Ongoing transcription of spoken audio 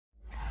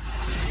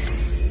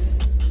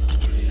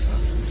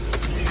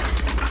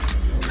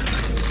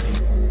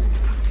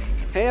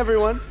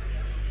everyone.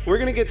 We're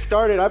going to get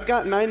started. I've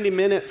got 90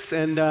 minutes,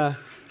 and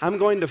I'm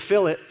going to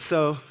fill it,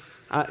 so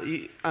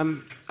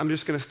I'm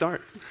just going to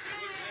start.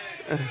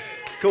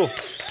 Cool.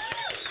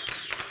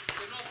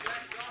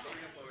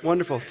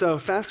 Wonderful. So,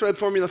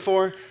 FastWebFormula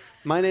 4.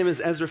 My name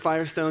is Ezra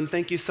Firestone.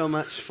 Thank you so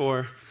much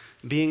for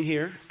being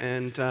here.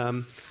 And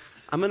I'm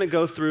going to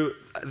go through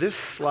this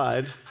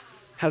slide.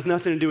 Has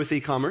nothing to do with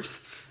e-commerce.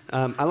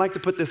 I like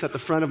to put this at the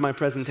front of my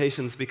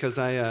presentations because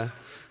I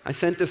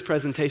sent this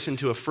presentation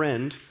to a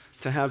friend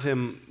to have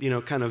him,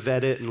 kind of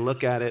vet it and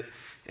look at it.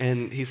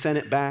 And he sent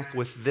it back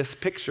with this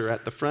picture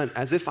at the front,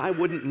 as if I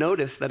wouldn't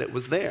notice that it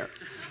was there.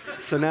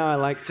 So now I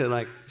like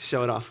to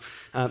show it off.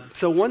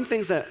 So one of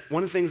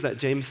the things that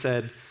James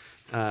said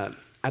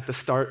at the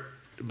start,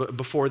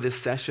 before this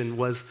session,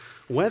 was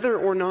whether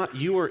or not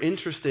you are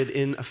interested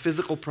in a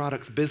physical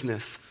products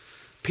business.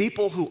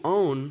 People who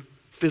own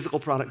physical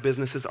product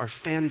businesses are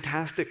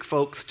fantastic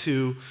folks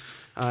to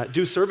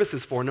do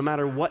services for. No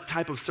matter what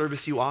type of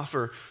service you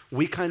offer,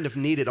 we kind of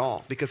need it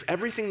all, because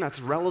everything that's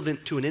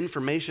relevant to an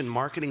information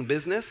marketing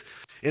business,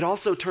 it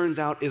also turns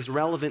out is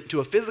relevant to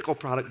a physical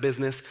product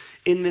business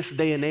in this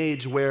day and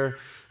age where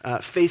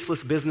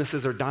faceless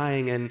businesses are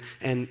dying,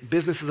 and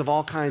businesses of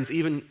all kinds,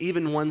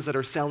 even ones that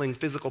are selling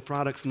physical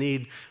products,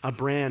 need a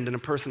brand and a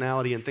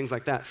personality and things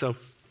like that. So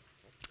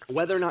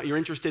whether or not you're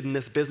interested in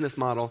this business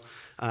model,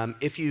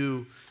 if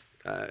you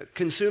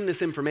consume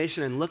this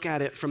information and look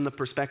at it from the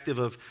perspective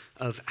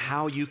of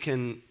how you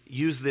can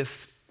use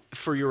this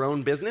for your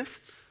own business,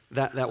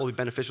 that will be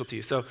beneficial to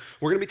you. So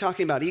we're going to be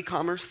talking about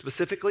e-commerce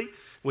specifically,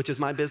 which is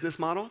my business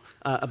model,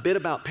 a bit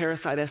about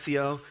parasite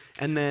SEO,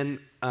 and then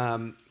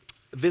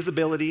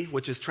visibility,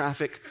 which is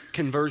traffic,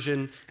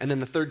 conversion, and then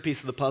the third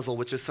piece of the puzzle,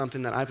 which is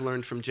something that I've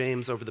learned from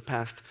James over the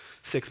past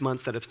 6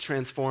 months that have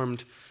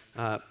transformed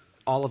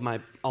all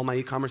my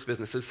e-commerce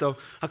businesses. So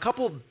a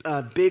couple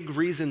big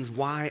reasons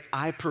why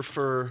I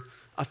prefer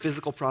a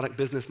physical product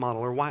business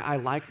model, or why I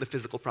like the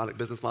physical product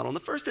business model. And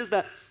the first is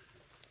that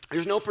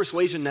there's no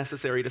persuasion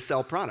necessary to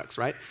sell products,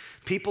 right?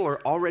 People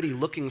are already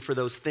looking for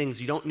those things.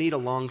 You don't need a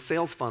long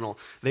sales funnel.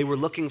 They were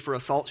looking for a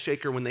salt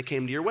shaker when they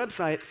came to your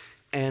website,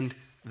 and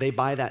they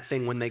buy that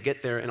thing when they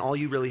get there, and all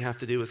you really have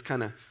to do is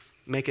kind of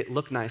make it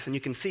look nice. And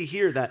you can see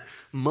here that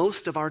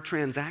most of our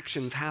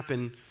transactions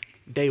happen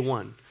day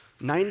one.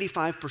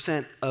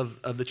 95%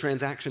 of the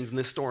transactions in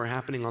this store are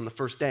happening on the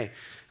first day.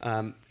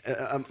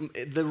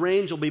 The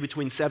range will be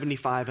between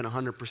 75 and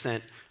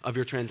 100% of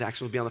your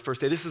transactions will be on the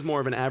first day. This is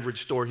more of an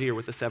average store here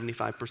with a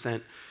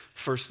 75%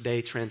 first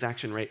day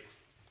transaction rate.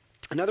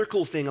 Another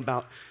cool thing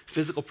about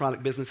physical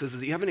product businesses is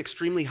that you have an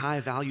extremely high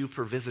value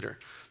per visitor.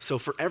 So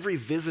for every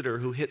visitor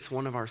who hits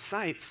one of our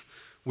sites,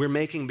 we're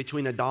making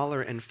between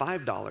 $1 and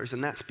 $5,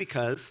 and that's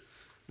because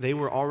they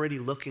were already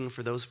looking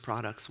for those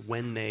products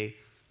when they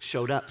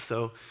showed up.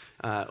 So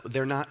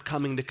they're not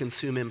coming to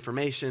consume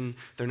information.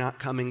 They're not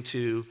coming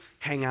to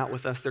hang out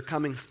with us. They're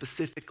coming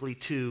specifically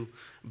to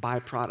buy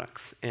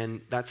products.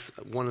 And that's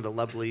one of the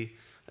lovely,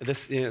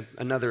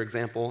 another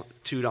example,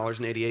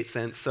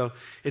 $2.88. So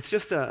it's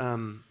just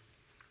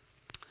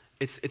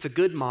it's a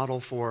good model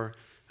for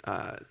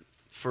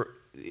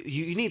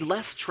you need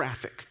less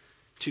traffic.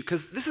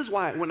 Because this is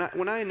why,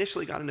 when I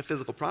initially got into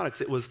physical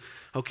products, it was,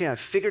 okay, I've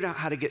figured out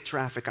how to get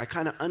traffic. I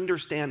kind of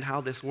understand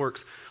how this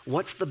works.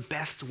 What's the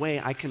best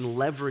way I can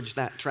leverage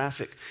that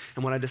traffic?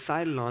 And what I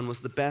decided on was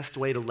the best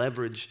way to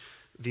leverage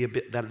the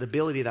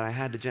ability that I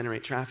had to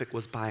generate traffic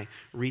was by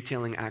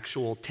retailing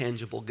actual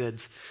tangible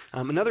goods.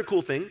 Another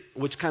cool thing,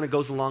 which kind of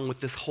goes along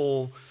with this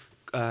whole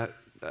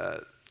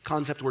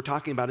concept we're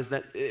talking about, is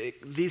that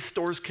these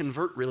stores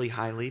convert really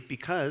highly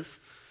because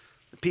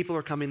people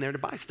are coming there to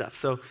buy stuff.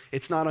 So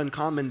it's not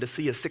uncommon to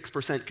see a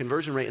 6%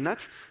 conversion rate, and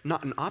that's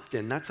not an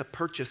opt-in, that's a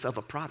purchase of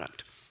a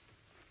product.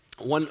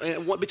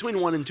 Between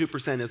 1% and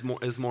 2%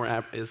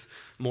 is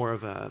more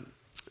of a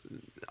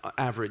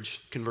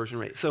average conversion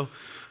rate. So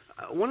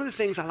one of the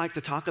things I like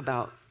to talk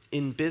about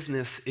in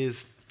business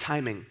is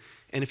timing.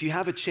 And if you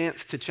have a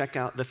chance to check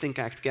out the Think,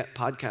 Act, Get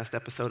podcast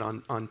episode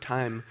on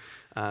time,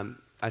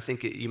 I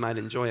think you might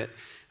enjoy it.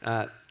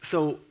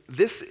 So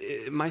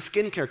my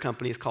skincare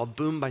company is called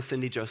Boom by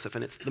Cindy Joseph,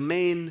 and it's the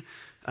main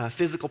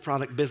physical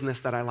product business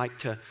that I like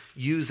to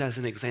use as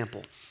an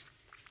example.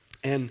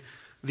 And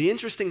the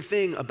interesting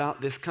thing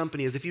about this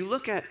company is if you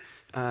look at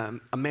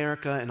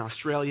America and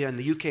Australia and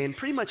the UK and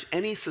pretty much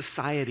any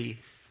society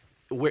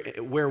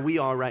where we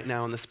are right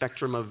now on the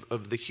spectrum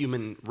of the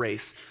human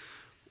race,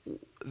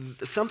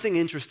 something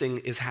interesting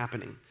is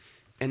happening.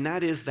 And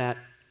that is that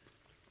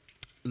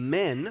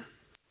men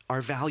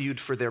are valued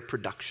for their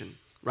production,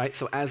 right?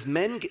 So as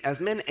men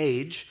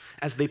age,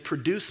 as they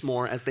produce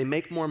more, as they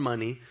make more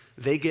money,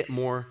 they get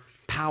more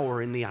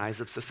power in the eyes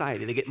of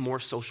society. They get more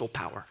social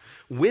power.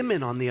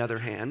 Women, on the other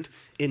hand,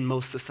 in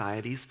most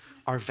societies,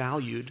 are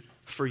valued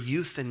for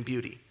youth and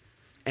beauty.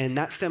 And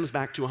that stems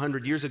back to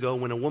 100 years ago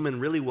when a woman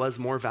really was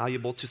more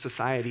valuable to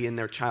society in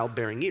their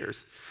childbearing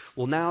years.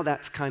 Well, now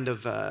that's kind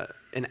of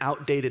an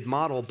outdated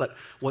model, but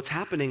what's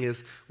happening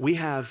is we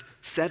have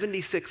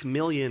 76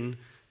 million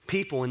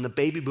people in the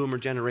baby boomer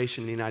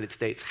generation in the United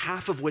States,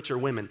 half of which are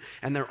women,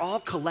 and they're all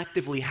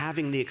collectively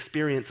having the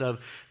experience of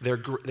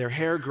their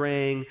hair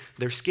graying,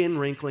 their skin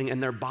wrinkling,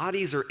 and their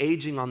bodies are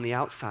aging on the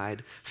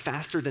outside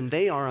faster than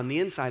they are on the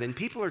inside, and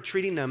people are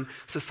treating them,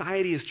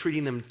 society is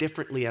treating them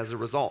differently as a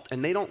result,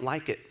 and they don't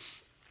like it.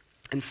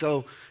 And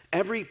so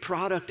every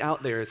product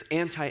out there is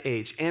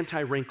anti-age,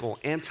 anti-wrinkle,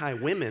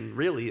 anti-women,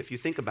 really, if you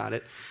think about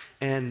it,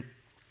 and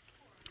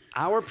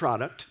our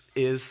product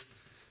is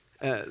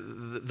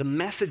the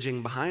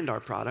messaging behind our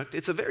product.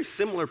 It's a very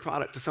similar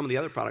product to some of the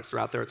other products that are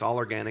out there. It's all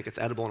organic, it's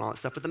edible and all that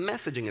stuff, but the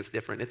messaging is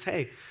different. It's,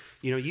 hey,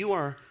 you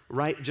are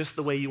right just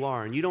the way you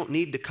are, and you don't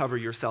need to cover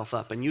yourself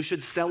up, and you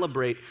should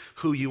celebrate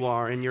who you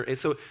are. And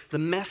so the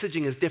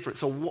messaging is different.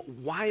 So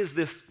why is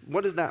this,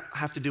 what does that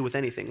have to do with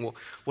anything? Well,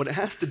 what it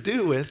has to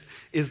do with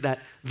is that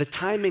the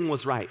timing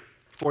was right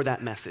for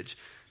that message.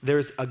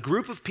 There's a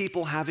group of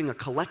people having a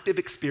collective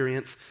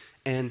experience,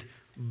 and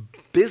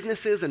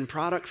businesses and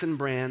products and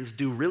brands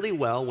do really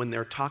well when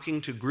they're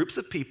talking to groups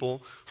of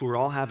people who are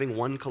all having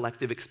one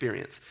collective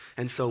experience.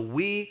 And so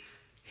we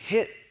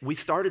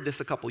started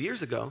this a couple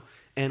years ago,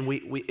 and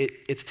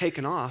it's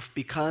taken off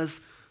because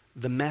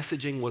the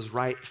messaging was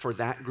right for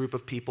that group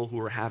of people who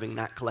are having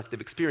that collective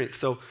experience.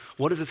 So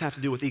what does this have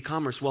to do with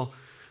e-commerce? Well,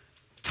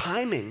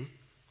 timing,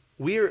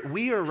 we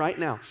are right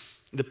now,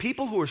 the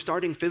people who are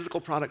starting physical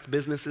products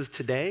businesses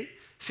today,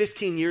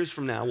 15 years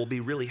from now, will be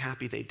really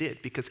happy they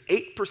did, because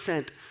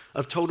 8%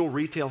 of total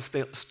retail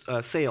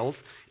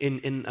sales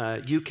in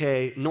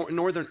UK,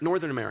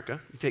 Northern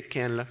America, take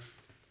Canada,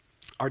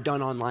 are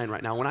done online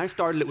right now. When I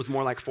started, it was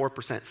more like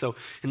 4%. So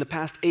in the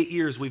past 8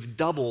 years, we've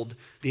doubled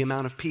the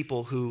amount of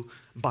people who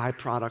buy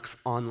products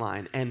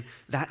online. And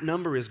that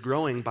number is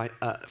growing by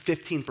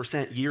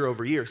 15% year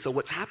over year. So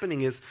what's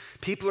happening is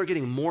people are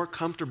getting more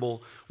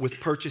comfortable with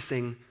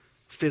purchasing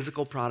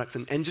physical products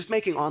and just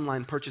making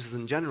online purchases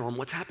in general. And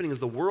what's happening is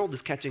the world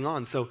is catching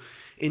on. So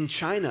in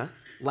China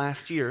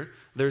last year,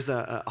 there's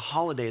a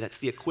holiday that's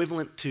the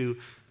equivalent to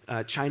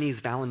Chinese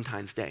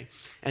Valentine's Day.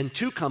 And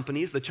two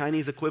companies, the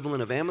Chinese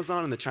equivalent of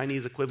Amazon and the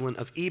Chinese equivalent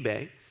of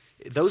eBay,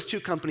 those two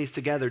companies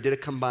together did a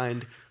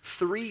combined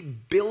 $3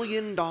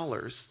 billion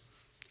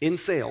in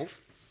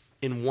sales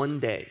in one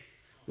day,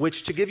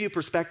 which, to give you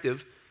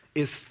perspective,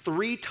 is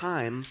 3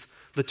 times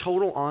the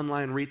total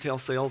online retail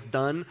sales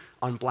done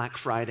on Black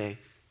Friday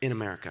in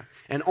America.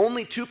 And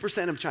only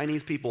 2% of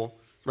Chinese people,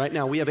 right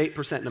now we have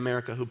 8% in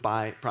America who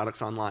buy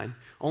products online.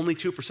 Only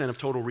 2% of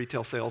total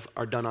retail sales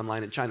are done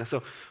online in China.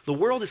 So the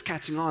world is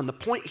catching on. The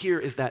point here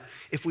is that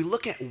if we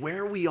look at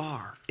where we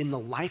are in the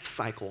life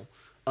cycle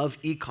of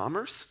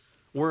e-commerce,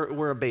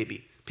 we're a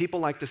baby. People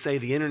like to say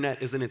the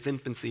internet is in its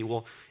infancy.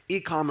 Well,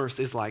 e-commerce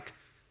is like,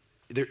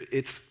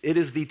 it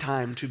is the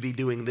time to be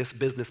doing this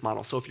business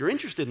model. So if you're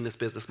interested in this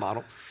business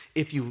model,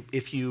 if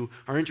you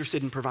are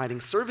interested in providing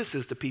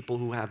services to people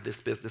who have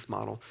this business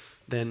model,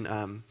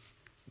 then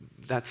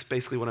that's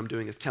basically what I'm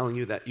doing, is telling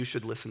you that you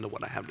should listen to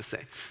what I have to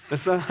say.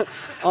 That's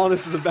all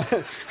this is about,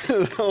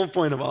 the whole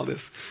point of all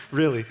this,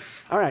 really.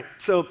 All right,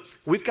 so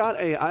we've got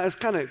I was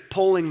kind of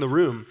polling the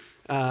room,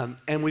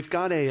 and we've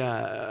got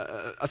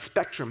a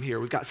spectrum here.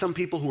 We've got some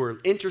people who are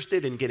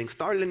interested in getting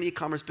started in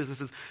e-commerce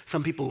businesses,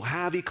 some people who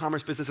have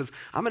e-commerce businesses.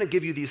 I'm going to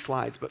give you these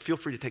slides, but feel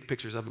free to take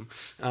pictures of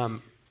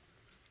them.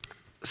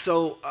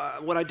 So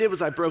what I did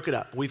was I broke it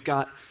up. We've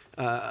got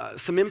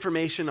some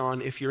information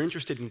on, if you're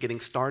interested in getting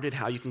started,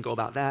 how you can go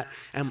about that.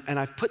 And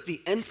I've put the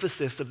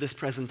emphasis of this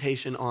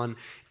presentation on,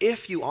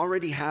 if you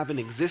already have an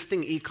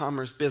existing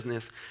e-commerce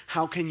business,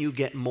 how can you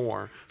get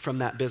more from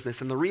that business?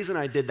 And the reason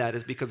I did that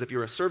is because if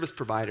you're a service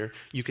provider,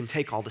 you can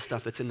take all the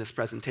stuff that's in this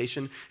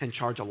presentation and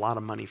charge a lot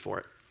of money for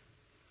it.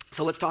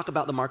 So let's talk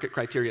about the market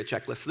criteria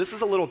checklist. This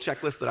is a little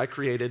checklist that I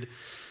created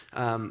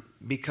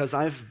because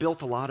I've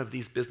built a lot of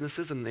these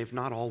businesses and they've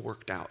not all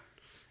worked out.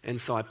 And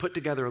so I put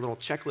together a little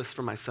checklist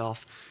for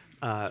myself.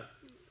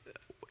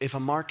 If a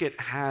market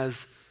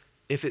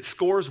if it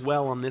scores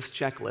well on this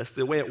checklist,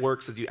 the way it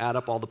works is you add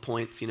up all the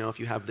points, if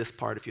you have this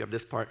part, if you have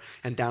this part,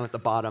 and down at the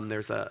bottom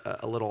there's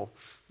a little,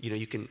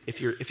 you can, if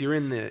you're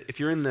in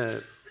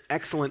the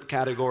excellent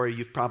category,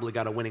 you've probably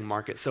got a winning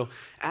market. So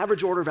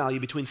average order value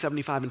between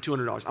 $75 and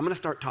 $200. I'm going to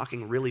start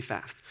talking really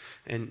fast,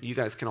 and you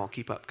guys can all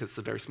keep up because it's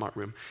a very smart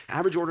room.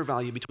 Average order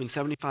value between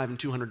 $75 and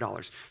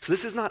 $200. So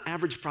this is not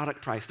average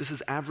product price. This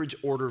is average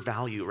order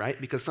value, right?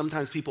 Because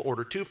sometimes people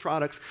order 2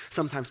 products.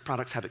 Sometimes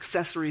products have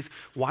accessories.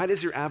 Why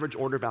does your average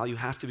order value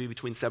have to be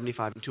between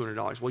 $75 and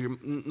 $200? Well, you're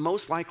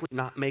most likely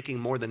not making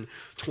more than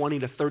 20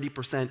 to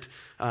 30%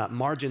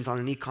 margins on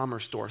an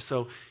e-commerce store.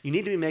 So you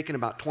need to be making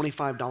about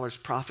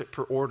 $25 profit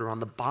per order on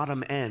the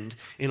bottom end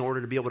in order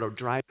to be able to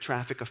drive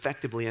traffic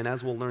effectively. And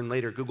as we'll learn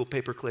later, Google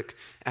pay-per-click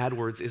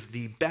AdWords is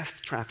the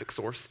best traffic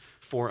source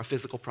for a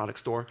physical product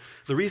store.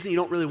 The reason you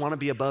don't really want to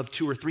be above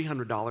 $200 or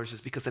 $300 is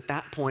because at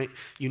that point,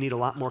 you need a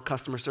lot more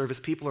customer service.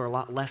 People are a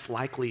lot less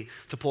likely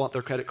to pull out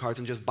their credit cards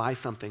and just buy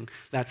something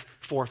that's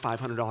 $400 or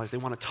 $500. They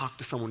want to talk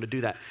to someone to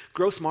do that.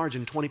 Gross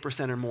margin,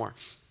 20% or more.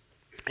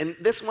 And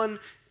this one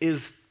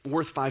is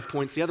worth 5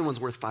 points, the other one's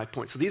worth 5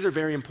 points. So these are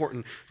very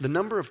important. The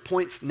number of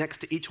points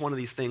next to each one of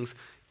these things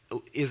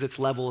is its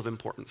level of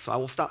importance. So I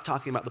will stop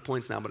talking about the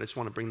points now, but I just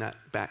want to bring that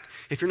back.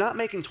 If you're not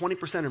making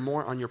 20% or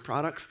more on your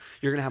products,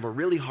 you're going to have a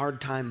really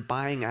hard time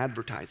buying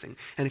advertising.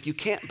 And if you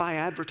can't buy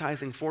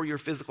advertising for your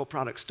physical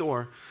product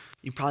store,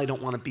 you probably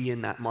don't want to be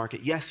in that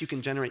market. Yes, you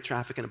can generate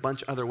traffic in a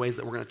bunch of other ways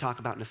that we're going to talk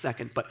about in a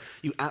second, but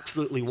you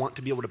absolutely want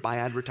to be able to buy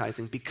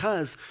advertising,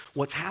 because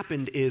what's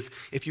happened is,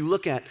 if you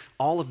look at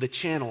all of the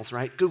channels,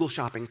 right? Google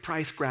Shopping,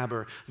 Price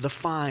Grabber, The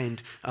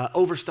Find,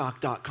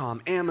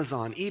 Overstock.com,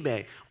 Amazon,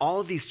 eBay, all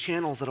of these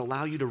channels that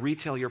allow you to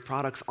retail your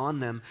products on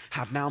them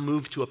have now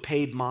moved to a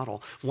paid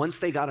model. Once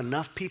they got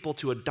enough people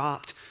to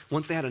adopt,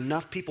 once they had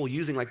enough people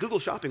using, like Google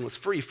Shopping was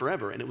free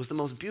forever, and it was the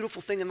most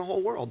beautiful thing in the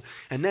whole world.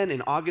 And then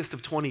in August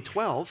of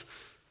 2012,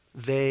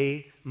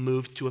 they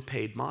moved to a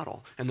paid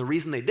model. And the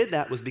reason they did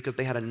that was because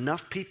they had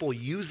enough people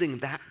using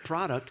that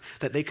product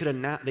that they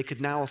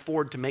could now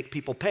afford to make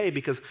people pay,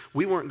 because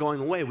we weren't going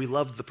away. We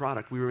loved the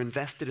product. We were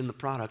invested in the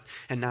product,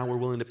 and now we're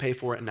willing to pay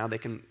for it, and now they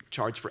can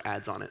charge for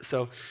ads on it.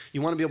 So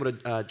you want to be able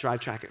to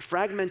drive traffic.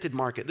 Fragmented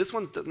market. This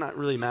one does not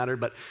really matter,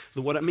 but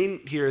what I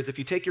mean here is, if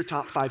you take your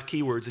top 5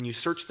 keywords and you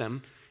search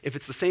them, if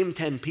it's the same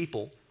 10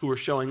 people who are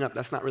showing up,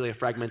 that's not really a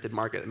fragmented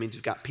market. It means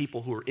you've got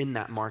people who are in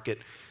that market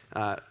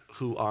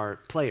who are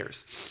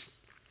players.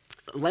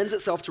 Lends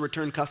itself to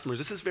return customers.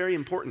 This is very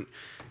important.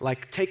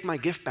 Like, take my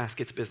gift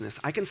baskets business.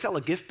 I can sell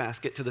a gift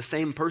basket to the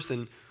same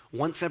person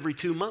once every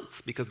 2 months,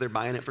 because they're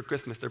buying it for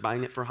Christmas, they're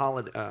buying it for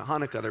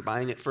Hanukkah, they're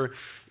buying it for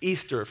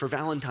Easter, for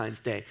Valentine's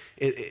Day.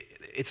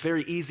 It's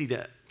very easy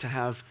to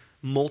have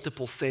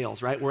multiple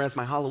sales, right? Whereas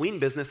my Halloween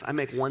business, I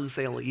make 1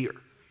 sale a year.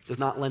 Does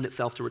not lend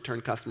itself to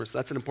return customers. So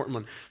that's an important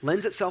one.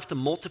 Lends itself to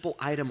multiple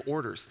item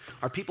orders.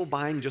 Are people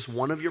buying just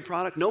one of your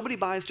product? Nobody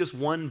buys just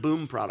one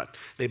Boom product.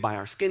 They buy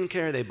our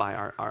skincare, they buy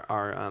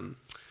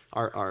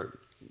our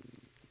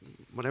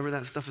whatever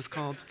that stuff is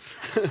called.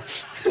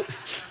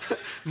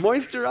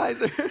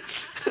 Moisturizer.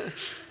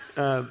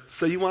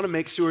 So you want to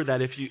make sure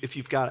that if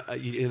you've got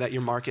that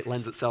your market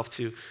lends itself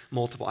to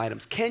multiple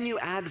items. Can you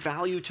add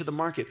value to the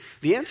market?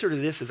 The answer to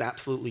this is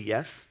absolutely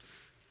yes.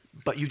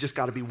 But you just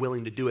got to be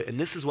willing to do it. And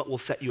this is what will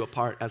set you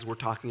apart, as we'll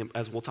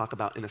talk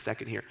about in a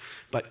second here.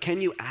 But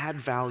can you add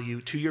value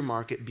to your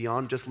market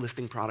beyond just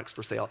listing products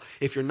for sale?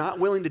 If you're not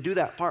willing to do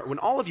that part, when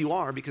all of you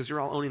are, because you're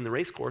all owning the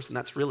race course, and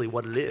that's really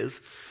what it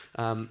is,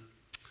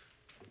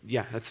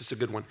 yeah, that's just a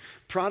good one.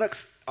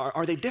 Products,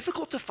 are they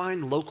difficult to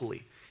find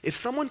locally?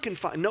 If someone can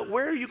find,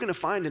 where are you going to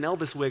find an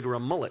Elvis wig or a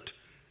mullet?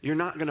 You're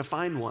not going to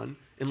find one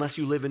unless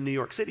you live in New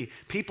York City.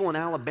 People in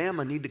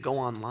Alabama need to go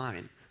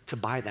online to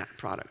buy that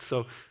product.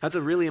 So that's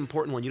a really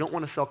important one. You don't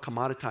want to sell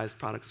commoditized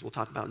products, as we'll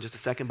talk about in just a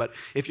second, but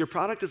if your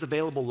product is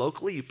available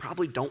locally, you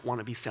probably don't want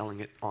to be selling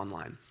it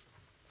online.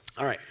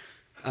 All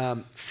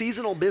right.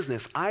 Seasonal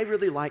business. I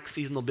really like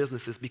seasonal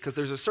businesses because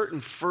there's a certain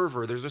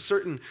fervor, there's a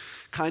certain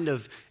kind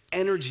of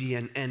energy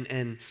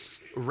and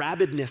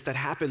rabidness that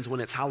happens when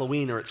it's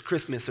Halloween or it's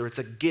Christmas or it's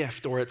a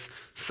gift or it's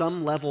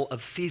some level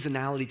of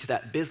seasonality to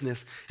that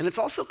business. And it's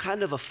also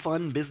kind of a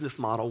fun business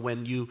model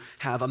when you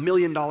have $1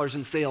 million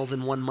in sales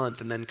in 1 month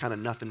and then kind of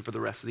nothing for the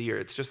rest of the year.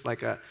 It's just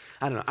like I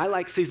don't know. I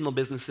like seasonal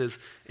businesses,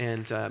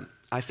 and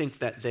I think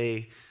that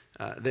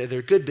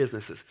they're good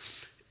businesses.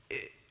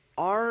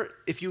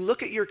 If you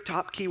look at your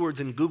top keywords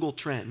in Google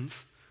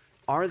Trends,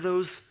 are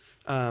those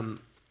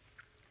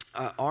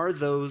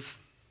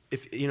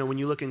if when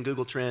you look in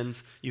Google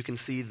Trends, you can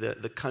see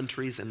the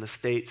countries and the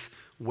states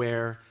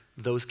where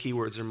those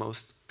keywords are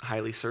most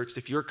highly searched.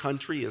 If your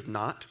country is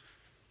not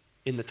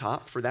in the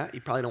top for that, you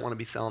probably don't want to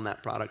be selling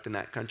that product in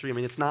that country. I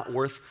mean, it's not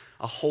worth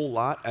a whole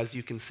lot, as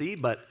you can see,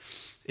 but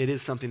it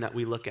is something that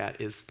we look at.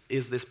 Is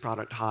this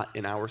product hot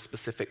in our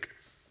specific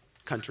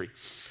country?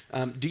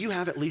 Do you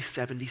have at least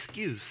 70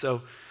 SKUs?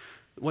 So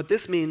what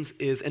this means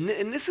is, and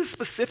this is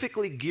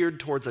specifically geared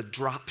towards a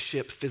drop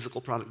ship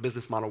physical product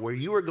business model, where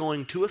you are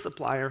going to a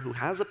supplier who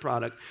has a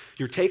product,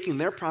 you're taking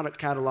their product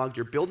catalog,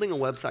 you're building a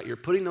website, you're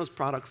putting those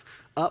products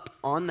up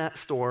on that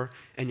store,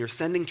 and you're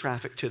sending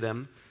traffic to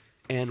them,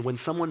 and when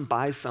someone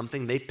buys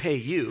something, they pay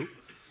you.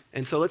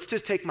 And so let's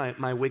just take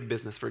my wig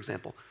business, for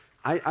example.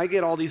 I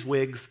get all these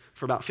wigs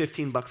for about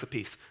 $15 a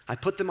piece. I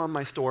put them on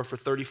my store for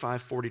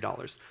 $35,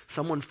 $40.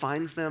 Someone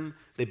finds them,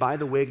 they buy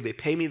the wig, they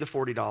pay me the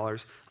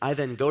 $40. I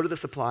then go to the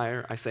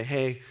supplier, I say,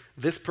 hey,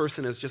 this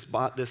person has just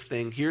bought this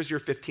thing, here's your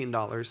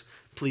 $15,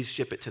 please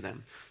ship it to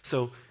them.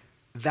 So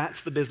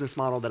that's the business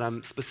model that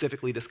I'm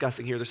specifically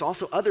discussing here. There's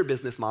also other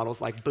business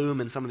models like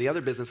Boom and some of the other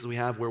businesses we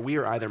have where we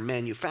are either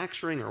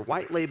manufacturing or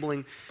white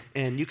labeling,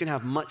 and you can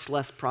have much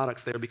less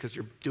products there because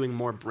you're doing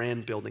more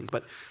brand building.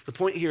 But the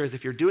point here is,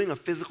 if you're doing a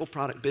physical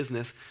product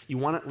business, you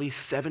want at least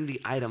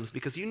 70 items,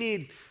 because you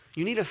need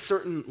a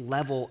certain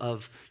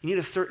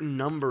a certain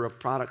number of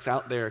products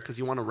out there, because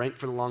you want to rank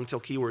for the long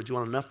tail keywords. You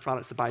want enough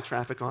products to buy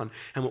traffic on.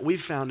 And what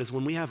we've found is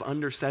when we have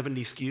under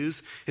 70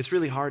 SKUs, it's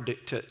really hard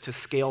to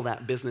scale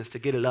that business, to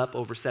get it up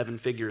over 7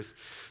 figures.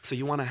 So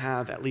you want to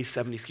have at least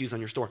 70 SKUs on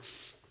your store.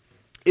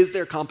 Is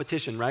there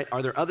competition, right?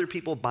 Are there other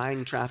people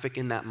buying traffic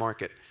in that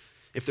market?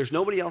 If there's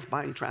nobody else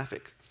buying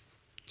traffic,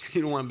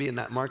 you don't want to be in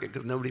that market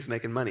because nobody's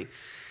making money.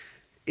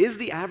 Is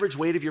the average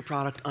weight of your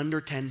product under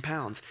 10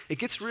 pounds? It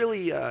gets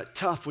really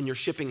tough when you're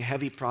shipping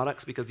heavy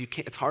products because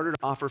it's harder to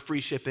offer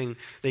free shipping.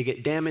 They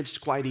get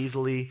damaged quite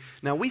easily.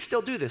 Now, we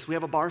still do this. We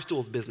have a bar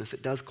stools business.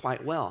 It does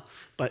quite well,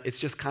 but it's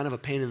just kind of a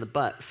pain in the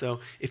butt.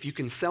 So if you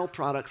can sell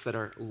products that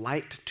are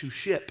light to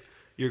ship,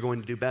 you're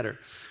going to do better.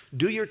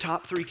 Do your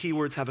top 3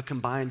 keywords have a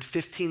combined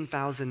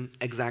 15,000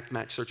 exact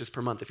match searches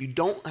per month? If you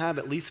don't have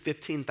at least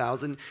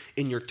 15,000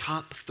 in your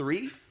top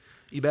 3,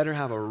 you better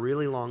have a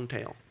really long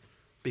tail,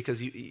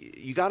 because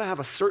you got to have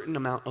a certain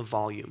amount of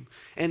volume.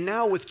 And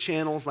now with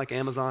channels like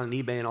Amazon and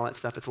eBay and all that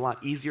stuff, it's a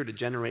lot easier to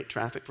generate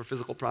traffic for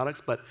physical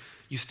products, but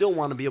you still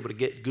want to be able to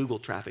get Google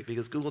traffic,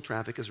 because Google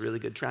traffic is really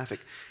good traffic.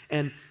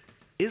 And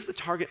is the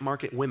target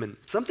market women?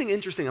 Something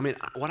interesting, I mean,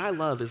 what I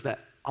love is that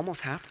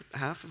almost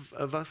half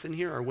of us in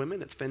here are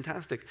women. It's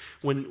fantastic.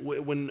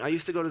 When I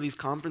used to go to these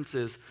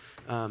conferences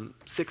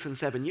 6 and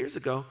 7 years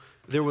ago,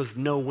 there was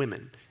no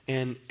women.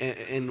 And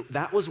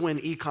that was when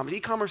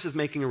e-commerce is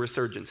making a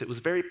resurgence. It was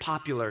very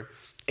popular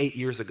 8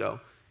 years ago.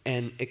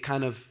 And it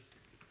kind of,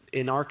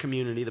 in our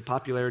community, the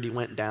popularity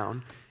went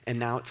down, and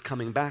now it's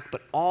coming back.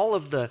 But all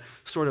of the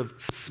sort of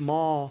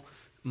small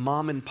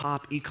mom and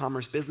pop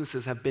e-commerce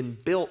businesses have been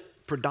built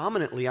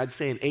predominantly, I'd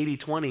say, an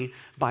 80-20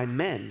 by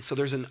men. So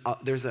there's an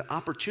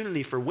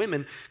opportunity for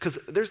women, because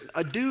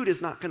a dude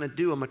is not going to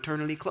do a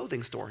maternity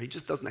clothing store. He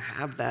just doesn't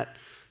have that,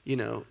 he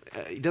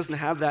doesn't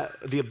have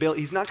the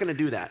ability. He's not going to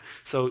do that.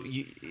 So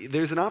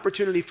there's an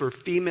opportunity for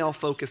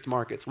female-focused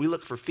markets. We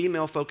look for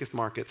female-focused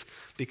markets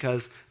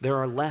because there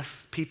are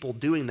less people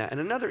doing that.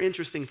 And another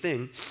interesting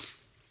thing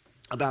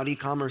about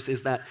e-commerce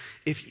is that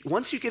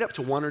once you get up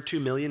to 1 or 2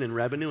 million in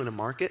revenue in a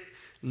market,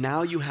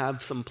 now you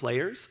have some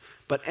players.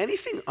 But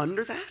anything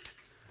under that,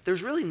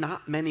 there's really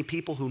not many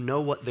people who know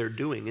what they're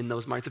doing in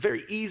those markets. It's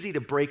very easy to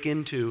break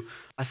into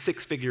a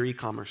 6-figure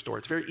e-commerce store.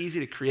 It's very easy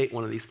to create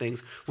one of these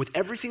things. With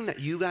everything that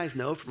you guys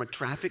know from a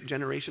traffic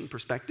generation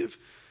perspective,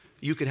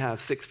 you could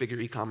have 6-figure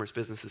e-commerce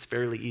businesses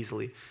fairly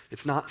easily.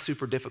 It's not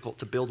super difficult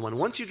to build one.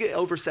 Once you get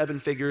over 7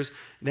 figures,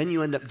 then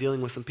you end up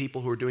dealing with some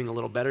people who are doing a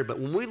little better. But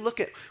when we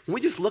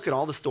just look at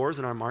all the stores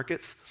in our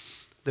markets,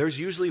 there's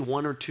usually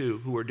 1 or 2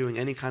 who are doing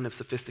any kind of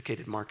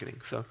sophisticated marketing.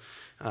 So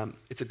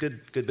it's a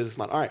good business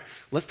model. All right,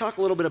 let's talk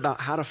a little bit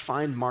about how to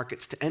find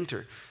markets to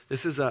enter.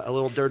 This is a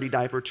little dirty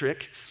diaper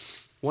trick.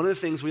 One of the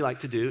things we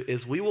like to do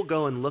is we will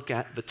go and look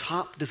at the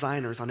top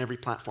designers on every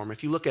platform.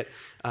 If you look at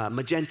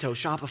Magento,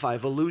 Shopify,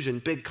 Volusion,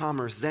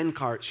 BigCommerce,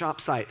 ZenCart,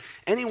 ShopSite,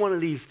 any one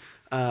of these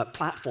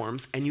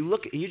platforms, and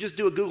you just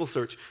do a Google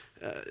search,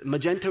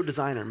 Magento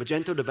designer,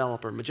 Magento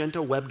developer,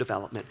 Magento web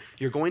development,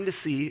 you're going to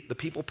see the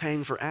people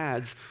paying for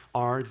ads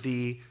are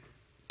the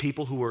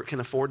people who can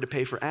afford to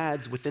pay for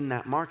ads within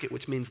that market,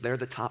 which means they're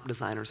the top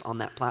designers on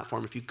that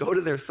platform. If you go to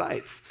their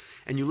sites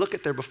and you look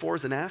at their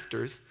befores and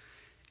afters,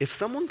 if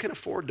someone can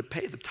afford to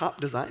pay the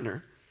top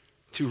designer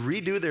to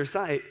redo their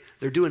site,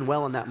 they're doing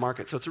well in that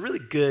market. So it's a really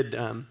good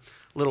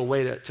little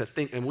way to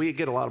think, and we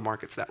get a lot of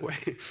markets that way.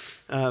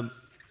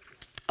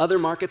 Other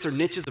markets are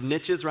niches of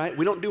niches, right?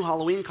 We don't do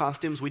Halloween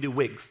costumes, we do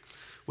wigs.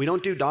 We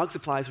don't do dog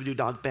supplies, we do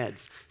dog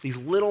beds. These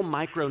little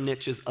micro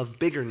niches of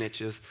bigger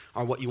niches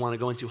are what you want to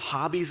go into.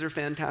 Hobbies are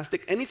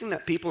fantastic. Anything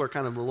that people are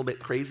kind of a little bit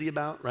crazy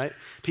about, right?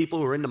 People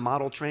who are into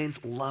model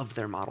trains love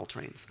their model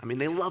trains. I mean,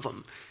 they love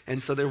them.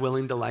 And so they're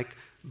willing to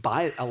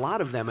buy a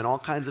lot of them and all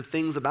kinds of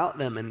things about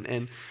them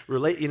and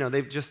relate,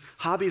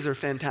 hobbies are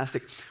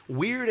fantastic.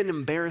 Weird and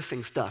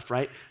embarrassing stuff,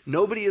 right?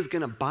 Nobody is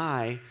going to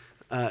buy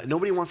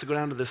nobody wants to go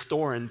down to the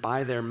store and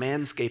buy their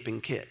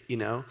manscaping kit,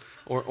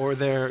 or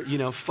their,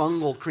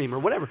 fungal cream or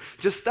whatever.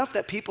 Just stuff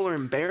that people are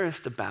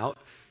embarrassed about,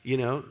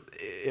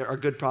 are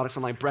good products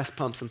on like breast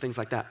pumps and things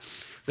like that.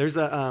 There's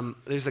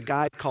a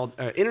guide called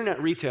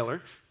Internet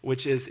Retailer,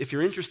 which is, if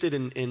you're interested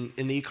in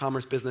the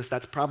e-commerce business,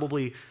 that's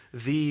probably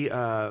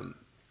the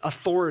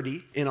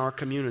authority in our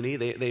community.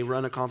 They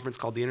run a conference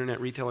called the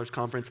Internet Retailers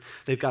Conference.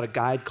 They've got a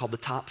guide called the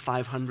Top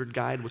 500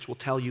 Guide, which will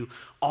tell you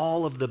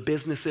all of the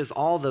businesses,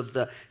 all of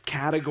the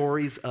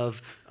categories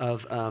of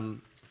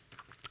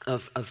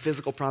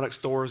physical product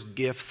stores,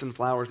 gifts and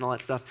flowers and all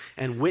that stuff,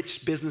 and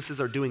which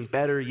businesses are doing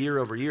better year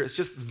over year. It's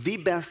just the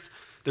best.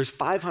 There's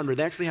 500.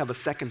 They actually have a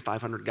second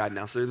 500 guide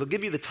now. So they'll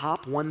give you the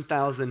top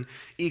 1,000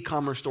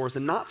 e-commerce stores,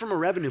 and not from a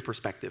revenue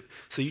perspective.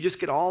 So you just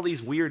get all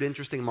these weird,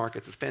 interesting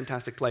markets. It's a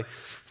fantastic play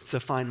to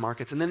find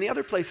markets. And then the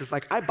other places,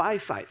 like I buy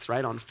sites,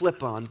 right, on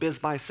Flippa, on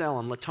BizBuySell,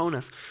 on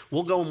Latonis.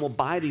 We'll go and we'll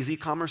buy these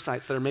e-commerce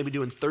sites that are maybe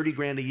doing 30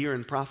 grand a year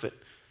in profit.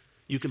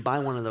 You can buy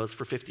one of those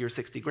for 50 or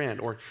 60 grand,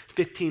 or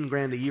 15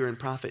 grand a year in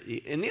profit.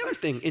 And the other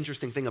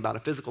interesting thing about a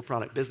physical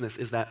product business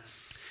is that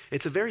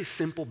it's a very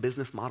simple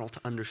business model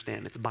to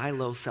understand. It's buy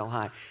low, sell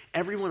high.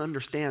 Everyone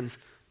understands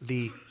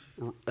the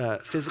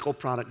physical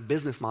product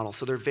business model,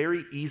 so they're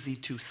very easy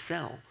to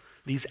sell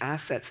these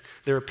assets.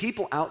 There are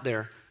people out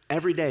there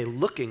every day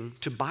looking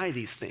to buy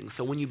these things.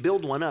 So when you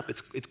build one up,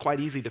 it's quite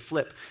easy to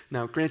flip.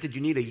 Now, granted,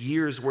 you need a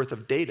year's worth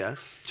of data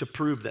to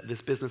prove that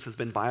this business has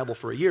been viable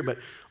for a year, but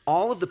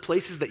all of the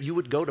places that you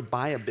would go to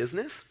buy a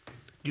business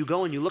you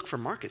go and you look for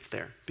markets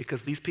there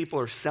because these people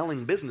are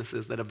selling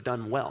businesses that have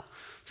done well.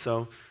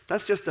 So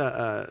that's just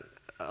a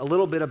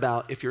little bit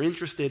about if you're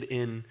interested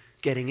in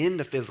getting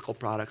into physical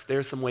products,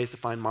 there's some ways to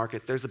find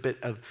markets. There's a bit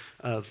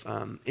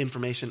of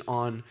information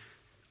on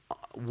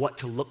what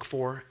to look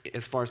for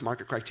as far as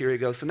market criteria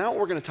goes. So now what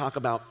we're going to talk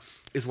about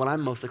is what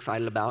I'm most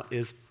excited about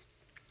is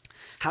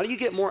how do you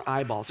get more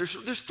eyeballs?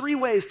 There's 3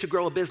 ways to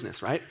grow a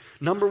business, right?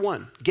 Number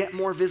 1, get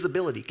more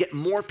visibility. Get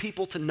more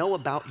people to know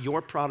about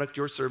your product,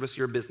 your service,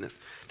 your business.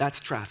 That's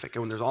traffic,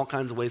 and there's all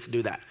kinds of ways to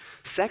do that.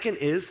 Second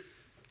is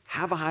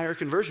have a higher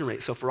conversion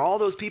rate. So for all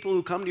those people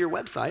who come to your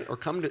website or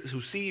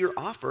who see your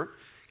offer,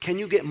 can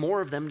you get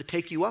more of them to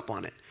take you up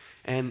on it?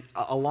 And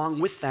along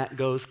with that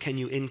goes, can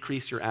you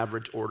increase your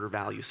average order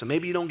value? So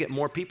maybe you don't get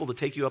more people to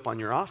take you up on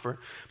your offer,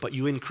 but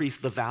you increase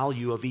the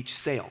value of each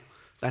sale.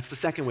 That's the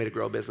second way to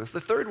grow a business.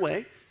 The third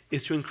way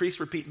is to increase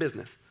repeat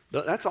business.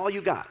 That's all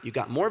you got. You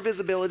got more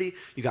visibility,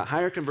 you got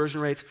higher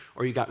conversion rates,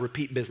 or you got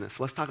repeat business.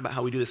 Let's talk about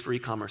how we do this for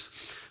e-commerce.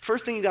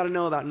 First thing you got to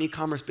know about an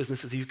e-commerce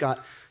business is you've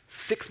got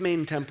 6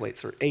 main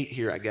templates, or 8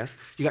 here, I guess.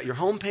 You got your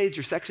home page,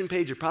 your section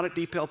page, your product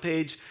detail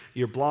page,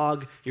 your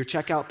blog, your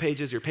checkout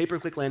pages, your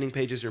pay-per-click landing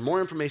pages, your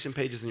more information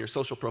pages, and your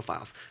social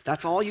profiles.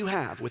 That's all you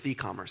have with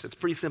e-commerce. It's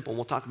pretty simple.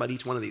 We'll talk about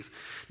each one of these.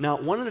 Now,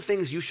 one of the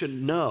things you should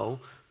know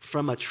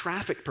from a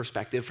traffic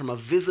perspective, from a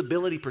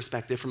visibility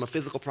perspective, from a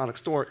physical product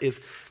store is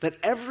that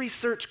every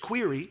search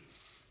query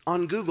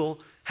on Google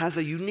has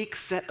a unique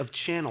set of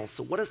channels.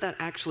 So what does that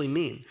actually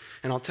mean?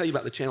 And I'll tell you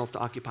about the channels to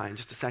occupy in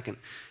just a second.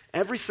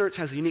 Every search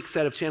has a unique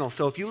set of channels.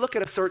 So if you look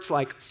at a search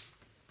like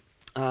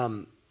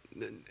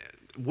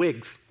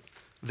wigs,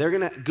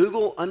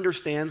 Google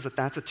understands that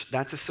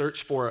that's a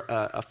search for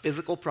a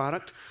physical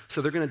product,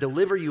 so they're going to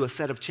deliver you a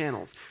set of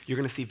channels. You're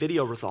going to see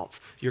video results.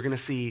 You're going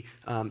to see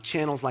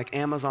channels like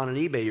Amazon and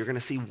eBay. You're going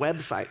to see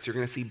websites. You're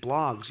going to see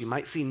blogs. You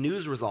might see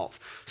news results.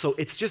 So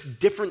it's just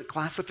different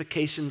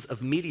classifications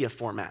of media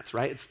formats,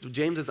 right?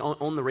 James has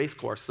owned the race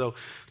course. So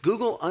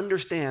Google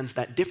understands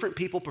that different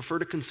people prefer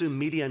to consume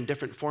media in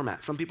different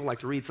formats. Some people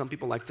like to read. Some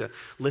people like to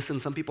listen.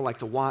 Some people like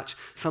to watch.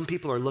 Some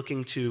people are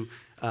looking to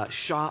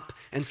shop,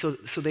 and so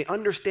they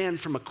understand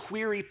from a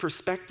query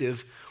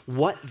perspective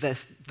what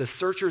the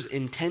searcher's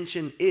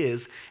intention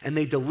is, and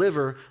they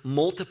deliver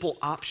multiple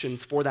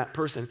options for that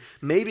person.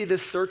 Maybe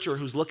this searcher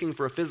who's looking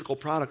for a physical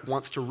product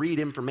wants to read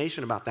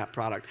information about that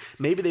product.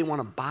 Maybe they want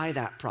to buy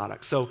that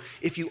product. So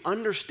if you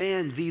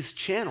understand these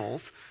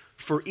channels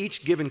for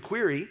each given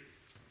query,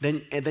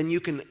 then you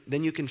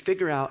can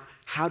figure out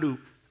how to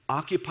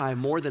occupy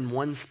more than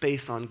one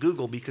space on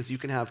Google because you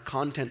can have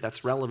content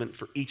that's relevant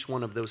for each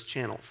one of those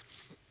channels.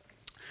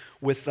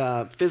 With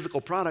physical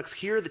products,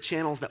 here are the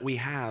channels that we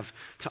have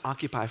to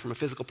occupy from a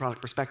physical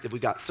product perspective. We've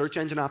got search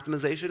engine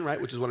optimization, right,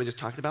 which is what I just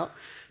talked about.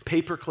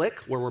 Pay-per-click,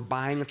 where we're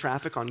buying the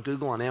traffic on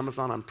Google, on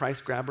Amazon, on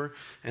Price Grabber,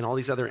 and all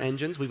these other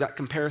engines. We've got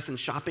comparison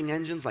shopping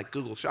engines like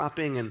Google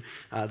Shopping and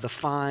The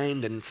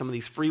Find and some of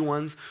these free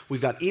ones.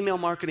 We've got email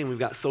marketing. We've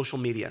got social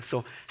media.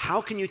 So how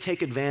can you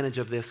take advantage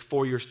of this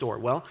for your store?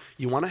 Well,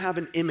 you want to have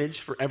an image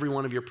for every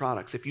one of your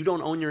products. If you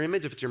don't own your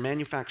image, if it's your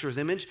manufacturer's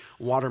image,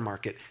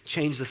 watermark it.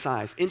 Change the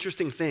size.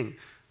 Interesting thing.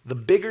 The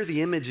bigger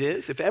the image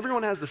is, if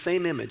everyone has the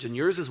same image and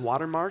yours is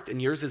watermarked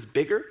and yours is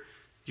bigger,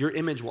 your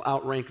image will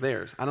outrank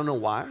theirs. I don't know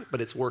why,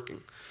 but it's working.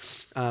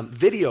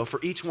 Video for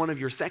each one of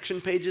your section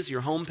pages,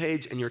 your home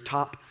page, and your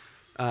top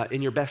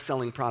in your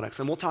best-selling products.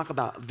 And we'll talk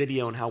about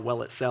video and how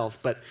well it sells,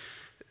 but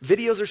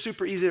videos are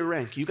super easy to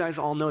rank. You guys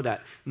all know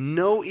that.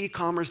 No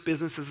e-commerce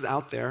businesses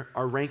out there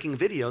are ranking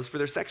videos for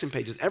their section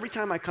pages. Every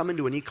time I come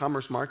into an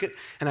e-commerce market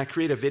and I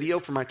create a video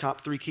for my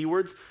top 3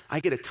 keywords,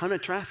 I get a ton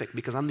of traffic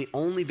because I'm the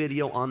only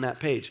video on that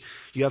page.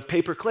 You have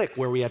pay-per-click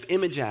where we have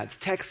image ads,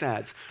 text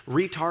ads,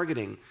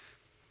 retargeting.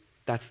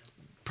 That's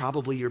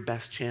probably your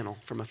best channel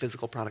from a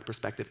physical product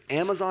perspective.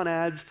 Amazon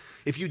ads,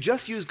 if you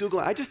just use Google,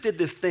 I just did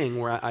this thing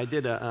where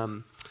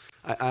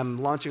I'm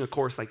launching a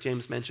course like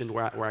James mentioned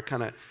where I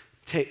kind of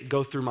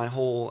go through my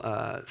whole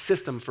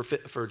system for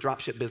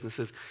dropship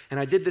businesses. And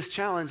I did this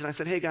challenge, and I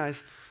said, hey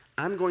guys,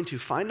 I'm going to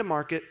find a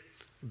market,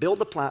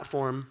 build a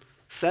platform,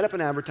 set up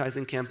an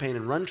advertising campaign,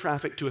 and run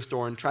traffic to a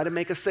store and try to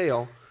make a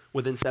sale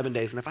within 7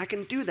 days. And if I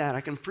can do that,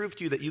 I can prove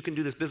to you that you can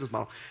do this business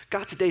model.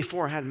 Got to day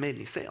 4, I hadn't made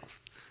any sales.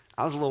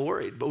 I was a little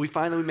worried, but we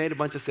finally made a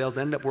bunch of sales,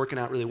 ended up working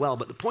out really well.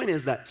 But the point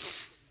is that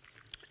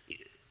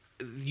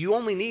you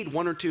only need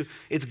 1 or 2.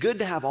 It's good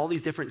to have all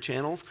these different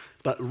channels,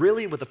 but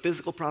really with a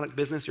physical product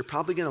business, you're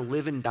probably going to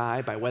live and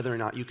die by whether or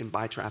not you can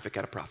buy traffic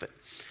at a profit.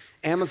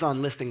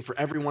 Amazon listing for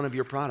every one of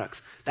your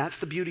products. That's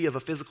the beauty of a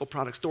physical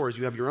product store is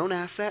you have your own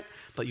asset,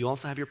 but you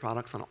also have your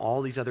products on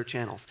all these other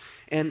channels.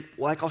 And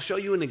like I'll show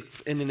you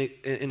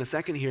in a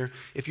second here,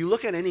 if you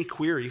look at any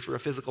query for a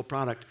physical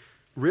product,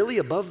 really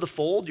above the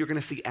fold, you're going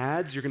to see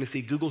ads, you're going to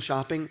see Google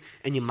Shopping,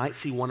 and you might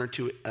see 1 or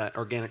 2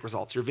 organic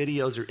results. Your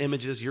videos, your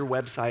images, your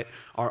website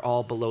are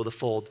all below the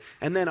fold.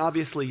 And then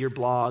obviously your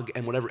blog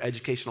and whatever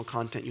educational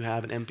content you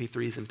have in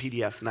MP3s and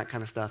PDFs and that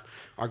kind of stuff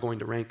are going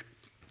to rank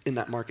in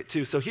that market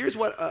too. So here's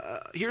what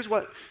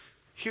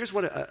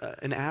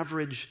an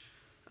average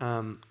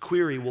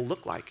query will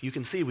look like. You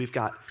can see we've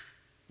got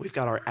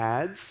our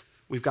ads,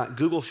 we've got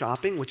Google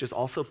Shopping, which is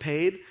also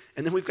paid,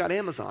 and then we've got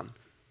Amazon.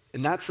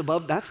 And that's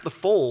the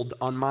fold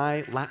on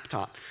my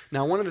laptop.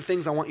 Now, one of the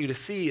things I want you to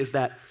see is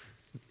that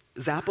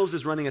Zappos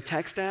is running a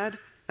text ad,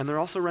 and they're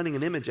also running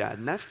an image ad.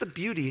 And that's the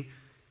beauty,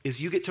 is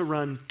you get to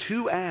run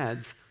 2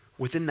 ads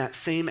within that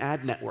same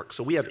ad network.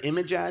 So we have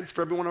image ads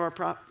for every one of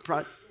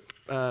our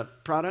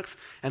products,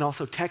 and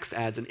also text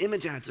ads. And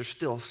image ads are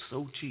still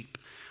so cheap.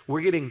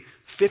 We're getting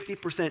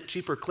 50%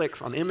 cheaper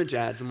clicks on image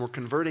ads, and we're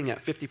converting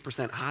at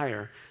 50%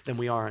 higher than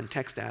we are on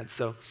text ads.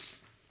 So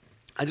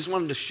I just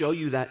wanted to show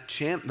you that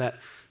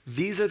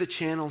these are the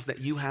channels that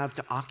you have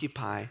to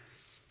occupy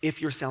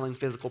if you're selling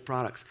physical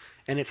products.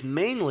 And it's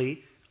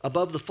mainly,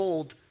 above the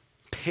fold,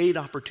 paid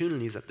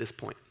opportunities at this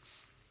point.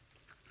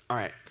 All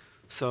right,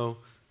 so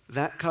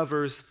that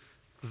covers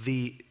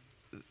the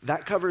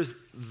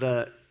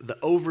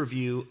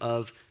overview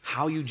of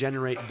how you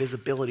generate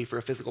visibility for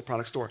a physical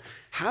product store.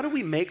 How do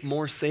we make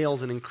more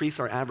sales and increase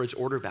our average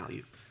order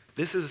value?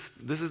 This is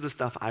the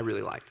stuff I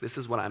really like. This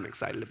is what I'm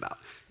excited about,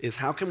 is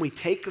how can we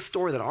take a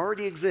store that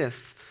already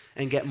exists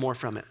and get more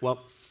from it?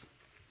 Well,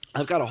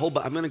 I've got a whole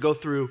bunch. I'm going to go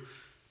through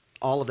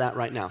all of that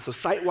right now. So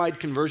site-wide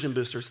conversion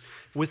boosters.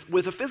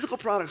 With a physical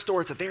product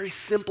store, it's a very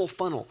simple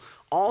funnel.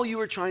 All you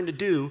are trying to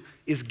do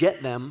is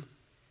get them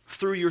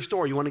through your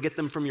store. You want to get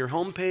them from your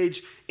home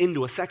page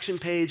into a section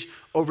page,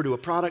 over to a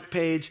product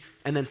page,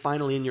 and then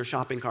finally in your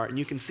shopping cart. And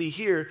you can see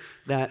here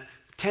that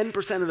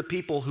 10% of the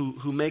people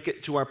who make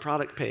it to our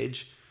product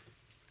page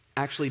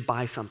actually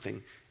buy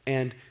something.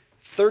 And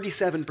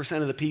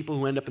 37% of the people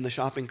who end up in the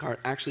shopping cart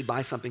actually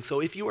buy something. So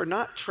if you are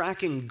not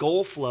tracking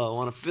goal flow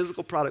on a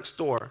physical product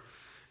store,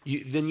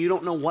 then you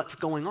don't know what's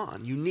going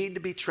on. You need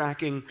to be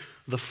tracking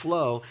the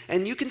flow.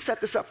 And you can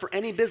set this up for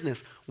any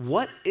business.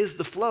 What is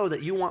the flow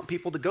that you want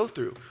people to go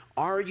through?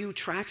 Are you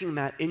tracking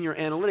that in your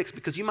analytics?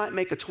 Because you might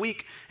make a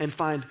tweak and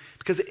find,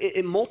 because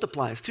it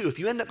multiplies too. If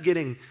you end up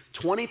getting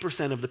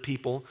 20% of the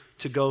people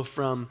to go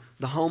from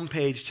the home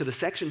page to the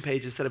section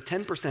page instead of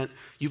 10%,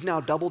 you've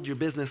now doubled your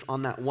business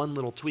on that one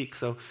little tweak.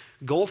 So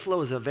goal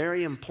flow is a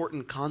very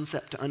important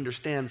concept to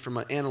understand from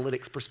an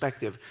analytics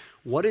perspective.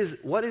 What is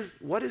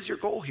your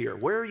goal here?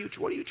 What are you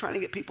trying to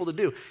get people to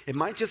do? It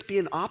might just be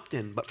an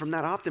opt-in, but from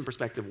that opt-in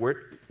perspective,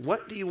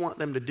 what do you want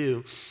them to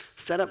do?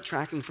 Set up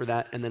tracking for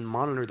that and then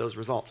monitor those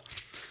results.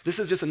 This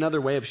is just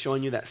another way of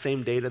showing you that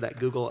same data that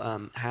Google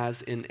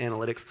has in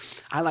analytics.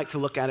 I like to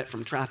look at it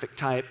from traffic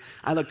type.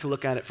 I like to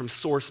look at it from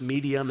source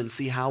medium and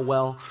see how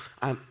well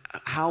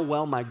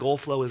my goal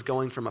flow is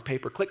going from a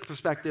pay-per-click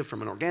perspective,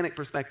 from an organic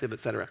perspective, et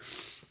cetera.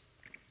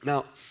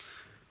 Now,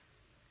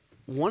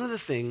 one of the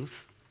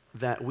things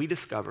that we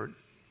discovered,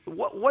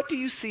 what do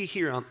you see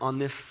here on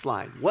this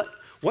slide?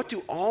 What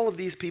do all of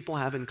these people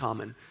have in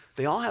common?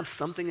 They all have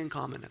something in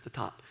common at the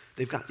top.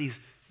 They've got these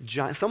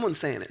giant, someone's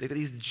saying it, they've got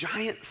these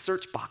giant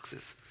search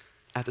boxes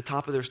at the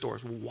top of their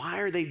stores. Why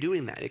are they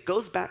doing that? It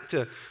goes back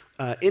to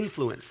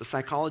Influence, The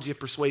Psychology of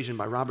Persuasion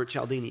by Robert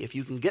Cialdini. If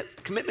you can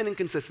get commitment and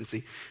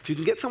consistency, if you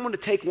can get someone to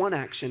take one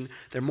action,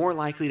 they're more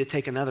likely to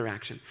take another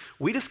action.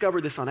 We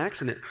discovered this on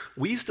accident.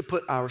 We used to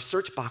put our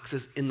search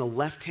boxes in the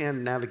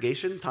left-hand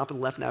navigation, top of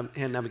the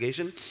left-hand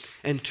navigation,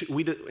 and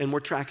we're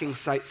tracking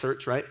site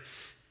search, right?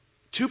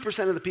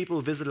 2% of the people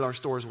who visited our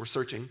stores were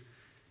searching,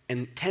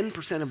 and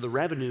 10% of the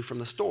revenue from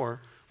the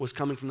store was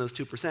coming from those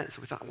 2%.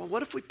 So we thought, well,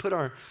 what if we put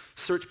our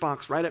search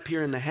box right up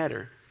here in the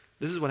header?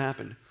 This is what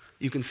happened.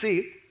 You can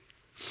see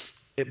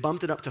it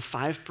bumped it up to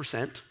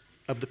 5%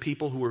 of the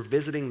people who were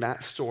visiting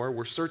that store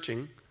were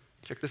searching.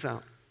 Check this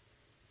out.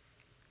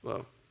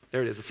 Whoa,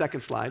 there it is. The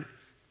second slide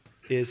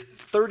is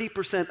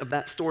 30% of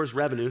that store's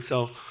revenue,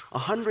 so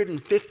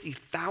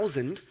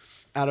 150,000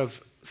 out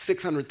of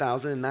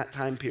 600,000 in that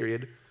time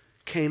period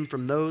came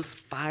from those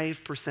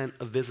 5%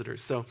 of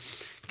visitors. So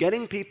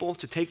getting people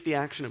to take the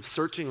action of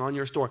searching on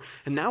your store.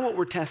 And now what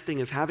we're testing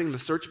is having the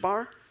search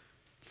bar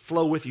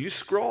flow with you. You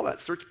scroll,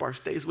 that search bar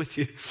stays with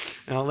you.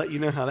 And I'll let you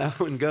know how that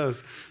one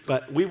goes.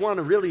 But we want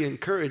to really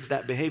encourage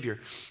that behavior.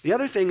 The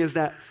other thing is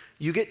that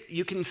you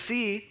can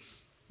see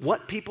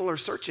what people are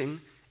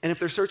searching, and if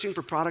they're searching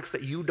for products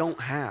that you don't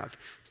have.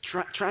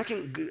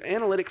 Tracking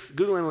analytics,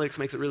 Google Analytics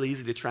makes it really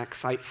easy to track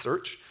site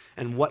search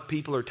and what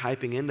people are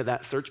typing into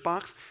that search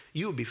box.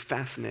 You would be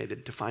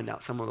fascinated to find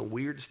out some of the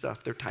weird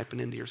stuff they're typing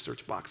into your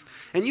search box.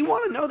 And you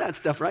want to know that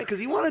stuff, right? Because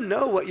you want to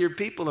know what your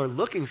people are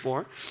looking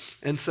for.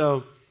 And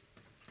so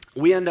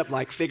we end up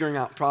like figuring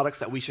out products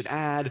that we should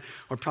add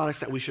or products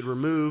that we should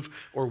remove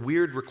or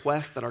weird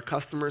requests that our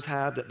customers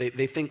have that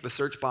they think the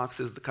search box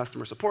is the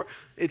customer support.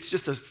 It's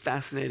just a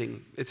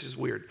fascinating, it's just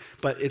weird.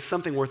 But it's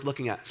something worth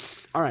looking at.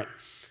 All right,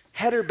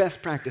 header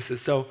best practices.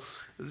 So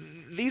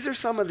these are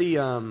some of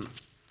the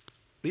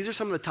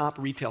top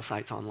retail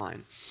sites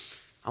online.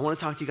 I want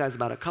to talk to you guys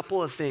about a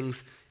couple of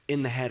things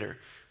in the header.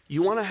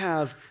 You want to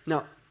have,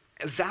 now,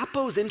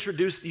 Zappos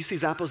introduced, you see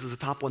Zappos is the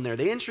top one there.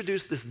 They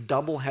introduced this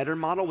double header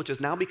model, which has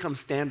now become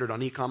standard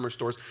on e-commerce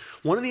stores.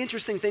 One of the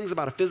interesting things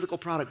about a physical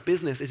product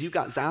business is you've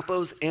got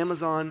Zappos,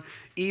 Amazon,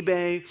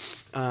 eBay,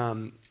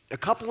 a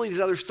couple of these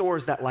other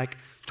stores that like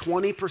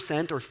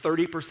 20% or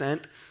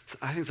 30%,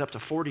 I think it's up to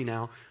 40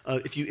 now,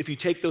 if you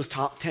take those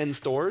top 10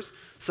 stores,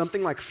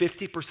 something like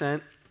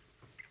 50%,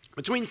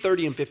 between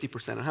 30 and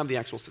 50%, I don't have the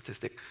actual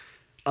statistic,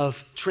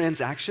 of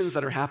transactions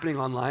that are happening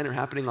online are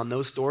happening on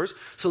those stores.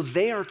 So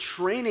they are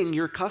training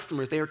your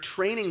customers. They are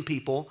training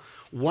people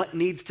what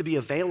needs to be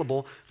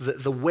available,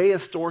 the way a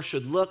store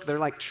should look. They're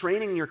like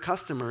training your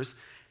customers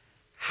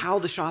how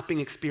the shopping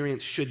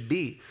experience should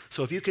be.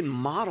 So if you can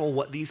model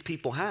what these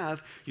people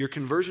have, your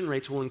conversion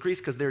rates will increase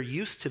because they're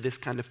used to this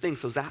kind of thing.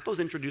 So Zappos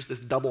introduced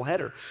this double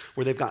header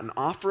where they've got an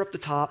offer up the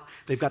top,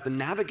 they've got the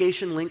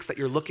navigation links that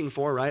you're looking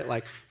for, right?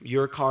 Like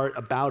your cart,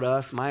 about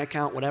us, my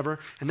account, whatever.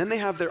 And then they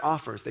have their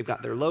offers. They've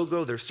got their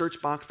logo, their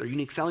search box, their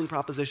unique selling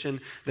proposition,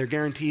 their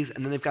guarantees,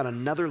 and then they've got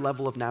another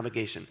level of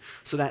navigation.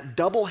 So that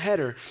double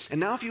header,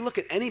 and now if you look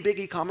at any big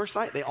e-commerce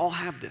site, they all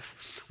have this.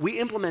 We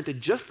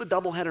implemented just the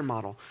double header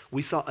model.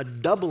 We saw a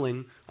doubling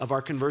of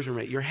our conversion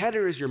rate. Your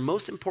header is your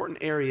most important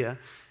area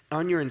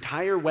on your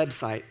entire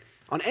website,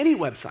 on any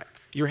website.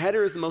 Your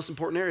header is the most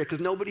important area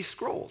because nobody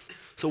scrolls.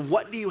 So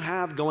what do you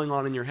have going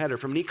on in your header?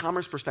 From an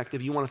e-commerce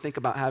perspective, you want to think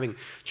about having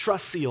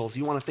trust seals.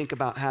 You want to think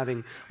about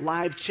having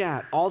live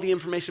chat, all the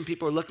information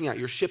people are looking at,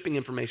 your shipping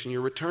information,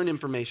 your return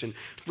information,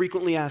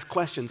 frequently asked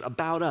questions,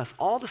 about us.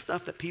 All the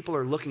stuff that people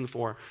are looking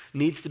for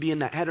needs to be in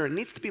that header. It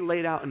needs to be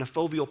laid out in a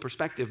foveal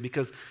perspective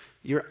because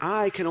your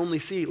eye can only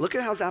see, look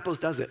at how Zappos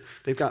does it.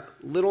 They've got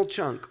little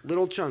chunk,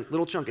 little chunk,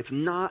 little chunk. It's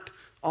not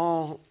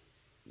all,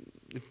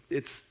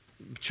 it's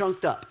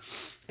chunked up.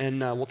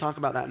 And we'll talk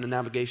about that in the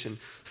navigation.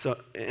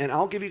 So, and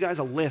I'll give you guys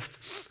a list.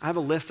 I have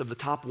a list of the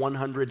top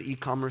 100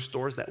 e-commerce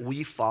stores that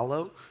we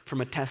follow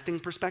from a testing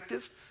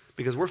perspective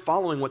because we're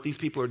following what these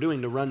people are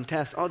doing to run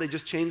tests. Oh, they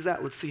just changed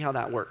that? Let's see how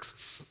that works.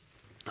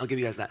 I'll give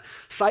you guys that.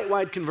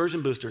 Site-wide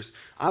conversion boosters.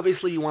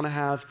 Obviously, you want to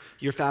have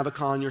your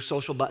favicon, your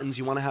social buttons.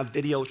 You want to have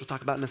video, which we'll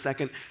talk about in a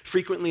second.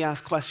 Frequently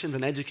asked questions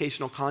and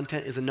educational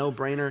content is a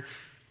no-brainer.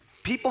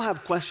 People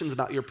have questions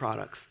about your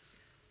products.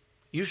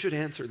 You should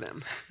answer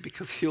them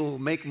because you'll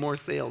make more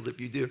sales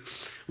if you do.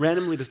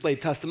 Randomly displayed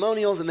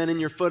testimonials, and then in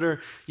your footer,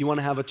 you want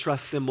to have a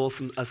trust symbol,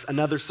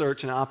 another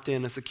search, an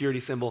opt-in, a security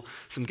symbol,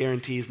 some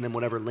guarantees, and then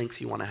whatever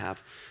links you want to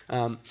have.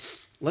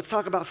 Let's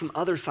talk about some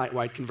other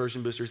site-wide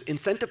conversion boosters.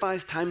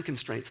 Incentivized time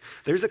constraints.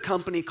 There's a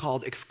company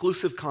called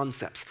Exclusive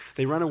Concepts.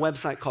 They run a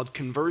website called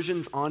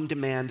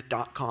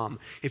conversionsondemand.com.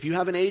 If you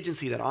have an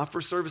agency that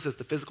offers services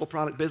to physical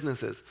product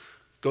businesses,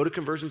 go to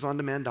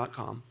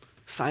conversionsondemand.com,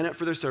 sign up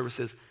for their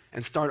services,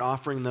 and start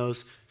offering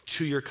those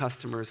to your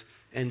customers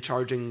and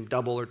charging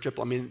double or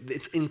triple. I mean,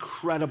 it's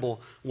incredible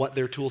what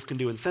their tools can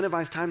do.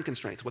 Incentivized time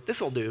constraints. What this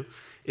will do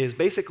is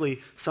basically,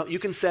 you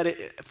can set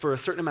it for a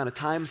certain amount of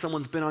time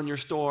someone's been on your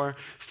store,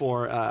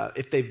 for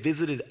if they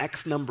visited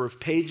X number of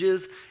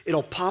pages,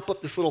 it'll pop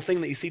up this little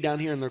thing that you see down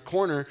here in the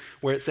corner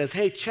where it says,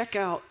 hey, check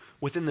out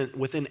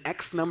within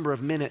X number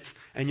of minutes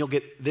and you'll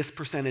get this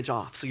percentage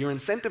off. So you're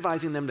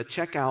incentivizing them to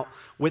check out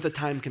with a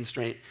time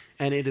constraint,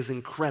 and it is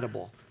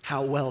incredible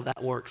how well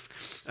that works.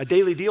 A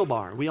daily deal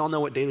bar. We all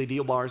know what daily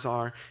deal bars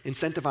are.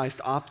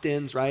 Incentivized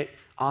opt-ins, right?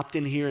 Opt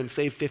in here and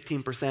save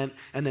 15%,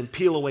 and then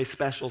peel away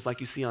specials like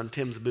you see on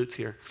Tim's boots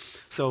here.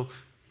 So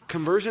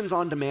Conversions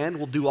on Demand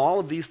will do all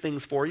of these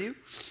things for you.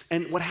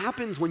 And what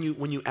happens when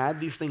you add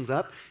these things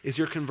up is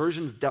your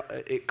conversions,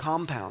 it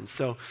compounds.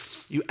 So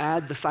you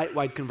add the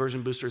site-wide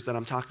conversion boosters that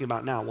I'm talking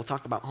about now. We'll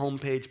talk about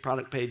homepage,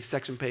 product page,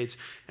 section page,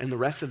 and the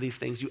rest of these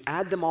things. You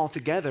add them all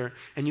together,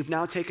 and you've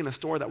now taken a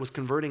store that was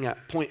converting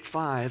at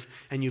 0.5,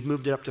 and you've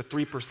moved it up to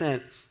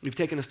 3%. You've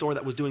taken a store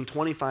that was doing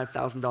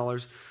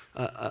 $25,000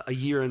 a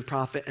year in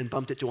profit and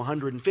bumped it to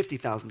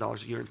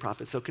 $150,000 a year in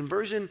profit. So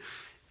conversion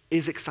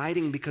is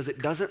exciting because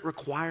it doesn't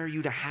require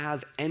you to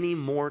have any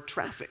more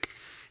traffic.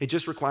 It's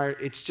just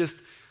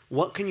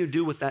what can you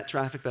do with that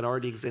traffic that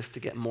already exists to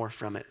get more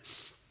from it?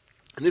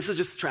 And this is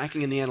just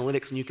tracking in the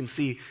analytics, and you can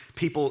see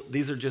people,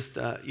 these are just,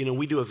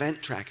 we do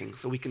event tracking,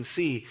 so we can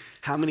see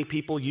how many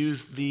people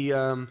used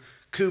the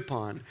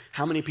coupon,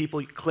 how many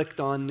people clicked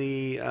on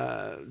the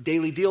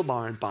daily deal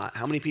bar and bought,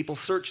 how many people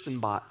searched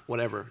and bought,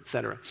 whatever, et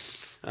cetera.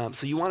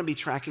 So you want to be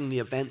tracking the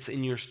events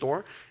in your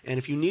store. And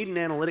if you need an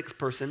analytics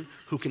person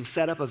who can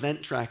set up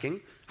event tracking,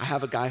 I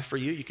have a guy for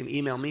you. You can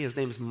email me. His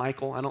name is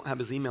Michael. I don't have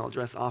his email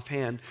address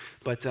offhand,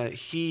 but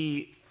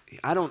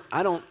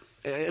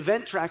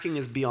event tracking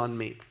is beyond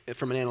me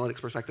from an analytics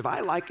perspective.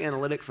 I like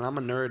analytics, and I'm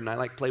a nerd, and I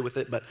like play with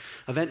it, but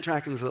event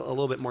tracking is a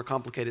little bit more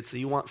complicated, so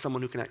you want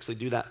someone who can actually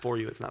do that for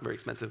you. It's not very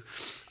expensive.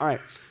 All right,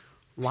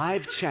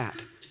 live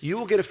chat. You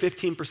will get a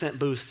 15%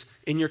 boost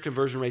in your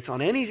conversion rates on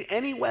any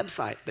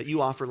website that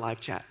you offer live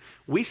chat.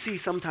 We see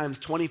sometimes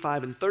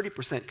 25 and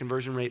 30%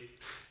 conversion rate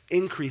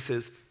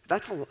increases.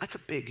 That's a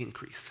big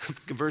increase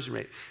of conversion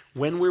rate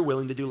when we're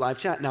willing to do live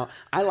chat. Now,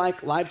 I like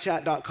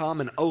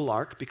livechat.com and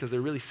Olark because they're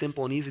really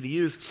simple and easy to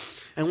use.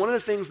 And one of the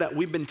things that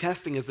we've been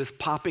testing is this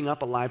popping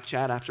up a live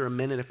chat after a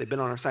minute. If they've been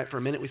on our site for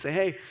a minute, we say,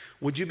 hey,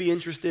 would you be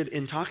interested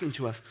in talking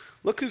to us?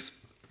 Look who's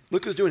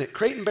doing it.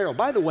 Crate and Barrel.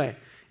 By the way,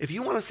 if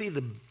you want to see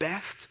the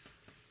best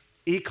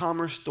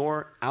e-commerce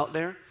store out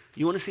there,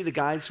 You want to see the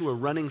guys who are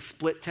running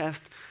split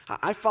test?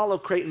 I follow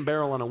Crate and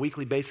Barrel on a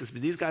weekly basis,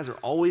 but these guys are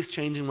always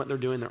changing what they're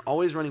doing. They're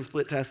always running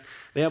split tests.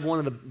 They have one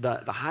of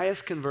the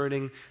highest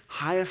converting,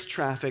 highest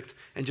trafficked,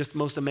 and just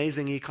most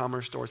amazing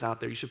e-commerce stores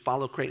out there. You should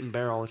follow Crate and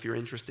Barrel if you're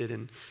interested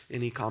in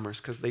e-commerce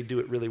because they do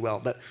it really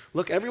well. But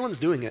look, everyone's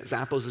doing it.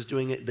 Zappos is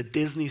doing it. The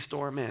Disney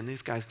store, man,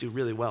 these guys do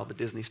really well, the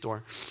Disney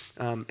store.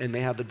 And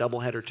they have the double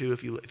header too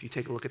if you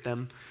take a look at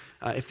them.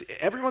 If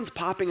everyone's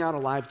popping out a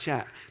live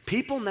chat,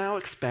 people now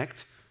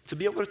expect to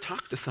be able to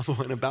talk to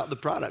someone about the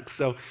product.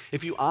 So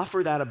if you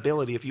offer that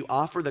ability, if you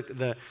offer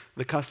the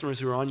customers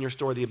who are on your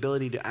store the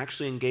ability to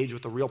actually engage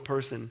with a real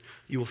person,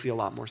 you will see a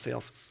lot more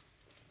sales.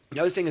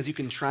 The other thing is you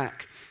can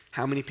track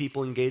how many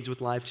people engage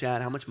with live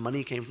chat, how much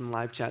money came from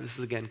live chat. This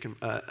is, again,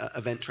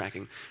 event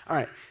tracking. All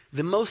right,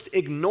 the most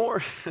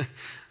ignored,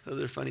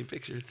 those are funny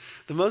pictures.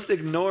 The most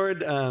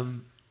ignored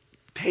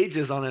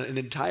pages on an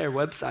entire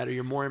website are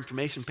your more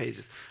information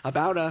pages.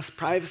 About us,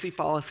 privacy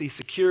policy,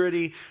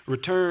 security,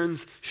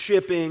 returns,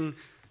 shipping,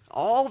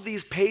 all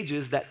these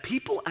pages that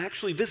people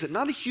actually visit.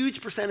 Not a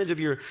huge percentage of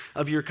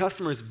your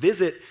customers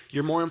visit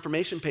your more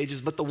information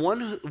pages, but the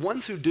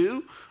ones who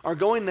do are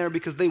going there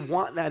because they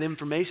want that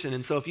information.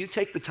 And so if you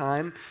take the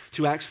time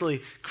to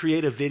actually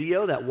create a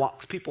video that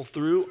walks people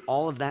through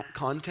all of that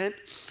content,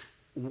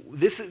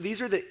 this is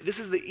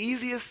the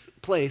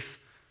easiest place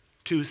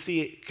to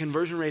see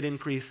conversion rate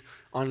increase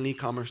on an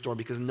e-commerce store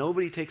because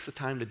nobody takes the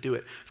time to do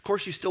it. Of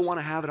course, you still want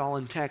to have it all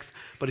in text,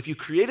 but if you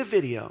create a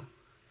video,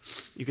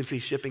 you can see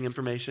shipping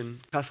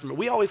information, customer.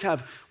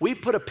 We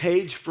put a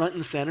page front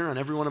and center on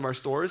every one of our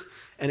stores,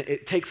 and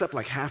it takes up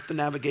like half the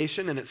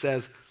navigation, and it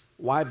says,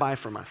 why buy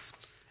from us?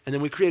 And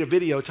then we create a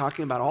video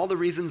talking about all the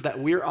reasons that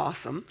we're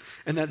awesome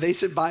and that they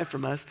should buy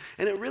from us,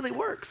 and it really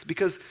works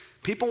because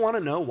people want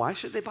to know, why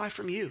should they buy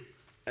from you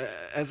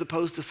as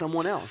opposed to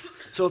someone else?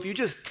 So if you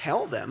just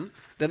tell them,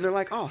 then they're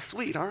like, oh,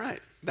 sweet, all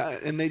right.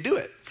 And they do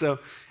it. So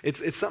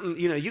it's something,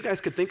 you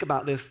guys could think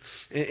about this.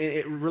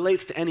 It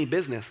relates to any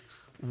business.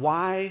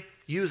 Why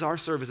use our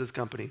services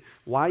company?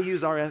 Why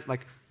use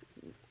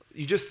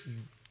you just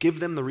give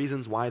them the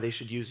reasons why they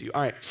should use you.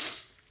 All right.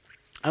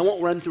 I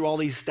won't run through all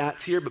these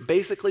stats here, but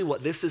basically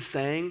what this is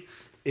saying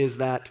is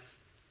that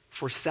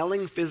for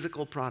selling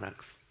physical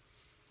products,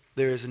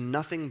 there is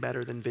nothing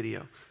better than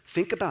video.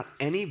 Think about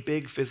any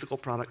big physical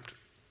product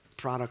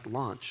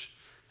launch.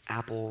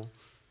 Apple,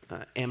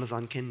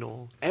 Amazon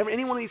Kindle,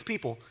 any one of these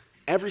people,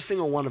 every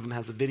single one of them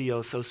has a video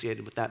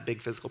associated with that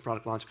big physical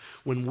product launch.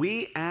 When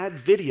we add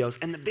videos,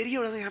 and the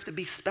video doesn't have to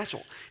be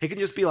special. It can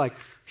just be like,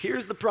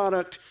 here's the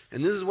product,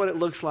 and this is what it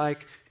looks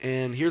like,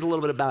 and here's a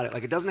little bit about it.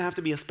 Like, it doesn't have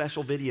to be a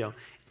special video.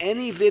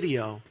 Any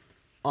video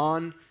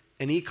on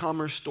an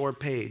e-commerce store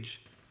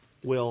page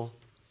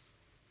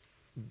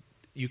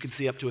you can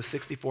see up to a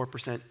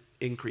 64%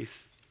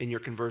 increase in your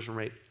conversion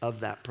rate of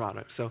that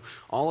product. So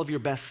all of your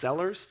best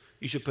sellers,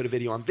 you should put a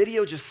video on.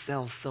 Video just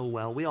sells so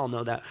well. We all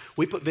know that.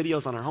 We put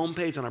videos on our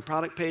homepage, on our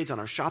product page, on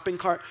our shopping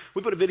cart.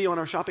 We put a video on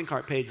our shopping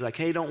cart page like,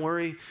 hey, don't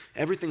worry,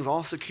 everything's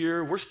all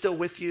secure. We're still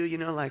with you, you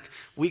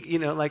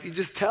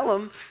just tell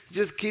them,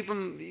 just keep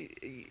them,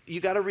 you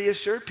got to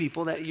reassure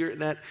people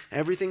that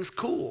everything's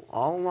cool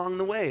all along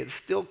the way. It's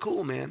still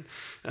cool, man.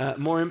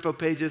 More info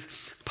pages.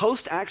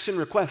 Post-action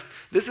requests.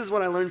 This is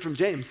what I learned from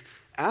James.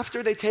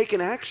 After they take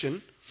an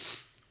action,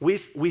 we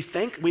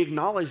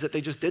acknowledge that they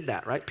just did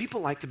that, right?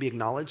 People like to be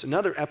acknowledged.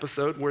 Another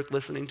episode worth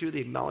listening to,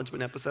 the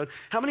acknowledgement episode.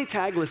 How many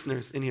tag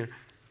listeners in here?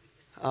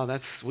 Oh,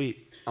 that's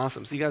sweet.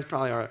 Awesome. So you guys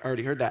probably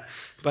already heard that.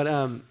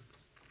 But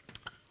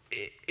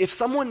if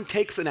someone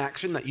takes an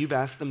action that you've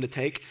asked them to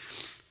take,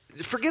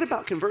 forget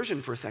about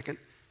conversion for a second.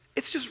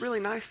 It's just really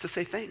nice to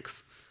say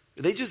thanks.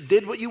 They just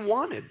did what you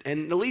wanted,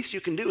 and the least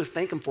you can do is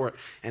thank them for it.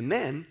 And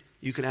then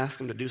you can ask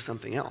them to do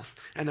something else.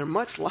 And they're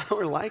much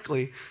more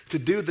likely to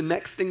do the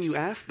next thing you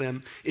ask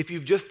them if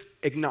you've just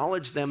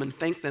acknowledged them and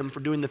thanked them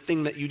for doing the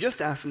thing that you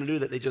just asked them to do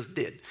that they just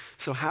did.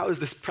 So how is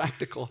this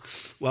practical?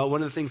 Well,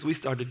 one of the things we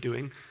started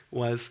doing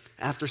was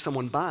after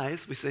someone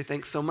buys, we say,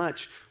 thanks so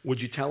much.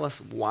 Would you tell us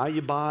why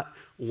you bought,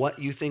 what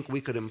you think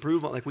we could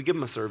improve on? Like, we give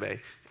them a survey,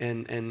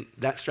 and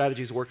that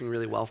strategy is working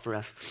really well for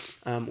us.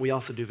 We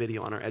also do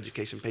video on our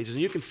education pages.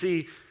 And you can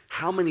see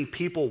how many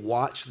people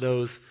watch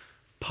those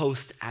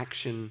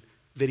post-action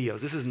videos.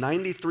 This is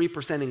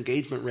 93%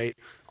 engagement rate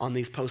on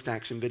these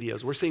post-action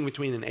videos. We're seeing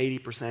between an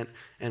 80%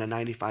 and a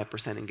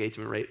 95%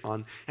 engagement rate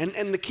on.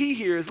 And the key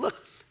here is,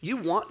 look, you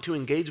want to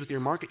engage with your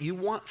market. You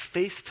want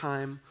face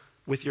time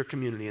with your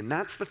community. And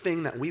that's the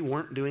thing that we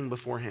weren't doing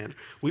beforehand.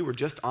 We were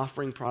just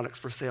offering products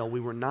for sale. We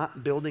were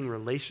not building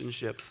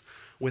relationships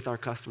with our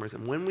customers.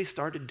 And when we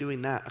started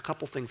doing that, a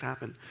couple things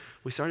happened.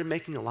 We started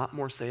making a lot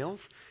more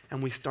sales,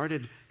 and we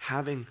started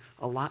having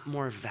a lot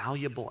more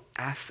valuable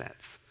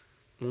assets.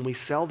 When we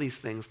sell these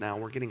things now,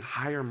 we're getting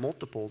higher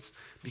multiples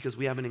because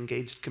we have an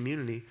engaged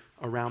community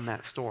around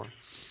that store,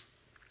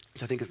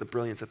 which I think is the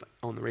brilliance of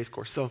Own the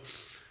Racecourse. So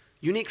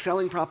unique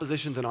selling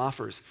propositions and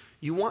offers.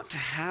 You want to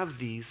have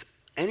these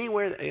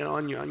anywhere,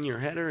 on your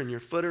header and your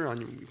footer, on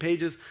your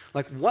pages.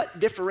 Like, what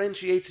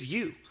differentiates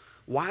you?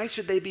 Why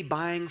should they be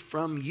buying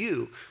from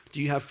you?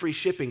 Do you have free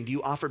shipping? Do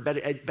you offer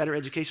better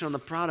education on the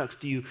products?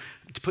 Do you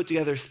put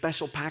together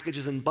special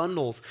packages and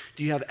bundles?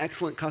 Do you have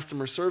excellent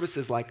customer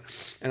services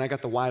and I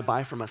got the why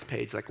buy from us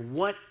page. Like,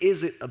 what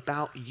is it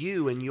about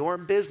you and your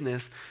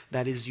business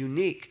that is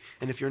unique?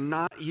 And if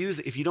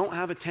you don't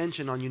have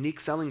attention on unique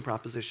selling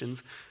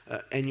propositions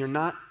and you're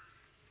not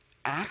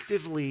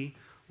actively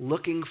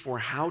looking for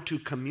how to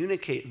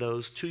communicate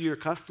those to your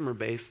customer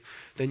base,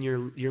 then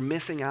you're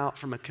missing out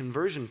from a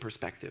conversion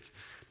perspective.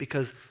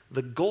 Because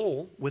the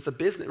goal with a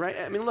business, right?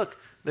 I mean, look,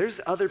 there's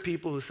other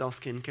people who sell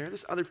skincare.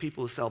 There's other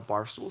people who sell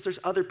bar stools. There's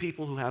other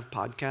people who have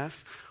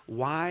podcasts.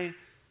 Why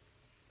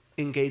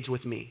engage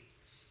with me?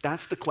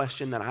 That's the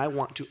question that I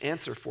want to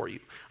answer for you.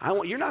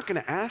 You're not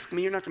going to ask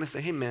me. You're not going to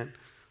say, hey, man,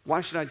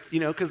 why should I,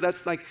 because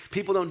that's like,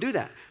 people don't do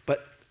that.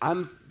 But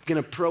I'm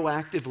going to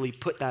proactively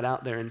put that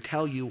out there and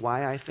tell you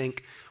why I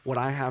think what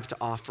I have to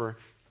offer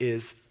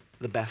is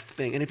the best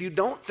thing. And if you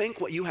don't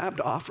think what you have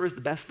to offer is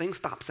the best thing,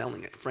 stop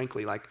selling it,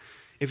 frankly. Like,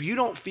 if you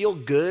don't feel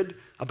good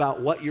about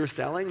what you're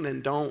selling,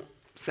 then don't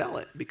sell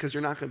it, because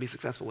you're not going to be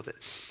successful with it.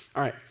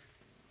 All right,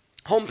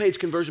 homepage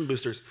conversion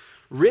boosters.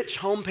 Rich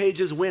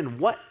homepages win.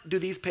 What do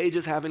these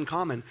pages have in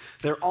common?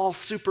 They're all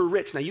super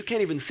rich. Now, you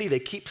can't even see. They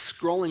keep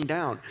scrolling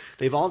down.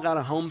 They've all got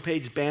a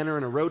homepage banner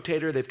and a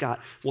rotator.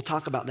 We'll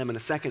talk about them in a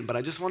second, but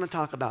I just want to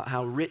talk about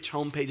how rich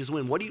homepages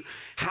win.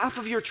 Half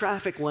of your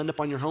traffic will end up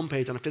on your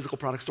homepage on a physical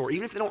product store.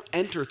 Even if they don't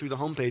enter through the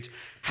homepage,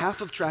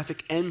 half of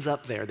traffic ends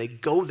up there. They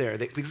go there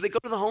because they go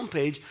to the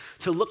homepage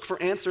to look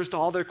for answers to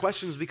all their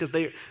questions, because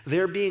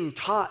they're being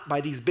taught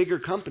by these bigger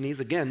companies.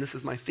 Again, this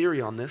is my theory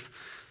on this,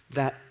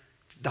 that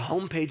the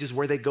homepage is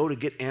where they go to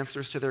get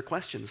answers to their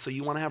questions. So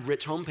you want to have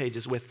rich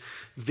homepages with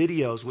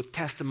videos, with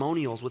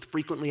testimonials, with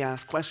frequently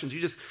asked questions. You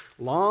just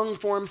long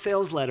form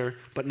sales letter,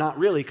 but not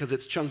really, because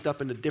it's chunked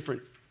up into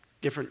different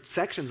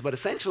sections, but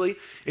essentially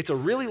it's a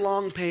really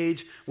long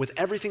page with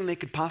everything they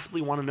could possibly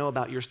want to know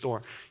about your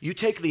store. You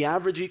take the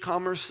average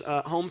e-commerce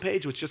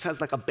homepage, which just has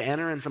like a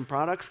banner and some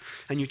products,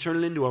 and you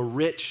turn it into a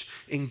rich,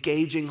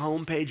 engaging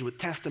homepage with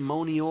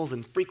testimonials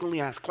and frequently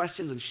asked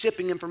questions and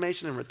shipping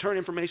information and return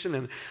information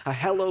and a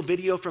hello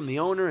video from the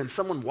owner and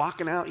someone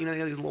walking out. You know,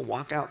 these little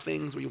walkout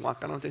things where you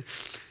walk out on things.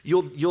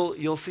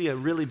 You'll see a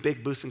really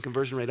big boost in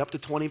conversion rate, up to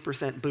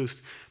 20% boost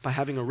by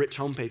having a rich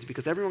homepage,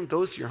 because everyone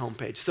goes to your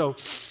homepage. So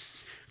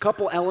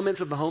couple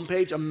elements of the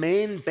homepage: a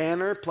main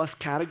banner plus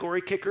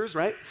category kickers,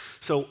 right?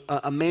 So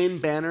a main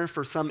banner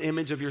for some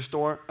image of your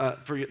store,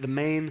 for the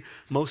main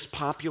most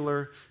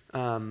popular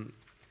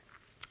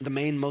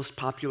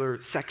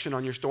section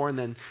on your store, and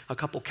then a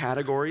couple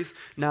categories.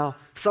 Now,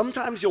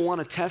 sometimes you'll want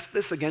to test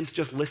this against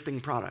just listing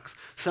products.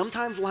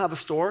 Sometimes we'll have a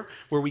store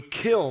where we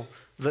kill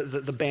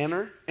the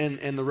banner and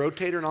the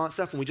rotator and all that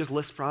stuff, and we just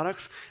list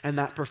products, and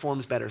that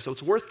performs better. So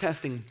it's worth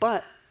testing,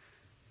 but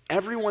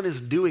everyone is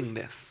doing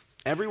this.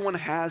 Everyone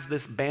has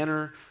this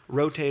banner,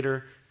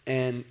 rotator,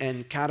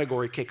 and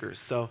category kickers,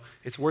 so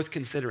it's worth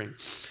considering.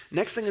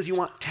 Next thing is you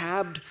want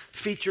tabbed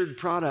featured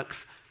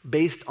products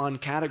based on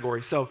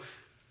category. So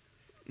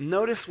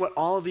notice what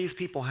all of these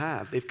people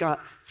have. They've got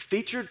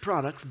featured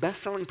products,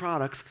 best-selling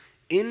products,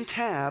 in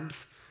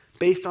tabs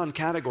based on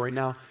category.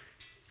 Now,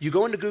 you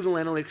go into Google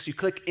Analytics, you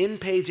click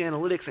in-page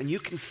analytics, and you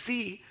can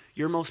see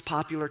your most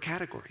popular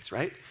categories,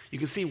 right? You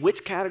can see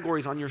which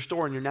categories on your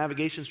store and your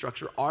navigation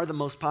structure are the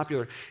most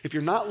popular. If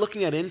you're not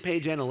looking at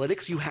in-page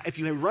analytics, if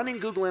you're running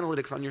Google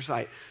Analytics on your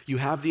site, you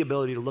have the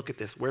ability to look at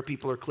this, where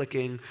people are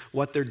clicking,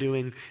 what they're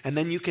doing, and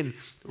then you can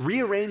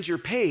rearrange your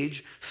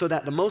page so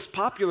that the most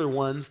popular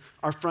ones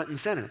are front and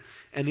center.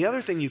 And the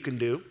other thing you can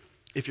do,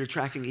 if you're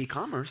tracking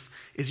e-commerce,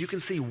 is you can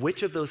see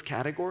which of those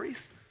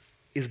categories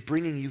is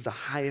bringing you the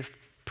highest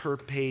per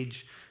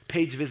page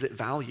visit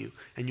value,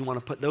 and you want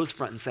to put those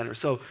front and center.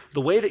 So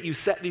the way that you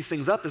set these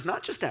things up is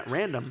not just at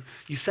random.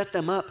 You set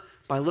them up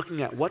by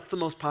looking at what's the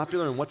most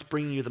popular and what's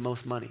bringing you the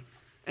most money.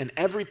 And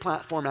every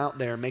platform out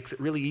there makes it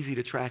really easy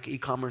to track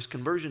e-commerce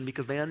conversion,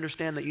 because they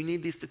understand that you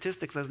need these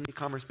statistics as an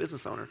e-commerce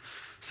business owner.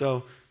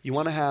 So you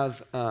want to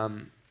have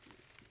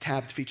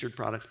tabbed featured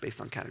products based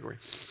on category.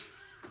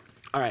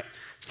 All right,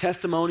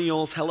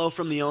 testimonials, hello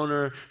from the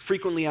owner,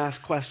 frequently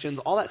asked questions,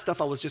 all that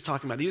stuff I was just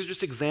talking about. These are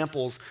just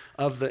examples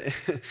of the,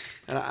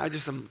 and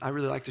I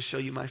really like to show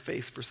you my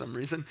face for some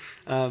reason.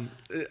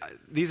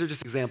 These are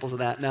just examples of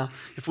that. Now,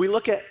 if we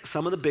look at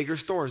some of the bigger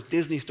stores,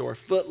 Disney Store,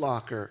 Foot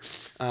Locker,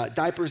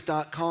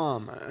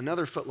 Diapers.com,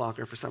 another Foot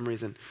Locker for some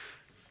reason,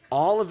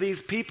 all of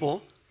these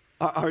people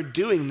are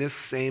doing this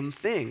same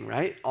thing,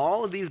 right?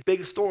 All of these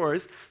big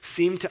stores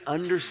seem to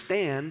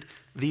understand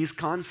these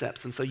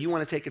concepts, and so you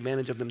want to take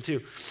advantage of them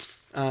too.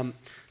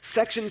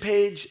 Section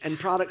page and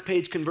product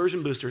page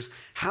conversion boosters.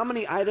 How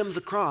many items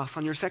across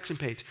on your section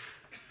page?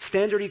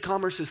 Standard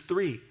e-commerce is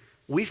 3.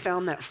 We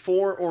found that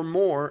 4 or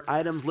more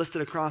items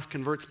listed across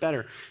converts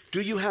better.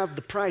 Do you have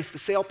the price, the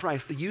sale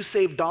price, the you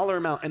save dollar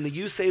amount, and the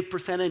you save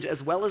percentage,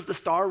 as well as the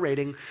star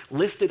rating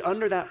listed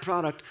under that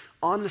product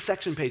on the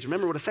section page?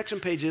 Remember what a section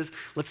page is.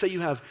 Let's say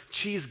you have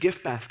cheese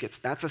gift baskets.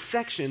 That's a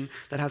section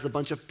that has a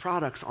bunch of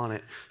products on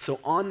it. So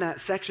on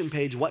that section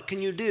page, what can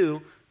you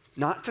do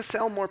not to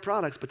sell more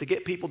products, but to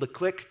get people to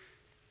click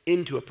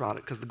into a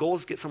product, because the goal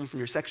is to get someone from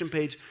your section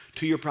page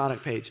to your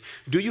product page.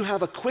 Do you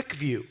have a quick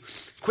view?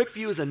 Quick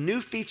view is a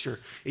new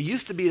feature. It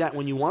used to be that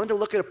when you wanted to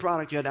look at a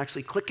product, you had to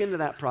actually click into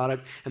that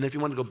product, and then if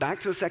you wanted to go back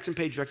to the section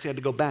page, you actually had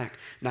to go back.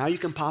 Now you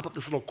can pop up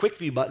this little quick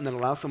view button that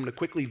allows someone to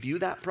quickly view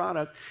that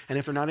product, and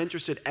if they're not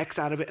interested, X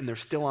out of it, and they're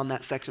still on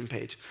that section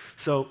page.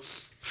 So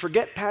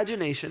forget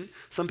pagination.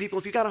 Some people,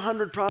 if you got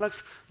 100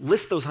 products,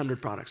 list those 100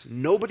 products.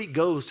 Nobody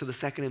goes to the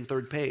second and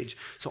third page.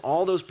 So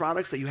all those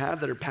products that you have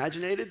that are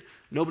paginated,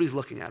 nobody's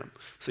looking at them.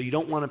 So you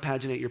don't want to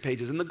paginate your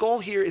pages. And the goal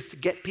here is to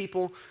get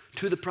people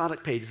to the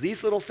product page.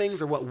 These little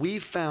things are what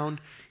we've found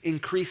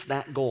increase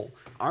that goal.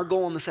 Our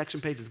goal on the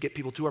section page is to get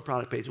people to our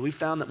product page. We've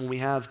found that when we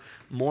have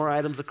more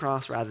items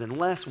across rather than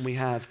less, when we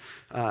have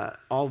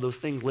all those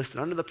things listed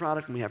under the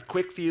product, and we have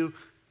quick view,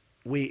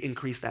 we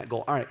increase that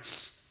goal. All right.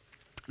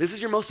 This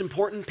is your most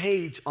important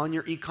page on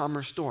your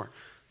e-commerce store.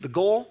 The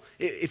goal,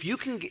 if you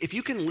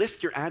can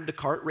lift your add to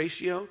cart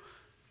ratio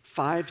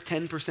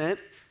 5-10%,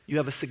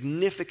 you've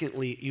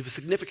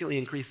significantly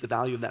increased the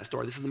value of that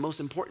store. This is the most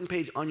important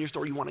page on your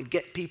store. You want to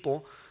get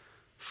people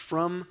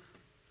from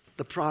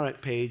the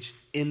product page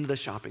in the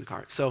shopping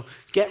cart. So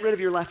get rid of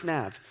your left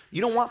nav.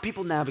 You don't want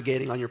people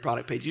navigating on your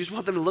product page. You just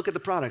want them to look at the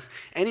products.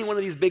 Any one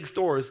of these big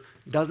stores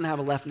doesn't have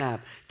a left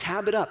nav.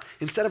 Tab it up.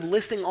 Instead of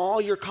listing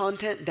all your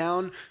content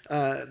down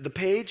the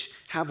page,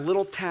 have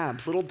little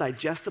tabs, little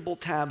digestible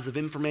tabs of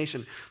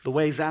information. The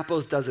way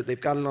Zappos does it, they've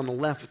got it on the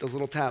left with those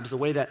little tabs. The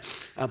way that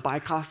Buy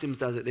Costumes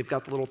does it, they've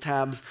got the little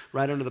tabs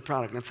right under the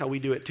product. That's how we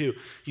do it too.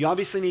 You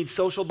obviously need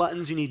social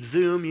buttons, you need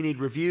Zoom, you need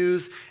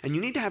reviews, and you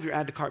need to have your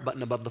add to cart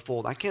button above the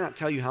fold. I cannot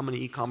tell you how many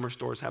e-commerce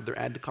stores have their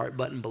add to cart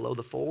button below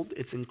the fold.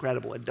 It's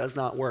incredible. It does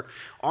not work.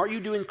 Are you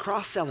doing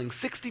cross-selling?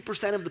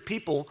 60% of the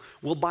people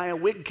will buy a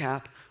wig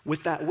cap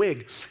with that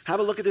wig. Have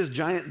a look at this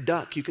giant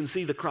duck. You can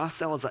see the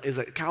cross-sell is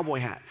a cowboy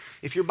hat.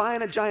 If you're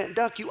buying a giant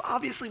duck, you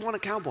obviously want a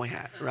cowboy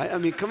hat, right? I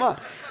mean, come on.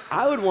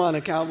 I would want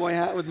a cowboy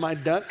hat with my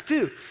duck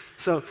too.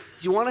 So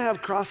you want to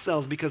have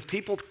cross-sells because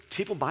people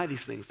buy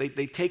these things. They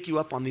take you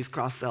up on these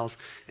cross-sells.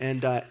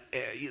 And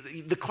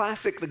the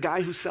classic, the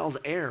guy who sells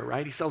air,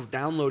 right? He sells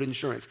download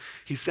insurance.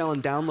 He's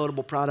selling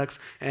downloadable products,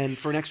 and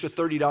for an extra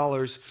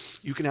 $30,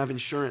 you can have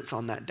insurance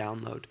on that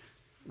download,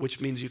 which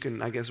means you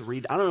can, I guess,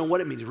 I don't know what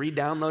it means,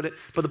 re-download it.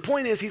 But the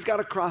point is, he's got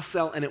a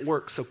cross-sell and it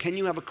works. So can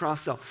you have a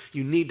cross-sell?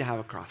 You need to have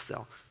a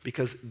cross-sell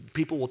because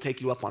people will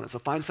take you up on it. So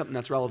find something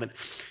that's relevant.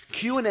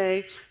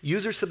 Q&A,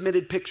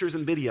 user-submitted pictures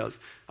and videos.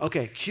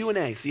 Okay,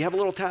 Q&A. So you have a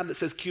little tab that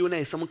says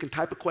Q&A. Someone can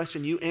type a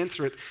question, you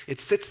answer it. It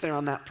sits there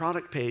on that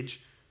product page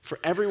for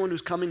everyone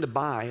who's coming to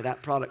buy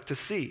that product to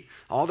see.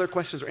 All their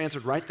questions are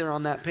answered right there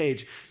on that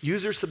page.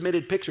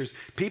 User-submitted pictures.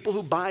 People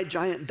who buy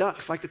giant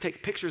ducks like to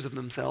take pictures of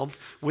themselves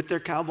with their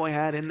cowboy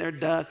hat and their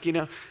duck. You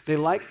know, they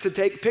like to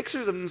take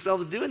pictures of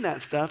themselves doing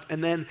that stuff,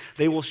 and then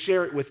they will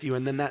share it with you,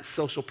 and then that's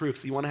social proof.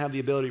 So you want to have the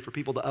ability for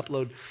people to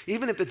upload.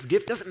 Even if it's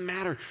gift, doesn't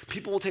matter.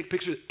 People will take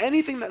pictures.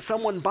 Anything that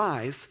someone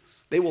buys,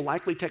 they will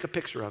likely take a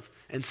picture of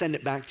and send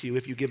it back to you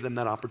if you give them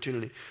that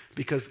opportunity,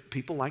 because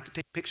people like to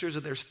take pictures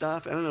of their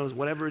stuff. I don't know,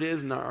 whatever it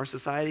is in our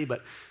society,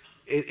 but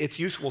it's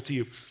useful to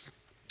you.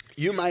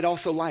 You might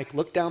also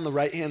look down the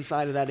right-hand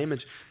side of that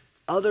image,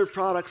 other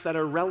products that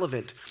are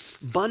relevant.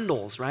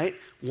 Bundles, right?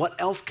 What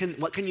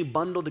can you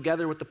bundle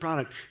together with the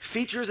product?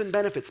 Features and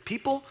benefits.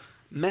 People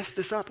mess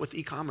this up with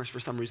e-commerce for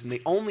some reason.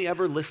 They only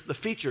ever list the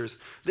features.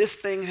 This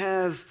thing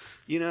has,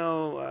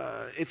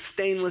 it's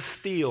stainless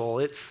steel,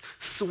 it's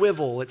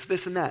swivel, it's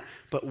this and that.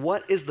 But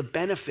what is the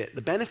benefit?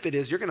 The benefit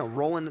is you're going to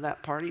roll into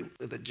that party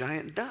with a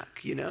giant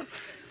duck,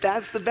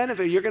 That's the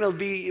benefit. You're going to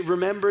be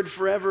remembered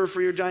forever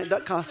for your giant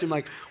duck costume.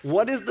 Like,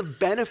 what is the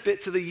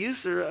benefit to the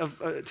user,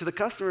 to the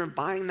customer of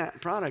buying that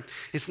product?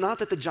 It's not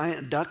that the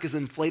giant duck is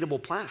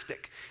inflatable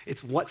plastic.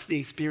 It's what's the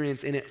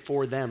experience in it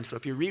for them. So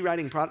if you're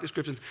rewriting product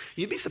descriptions,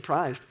 you'd be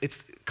surprised.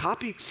 It's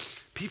copy.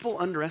 People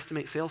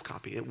underestimate sales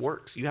copy. It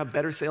works. You have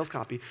better sales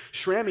copy.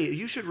 Shrammy,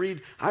 you should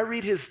read. I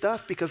read his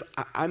stuff because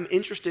I'm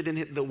interested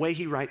in the way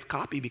he writes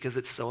copy because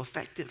it's so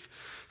effective.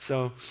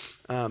 So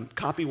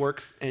copy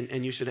works,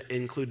 and you should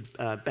include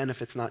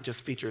benefits, not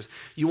just features.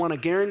 You want to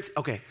guarantee,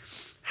 okay,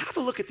 have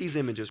a look at these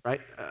images,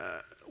 right?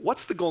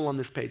 What's the goal on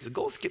this page? The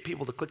goal is to get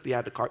people to click the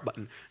add to cart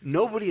button.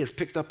 Nobody has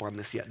picked up on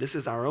this yet. This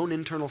is our own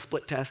internal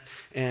split test,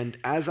 and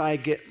as I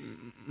get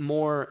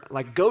more,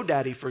 like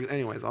GoDaddy,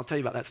 anyways, I'll tell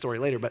you about that story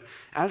later, but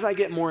as I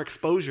get more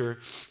exposure,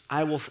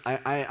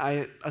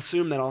 I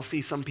assume that I'll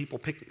see some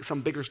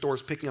bigger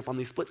stores picking up on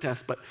these split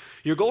tests, but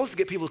your goal is to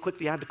get people to click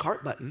the add to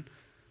cart button.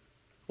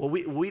 What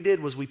we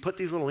did was we put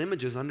these little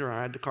images under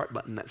our add to cart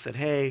button that said,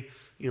 hey,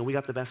 we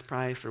got the best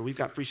price, or we've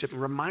got free shipping,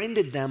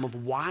 reminded them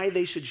of why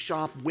they should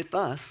shop with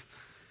us,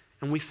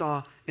 and we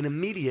saw an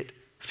immediate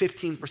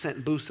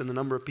 15% boost in the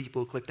number of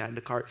people who clicked add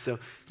to cart. So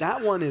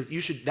that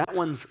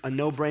one's a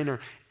no-brainer.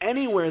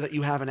 Anywhere that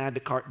you have an add to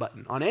cart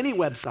button, on any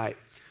website,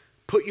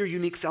 put your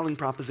unique selling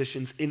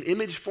propositions in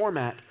image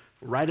format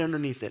right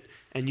underneath it,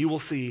 and you will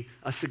see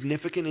a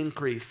significant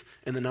increase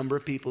in the number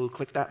of people who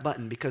click that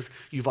button because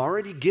you've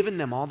already given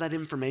them all that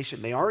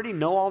information. They already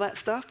know all that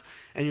stuff,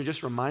 and you're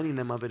just reminding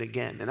them of it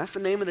again. And that's the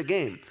name of the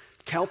game.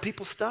 Tell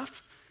people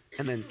stuff,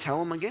 and then tell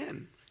them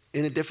again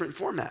in a different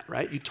format,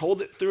 right? You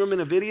told it through them in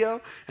a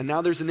video, and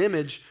now there's an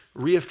image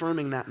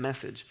reaffirming that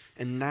message.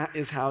 And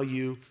that's how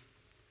you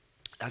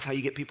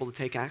get people to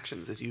take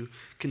actions, is you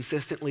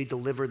consistently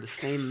deliver the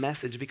same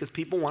message because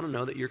people want to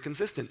know that you're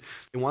consistent.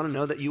 They want to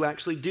know that you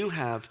actually do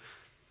have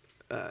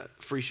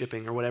free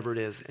shipping or whatever it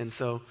is. And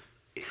so,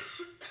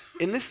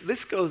 and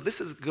this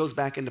goes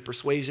back into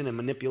persuasion and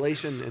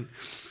manipulation, and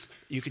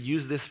you could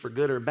use this for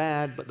good or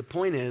bad, but the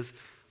point is,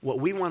 what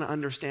we want to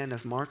understand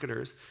as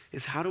marketers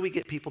is how do we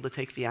get people to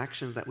take the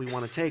actions that we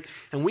want to take?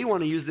 And we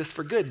want to use this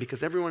for good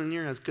because everyone in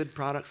here has good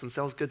products and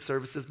sells good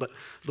services, but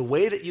the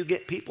way that you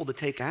get people to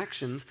take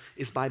actions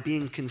is by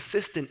being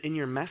consistent in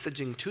your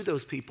messaging to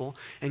those people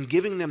and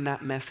giving them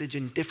that message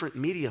in different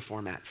media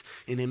formats,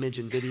 in image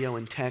and video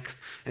and text.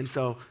 And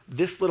so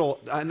this little,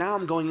 now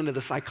I'm going into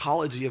the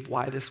psychology of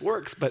why this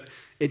works, but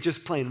it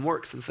just plain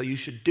works, and so you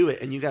should do it.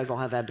 And you guys all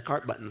have add to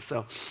cart buttons,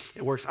 so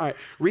it works. All right,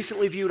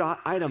 recently viewed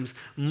items,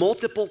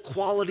 multiple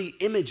quality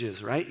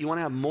images, right? You want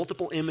to have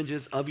multiple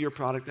images of your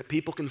product that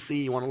people can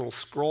see. You want a little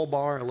scroll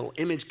bar, a little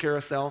image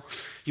carousel.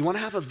 You want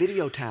to have a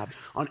video tab.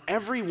 On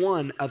every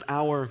one of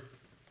our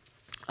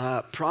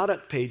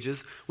product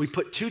pages, we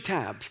put two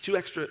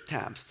extra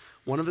tabs.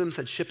 One of them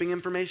said shipping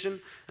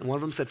information, and one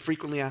of them said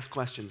frequently asked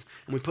questions.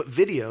 And we put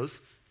videos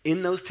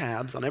in those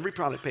tabs on every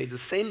product page, the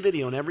same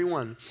video in every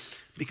one.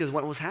 Because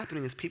what was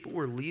happening is people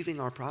were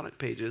leaving our product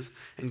pages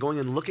and going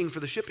and looking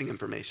for the shipping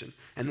information.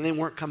 And then they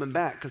weren't coming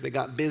back because they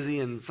got busy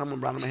and someone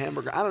brought them a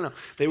hamburger. I don't know.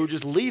 They were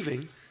just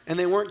leaving and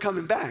they weren't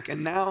coming back.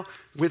 And now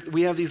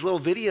we have these little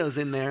videos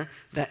in there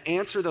that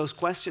answer those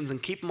questions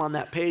and keep them on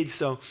that page.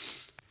 So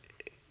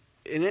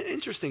an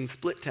interesting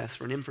split test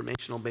for an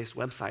informational-based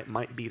website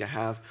might be to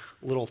have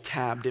little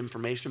tabbed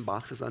information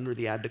boxes under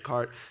the add to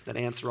cart that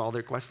answer all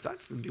their questions. That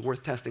would be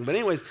worth testing. But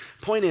anyways,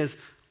 point is,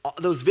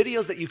 those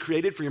videos that you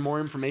created for your more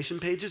information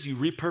pages, you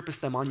repurpose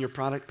them on your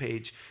product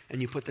page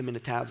and you put them into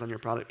tabs on your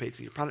product page.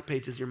 So your product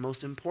page is your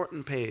most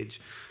important page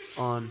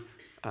on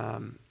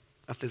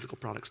a physical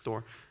product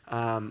store.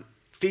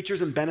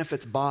 Features and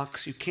benefits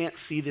box, you can't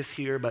see this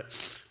here, but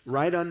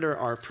right under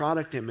our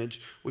product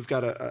image, we've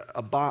got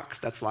a box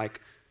that's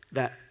like,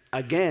 that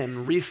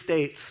again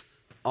restates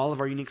all of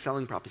our unique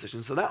selling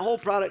propositions. So that whole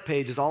product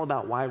page is all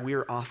about why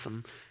we're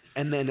awesome.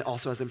 And then it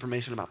also has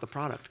information about the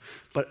product.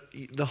 But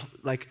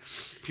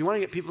if you want to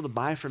get people to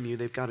buy from you,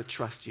 they've got to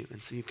trust you.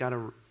 And so you've got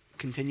to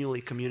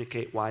continually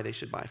communicate why they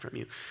should buy from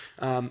you.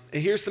 And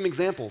here's some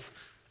examples.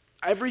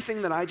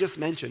 Everything that I just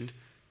mentioned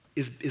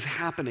is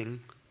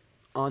happening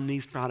on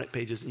these product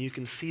pages, and you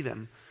can see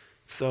them.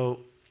 So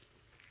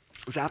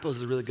Zappos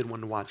is a really good one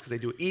to watch because they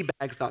do it.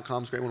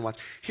 ebags.com is a great one to watch.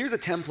 Here's a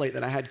template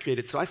that I had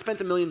created. So I spent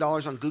 $1 million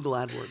on Google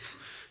AdWords.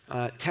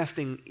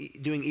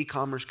 Doing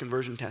e-commerce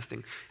conversion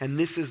testing, and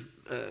this is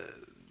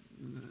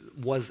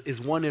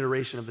one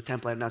iteration of the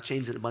template. I've now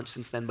changed it a bunch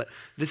since then, but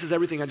this is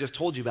everything I just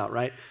told you about,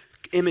 right?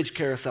 Image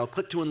carousel,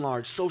 click to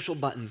enlarge, social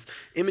buttons,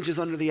 images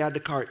under the add to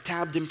cart,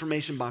 tabbed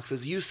information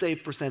boxes, you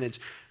save percentage,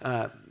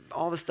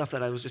 all the stuff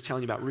that I was just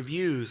telling you about,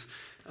 reviews.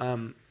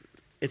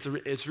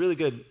 It's really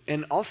good,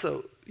 and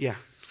also, yeah.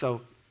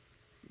 So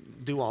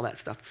do all that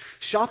stuff.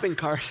 Shopping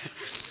cart.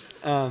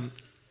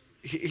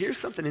 Here's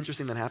something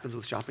interesting that happens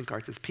with shopping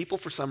carts is people,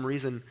 for some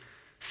reason,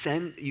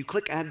 you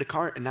click add to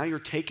cart, and now you're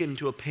taken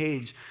to a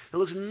page that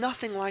looks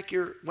nothing like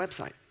your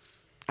website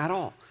at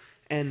all.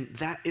 And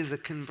that is a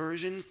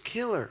conversion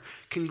killer.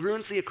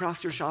 Congruency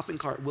across your shopping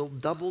cart will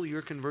double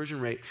your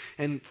conversion rate.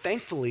 And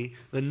thankfully,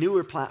 the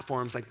newer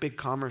platforms like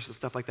BigCommerce and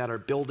stuff like that are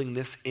building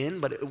this in,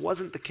 but it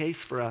wasn't the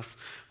case for us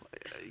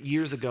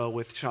years ago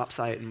with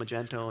ShopSite and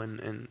Magento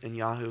and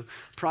Yahoo.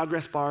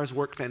 Progress bars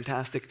work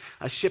fantastic.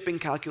 A shipping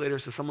calculator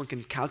so someone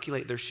can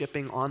calculate their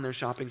shipping on their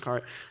shopping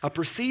cart. A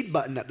proceed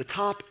button at the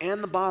top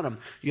and the bottom.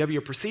 You have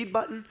your proceed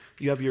button,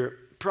 you have your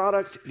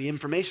product, the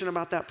information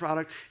about that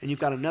product, and you've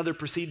got another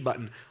proceed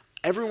button.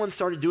 Everyone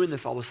started doing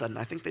this all of a sudden.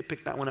 I think they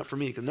picked that one up for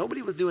me because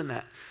nobody was doing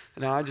that.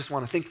 And now I just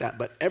want to think that.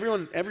 But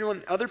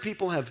other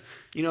people have,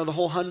 the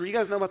whole 100. You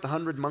guys know about the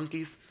 100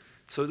 monkeys?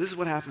 So this is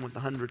what happened with the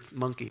 100th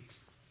monkey.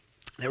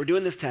 They were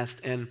doing this test,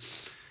 and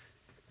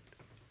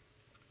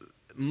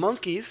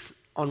monkeys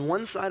on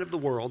one side of the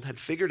world had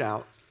figured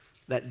out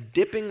that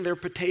dipping their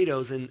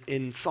potatoes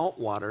in salt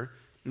water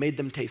made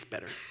them taste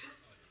better.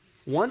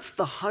 Once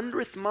the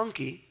 100th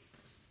monkey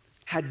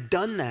had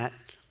done that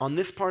on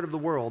this part of the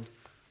world,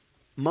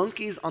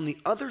 monkeys on the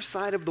other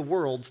side of the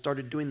world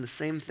started doing the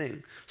same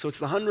thing. So it's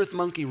the 100th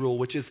monkey rule,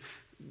 which is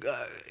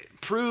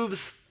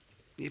proves,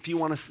 if you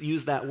want to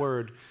use that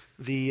word,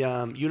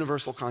 the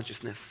universal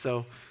consciousness.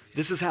 So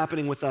this is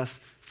happening with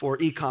us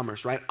for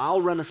e-commerce, right? I'll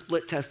run a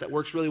split test that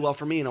works really well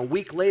for me, and a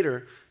week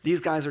later, these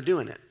guys are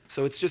doing it.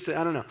 So it's just,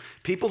 I don't know.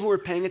 People who are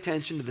paying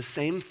attention to the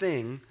same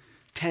thing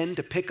tend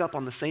to pick up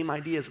on the same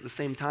ideas at the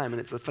same time, and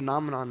it's a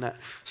phenomenon that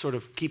sort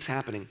of keeps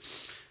happening.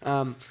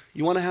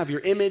 You want to have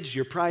your image,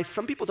 your price.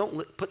 Some people don't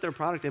put their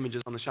product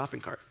images on the shopping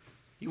cart.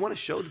 You want to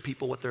show the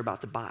people what they're about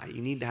to buy.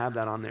 You need to have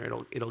that on there.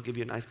 It'll give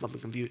you a nice bump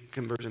in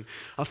conversion.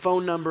 A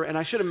phone number, and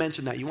I should have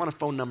mentioned that. You want a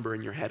phone number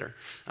in your header.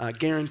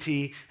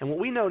 Guarantee. And what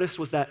we noticed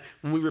was that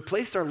when we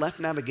replaced our left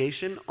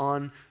navigation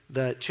on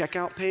the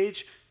checkout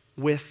page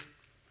with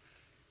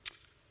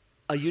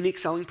a unique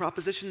selling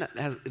proposition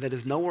that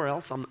is nowhere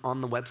else on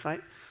the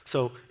website.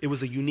 So it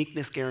was a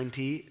uniqueness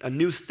guarantee, a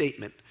new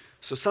statement.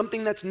 So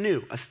something that's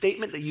new, a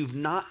statement that you've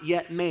not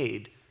yet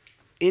made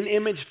in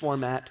image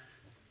format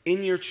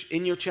in your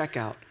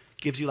checkout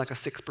gives you like a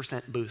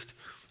 6% boost.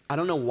 I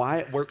don't know why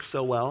it works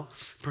so well.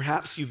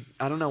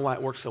 I don't know why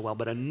it works so well,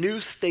 but a new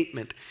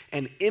statement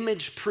and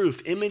image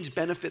proof, image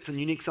benefits and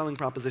unique selling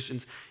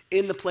propositions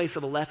in the place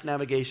of a left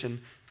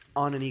navigation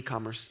on an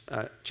e-commerce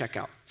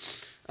checkout.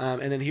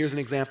 And then here's an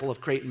example of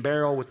Crate and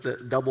Barrel with the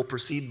double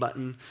proceed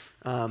button.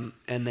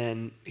 And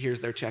then here's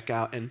their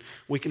checkout. And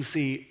we can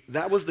see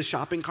that was the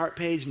shopping cart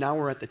page. Now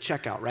we're at the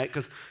checkout, right?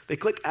 Because they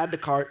click add to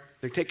cart.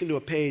 They're taken to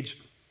a page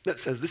that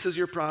says, this is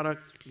your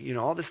product,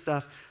 all this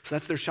stuff. So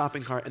that's their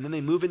shopping cart. And then they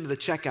move into the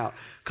checkout.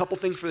 A couple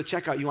things for the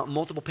checkout. You want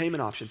multiple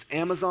payment options.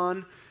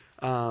 Amazon,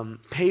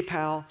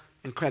 PayPal,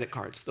 and credit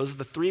cards. Those are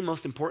the three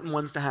most important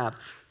ones to have.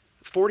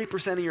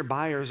 40% of your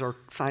buyers are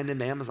signed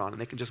into Amazon,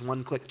 and they can just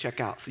one-click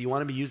check out. So you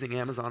want to be using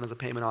Amazon as a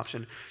payment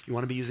option. You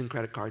want to be using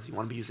credit cards. You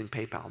want to be using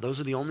PayPal. Those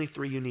are the only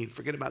three you need.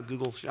 Forget about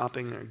Google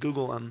Shopping or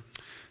Google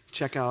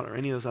Checkout or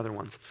any of those other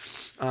ones.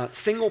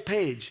 Single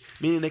page,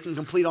 meaning they can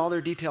complete all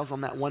their details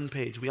on that one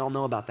page. We all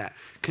know about that.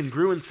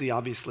 Congruency,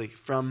 obviously,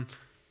 from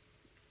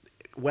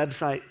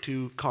website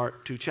to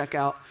cart to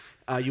checkout.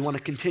 You want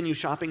a continue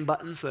shopping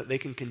button so that they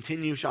can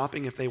continue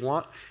shopping if they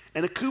want.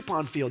 And a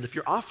coupon field. If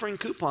you're offering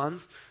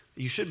coupons,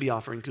 you should be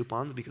offering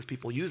coupons because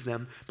people use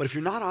them. But if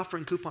you're not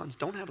offering coupons,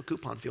 don't have a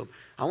coupon field.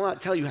 I will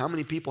not tell you how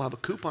many people have a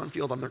coupon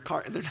field on their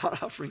cart and they're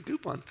not offering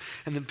coupons.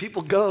 And then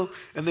people go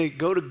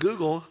to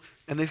Google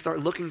and they start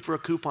looking for a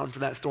coupon for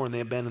that store and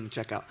they abandon the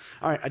checkout.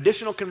 All right,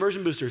 additional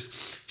conversion boosters.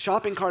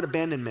 Shopping cart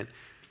abandonment.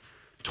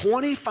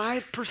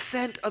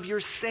 25% of your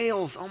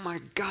sales, oh my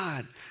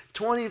God,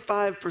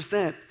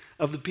 25%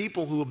 of the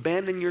people who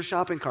abandon your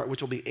shopping cart,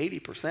 which will be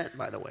 80%,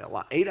 by the way, a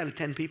lot. 8 out of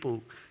 10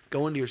 people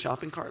go into your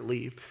shopping cart,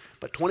 leave.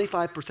 But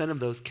 25% of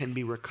those can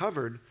be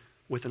recovered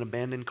with an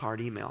abandoned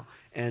cart email.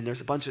 And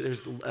there's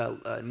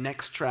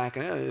NextTrack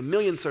and a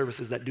million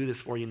services that do this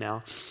for you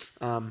now.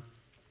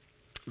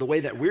 The way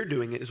that we're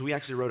doing it is we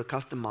actually wrote a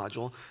custom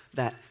module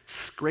that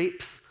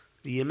scrapes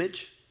the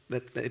image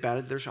that they've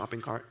added to their shopping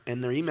cart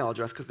and their email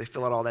address because they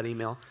fill out all that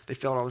email, they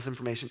fill out all this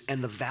information,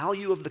 and the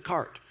value of the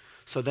cart.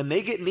 So then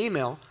they get an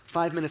email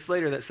 5 minutes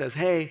later that says,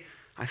 hey,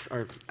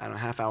 or I don't know,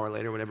 half hour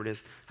later, whatever it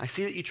is, I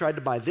see that you tried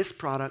to buy this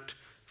product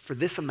for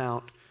this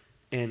amount,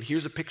 and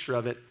here's a picture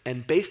of it.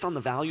 And based on the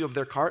value of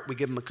their cart, we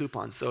give them a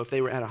coupon. So if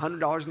they were at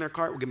 $100 in their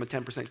cart, we'll give them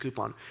a 10%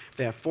 coupon. If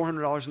they have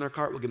 $400 in their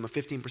cart, we'll give them a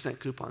 15%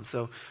 coupon.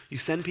 So you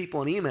send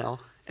people an email,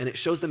 and it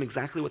shows them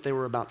exactly what they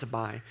were about to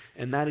buy.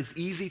 And that is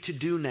easy to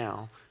do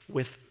now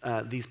with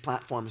these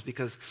platforms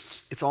because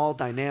it's all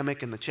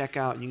dynamic in the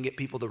checkout, and you can get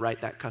people to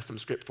write that custom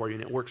script for you,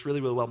 and it works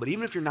really, really well. But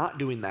even if you're not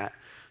doing that,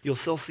 you'll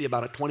still see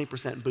about a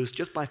 20% boost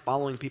just by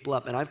following people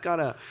up. And I've got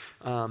a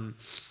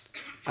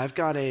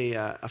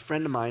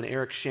friend of mine,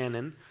 Eric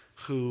Shannon,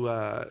 who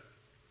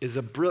he's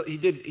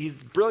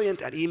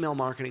brilliant at email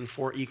marketing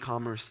for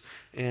e-commerce,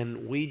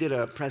 and we did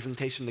a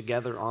presentation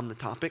together on the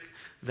topic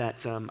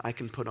that I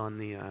can put on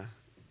the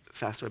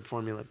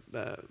FastWebFormula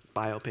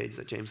bio page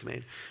that James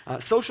made.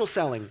 Social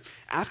selling.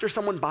 After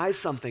someone buys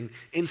something,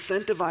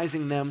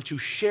 incentivizing them to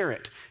share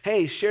it.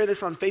 Hey, share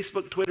this on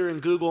Facebook, Twitter,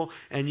 and Google,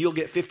 and you'll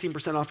get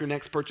 15% off your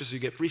next purchase. You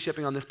get free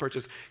shipping on this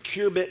purchase.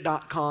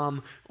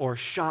 Curebit.com or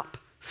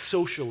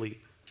shopsocially.com.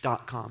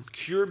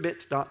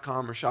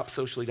 Curebit.com or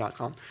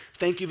shopsocially.com.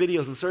 Thank you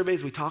videos and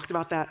surveys. We talked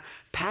about that.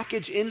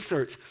 Package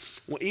inserts.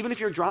 Well, even if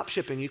you're drop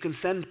shipping, you can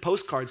send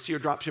postcards to your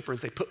drop shipper and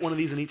say, put one of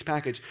these in each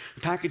package.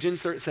 The package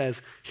insert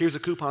says, here's a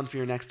coupon for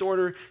your next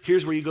order.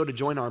 Here's where you go to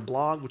join our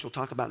blog, which we'll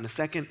talk about in a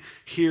second.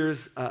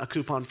 Here's a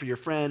coupon for your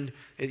friend.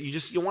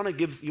 You want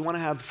to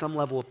have some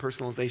level of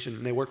personalization,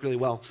 and they work really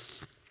well.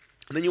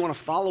 And then you want to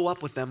follow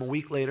up with them a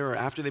week later or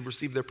after they've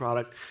received their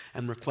product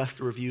and request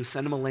a review.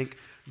 Send them a link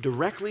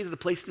directly to the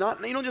place. You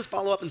don't just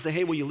follow up and say,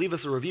 hey, will you leave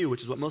us a review,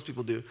 which is what most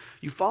people do.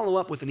 You follow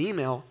up with an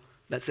email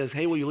that says,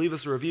 hey, will you leave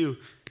us a review?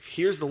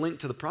 Here's the link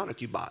to the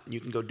product you bought, and you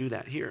can go do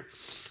that here.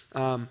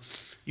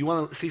 You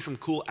want to see some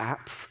cool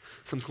apps,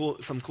 some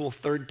cool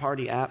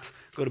third-party apps,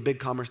 go to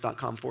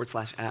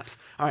bigcommerce.com/apps.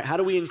 All right, how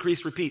do we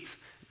increase repeats?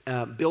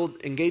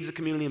 Engage the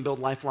community and build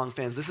lifelong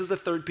fans. This is the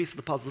third piece of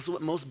the puzzle. This is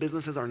what most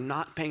businesses are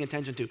not paying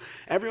attention to.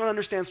 Everyone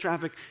understands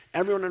traffic.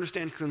 Everyone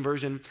understands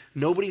conversion.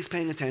 Nobody's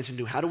paying attention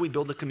to how do we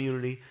build a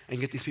community and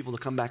get these people to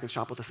come back and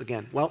shop with us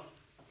again. Well,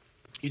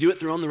 You do it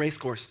through Own the Race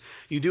course.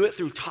 You do it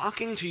through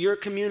talking to your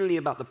community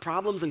about the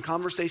problems and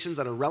conversations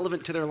that are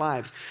relevant to their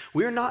lives.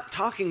 We're not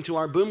talking to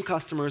our boom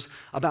customers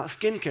about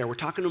skincare. We're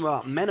talking to them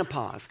about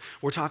menopause.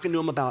 We're talking to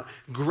them about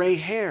gray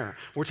hair.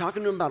 We're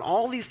talking to them about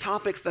all these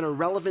topics that are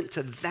relevant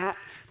to that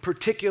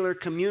particular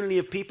community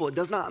of people. It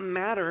does not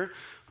matter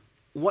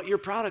what your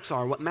products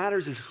are. What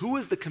matters is who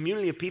is the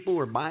community of people who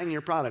are buying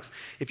your products.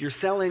 If you're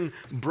selling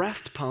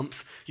breast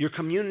pumps, your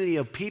community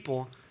of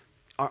people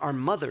are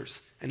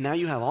mothers. And now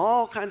you have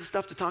all kinds of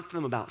stuff to talk to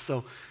them about.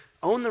 So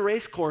Own the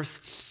Race course,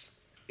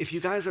 if you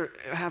guys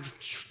have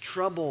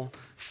trouble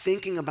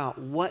thinking about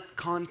what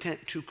content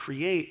to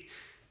create,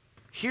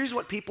 here's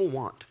what people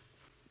want.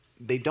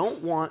 They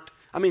don't want,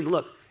 I mean,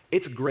 look,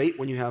 it's great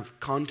when you have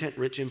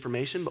content-rich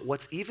information, but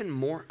what's even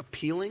more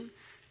appealing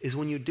is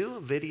when you do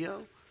a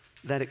video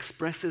that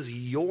expresses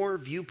your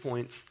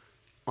viewpoints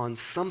on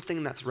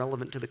something that's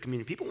relevant to the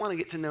community. People want to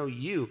get to know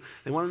you.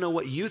 They want to know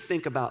what you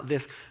think about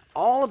this.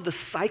 All of the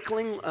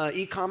cycling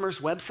e-commerce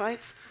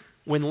websites,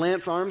 when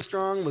Lance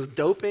Armstrong was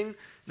doping,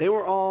 they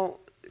were all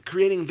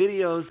creating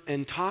videos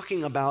and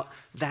talking about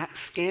that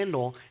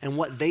scandal and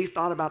what they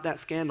thought about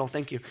that scandal.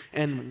 Thank you.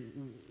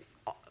 And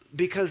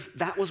because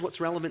that was what's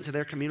relevant to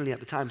their community at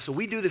the time. So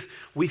we do this.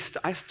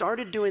 I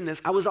started doing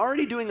this. I was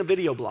already doing a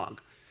video blog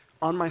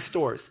on my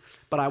stores,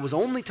 but I was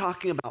only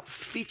talking about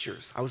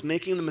features. I was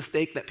making the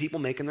mistake that people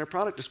make in their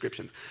product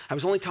descriptions. I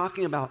was only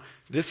talking about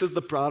this is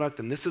the product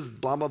and this is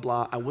blah, blah,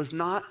 blah. I was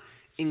not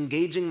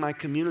engaging my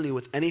community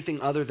with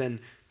anything other than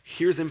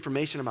here's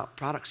information about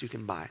products you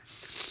can buy.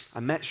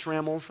 I met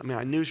Schramko. I mean,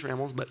 I knew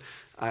Schramko, but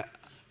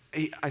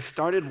I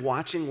started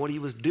watching what he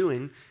was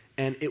doing,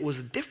 and it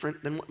was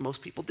different than what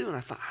most people do. And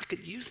I thought, I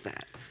could use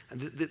that.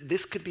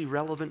 This could be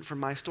relevant for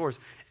my stores.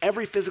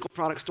 Every physical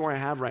product store I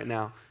have right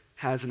now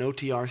has an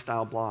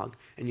OTR-style blog.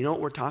 And you know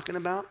what we're talking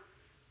about?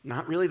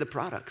 Not really the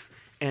products.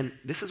 And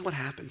this is what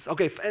happens.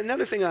 Okay,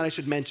 another thing that I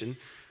should mention,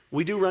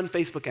 we do run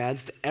Facebook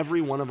ads to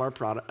every one of our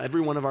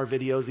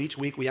videos each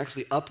week. We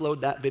actually upload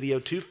that video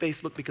to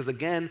Facebook because,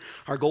 again,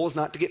 our goal is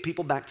not to get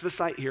people back to the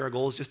site here. Our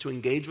goal is just to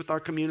engage with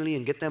our community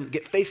and get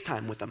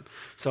FaceTime with them.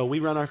 So we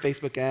run our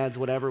Facebook ads,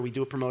 whatever. We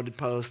do a promoted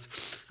post.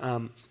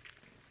 I'm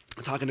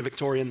talking to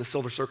Victoria in the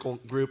Silver Circle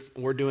group.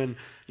 We're doing,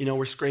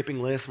 we're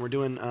scraping lists. And we're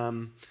doing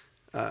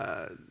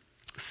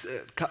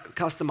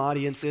custom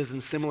audiences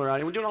and similar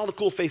audience. We're doing all the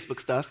cool Facebook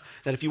stuff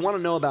that if you want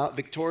to know about,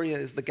 Victoria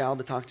is the gal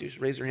to talk to.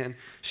 Raise your hand.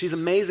 She's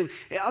amazing.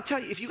 I'll tell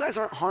you, if you guys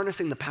aren't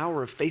harnessing the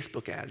power of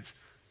Facebook ads,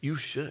 you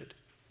should.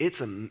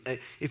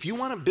 If you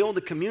want to build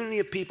a community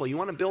of people, you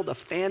want to build a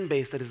fan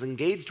base that is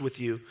engaged with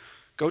you,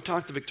 go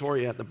talk to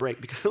Victoria at the break,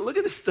 because look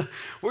at this stuff.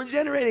 We're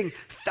generating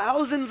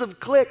thousands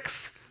of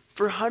clicks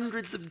for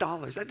hundreds of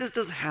dollars. That just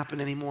doesn't happen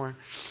anymore.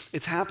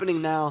 It's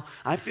happening now.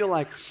 I feel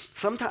like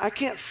sometimes I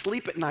can't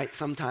sleep at night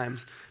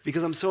sometimes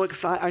because I'm so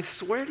excited. I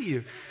swear to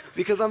you,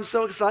 because I'm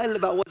so excited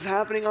about what's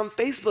happening on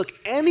Facebook.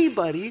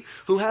 Anybody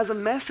who has a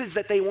message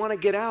that they want to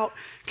get out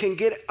can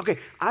get it. Okay,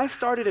 I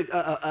started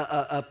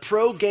a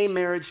pro-gay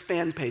marriage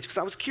fan page because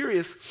I was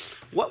curious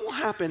what will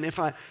happen if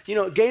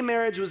gay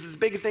marriage was this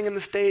big thing in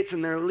the States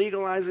and they're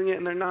legalizing it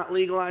and they're not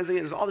legalizing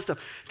it. There's all this stuff.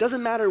 It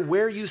doesn't matter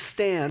where you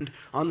stand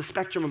on the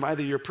spectrum of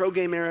either your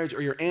pro-gay marriage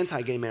or your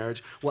anti-gay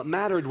marriage. What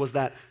mattered was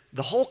that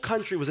the whole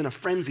country was in a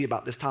frenzy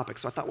about this topic.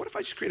 So I thought, what if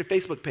I just create a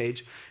Facebook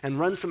page and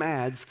run some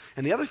ads?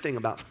 And the other thing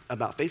about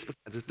Facebook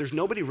ads is there's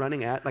nobody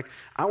running ads. Like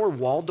our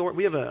Waldorf,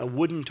 we have a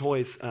wooden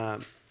toys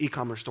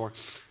e-commerce store.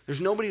 There's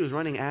nobody who's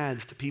running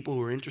ads to people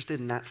who are interested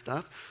in that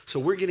stuff. So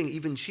we're getting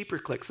even cheaper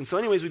clicks. And so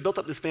anyways, we built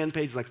up this fan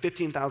page, like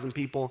 15,000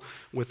 people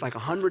with like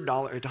 $100,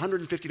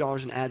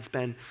 $150 in ad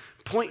spend.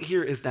 Point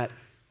here is that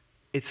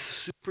it's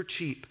super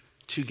cheap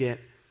to get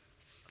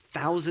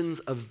thousands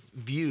of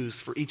views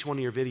for each one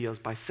of your videos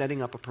by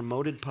setting up a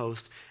promoted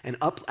post and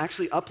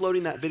actually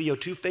uploading that video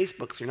to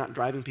Facebook so you're not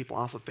driving people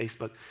off of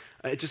Facebook.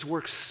 It just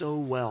works so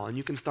well, and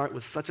you can start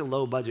with such a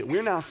low budget.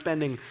 We're now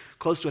spending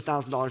close to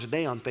 $1,000 a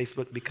day on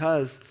Facebook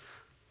because,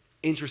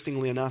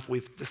 interestingly enough,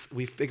 we've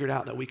figured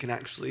out that we can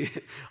actually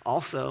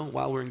also,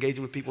 while we're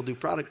engaging with people, do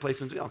product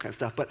placements, all kinds of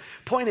stuff. But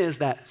point is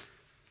that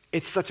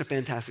it's such a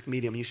fantastic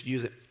medium. You should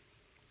use it.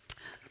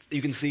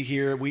 You can see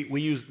here,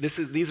 we use,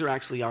 these are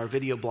actually our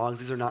video blogs.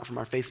 These are not from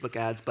our Facebook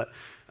ads, but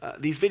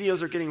these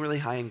videos are getting really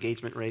high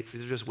engagement rates.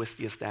 These are just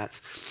Wistia stats.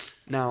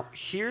 Now,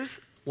 here's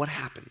what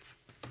happens.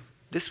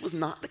 This was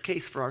not the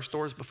case for our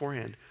stores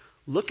beforehand.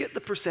 Look at the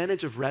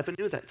percentage of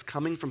revenue that's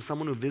coming from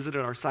someone who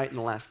visited our site in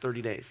the last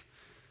 30 days.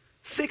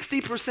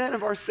 60%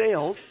 of our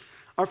sales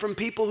are from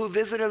people who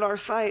visited our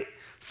site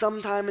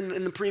sometime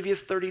in the previous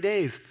 30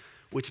 days,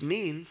 which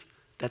means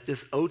that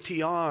this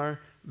OTR,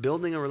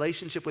 building a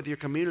relationship with your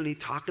community,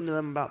 talking to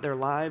them about their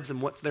lives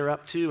and what they're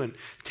up to and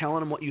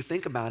telling them what you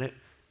think about it,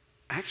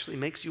 actually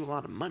makes you a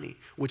lot of money,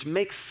 which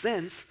makes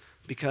sense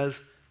because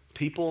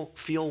people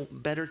feel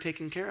better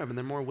taken care of and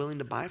they're more willing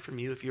to buy from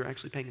you if you're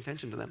actually paying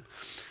attention to them.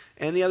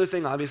 And the other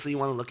thing, obviously, you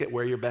want to look at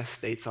where your best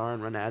states are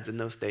and run ads in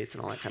those states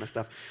and all that kind of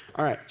stuff.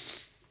 All right,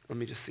 let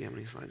me just see how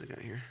many slides I got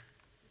here.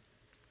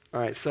 All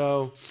right,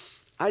 so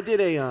I did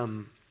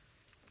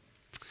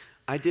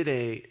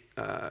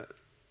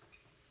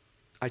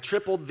I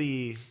tripled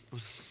the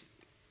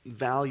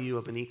value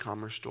of an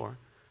e-commerce store.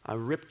 I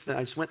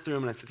just went through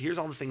them and I said, here's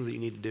all the things that you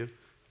need to do.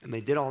 And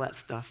they did all that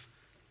stuff.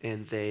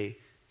 And they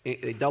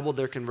doubled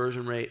their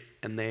conversion rate,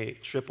 and they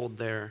doubled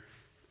the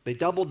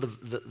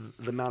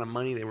amount of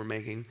money they were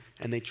making,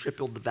 and they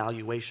tripled the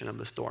valuation of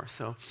the store.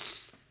 So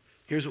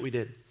here's what we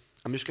did.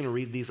 I'm just going to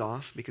read these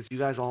off because you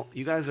guys all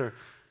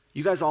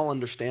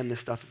understand this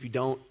stuff. If you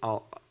don't,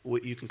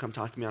 you can come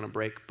talk to me on a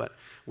break. But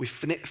we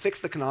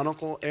fixed the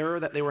canonical error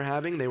that they were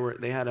having.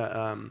 They had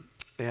a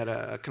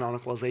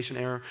canonicalization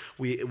error.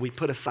 We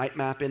put a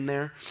sitemap in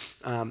there.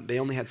 They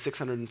only had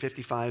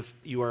 655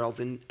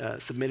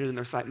 URLs submitted in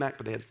their sitemap,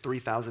 but they had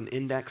 3,000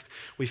 indexed.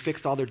 We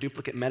fixed all their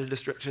duplicate meta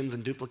descriptions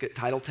and duplicate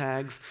title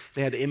tags.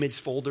 They had image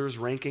folders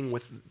ranking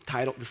with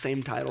the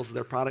same titles as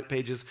their product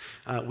pages.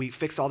 We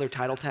fixed all their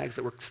title tags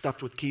that were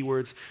stuffed with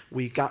keywords.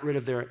 We got rid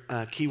of their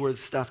keyword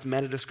stuffed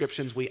meta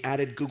descriptions. We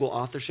added Google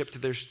authorship to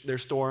their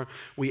store.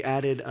 We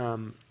added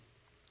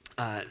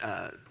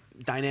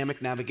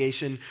dynamic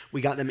navigation.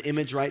 We got them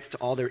image rights to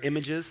all their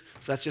images.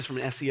 So that's just from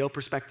an SEO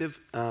perspective.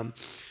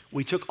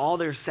 We took all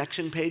their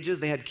section pages.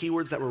 They had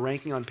keywords that were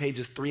ranking on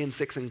pages 3 and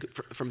 6,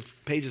 from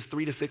pages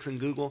 3 to 6 in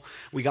Google.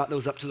 We got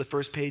those up to the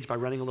first page by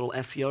running a little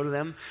SEO to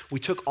them. We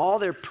took all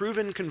their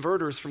proven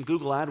converters from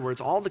Google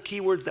AdWords, all the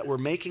keywords that were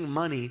making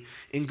money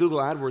in Google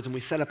AdWords, and we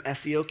set up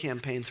SEO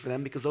campaigns for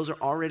them because those are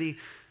already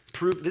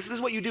proved. This is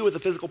what you do with a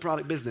physical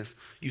product business.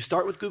 You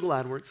start with Google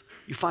AdWords.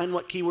 You find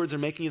what keywords are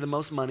making you the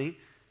most money,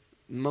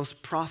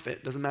 most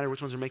profit, doesn't matter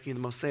which ones are making you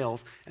the most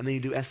sales, and then you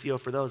do SEO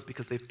for those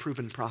because they've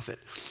proven profit.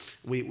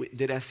 We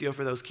did SEO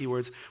for those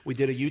keywords. We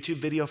did a YouTube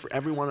video for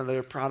every one of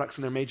their products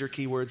and their major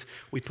keywords.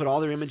 We put all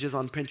their images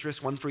on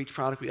Pinterest, one for each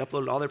product. We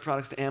uploaded all their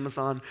products to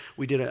Amazon.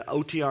 We did an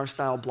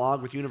OTR-style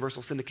blog with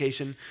universal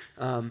syndication.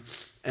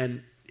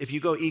 And if you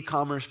go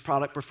e-commerce,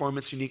 product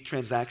performance, unique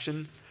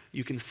transaction,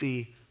 you can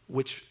see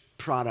which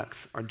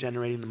products are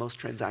generating the most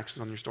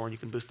transactions on your store, and you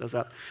can boost those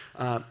up.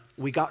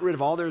 We got rid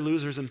of all their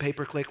losers in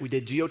pay-per-click. We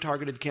did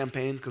geo-targeted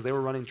campaigns because they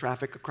were running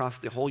traffic across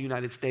the whole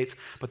United States,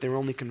 but they were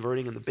only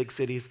converting in the big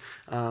cities.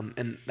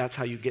 And that's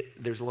how you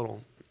get, there's a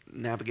little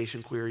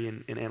navigation query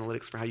in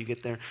analytics for how you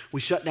get there. We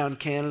shut down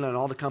Canada and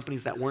all the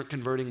companies that weren't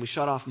converting. We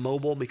shut off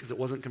mobile because it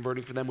wasn't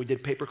converting for them. We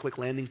did pay-per-click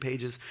landing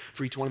pages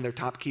for each one of their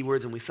top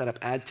keywords, and we set up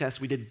ad tests.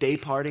 We did day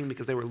parting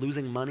because they were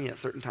losing money at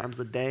certain times of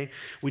the day.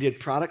 We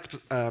did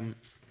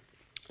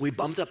we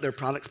bumped up their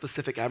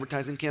product-specific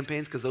advertising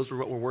campaigns because those were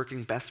what were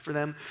working best for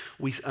them.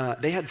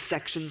 They had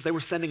sections. They were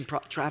sending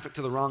traffic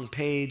to the wrong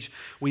page.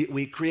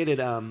 We created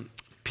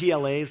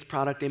PLAs,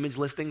 product image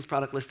listings,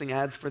 product listing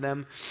ads for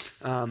them.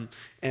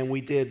 And we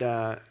did,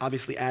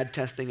 obviously, ad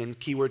testing and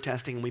keyword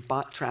testing. And we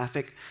bought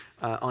traffic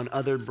on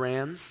other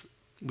brands.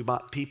 We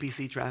bought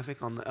PPC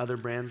traffic on the other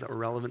brands that were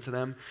relevant to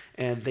them,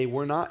 and they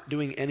were not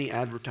doing any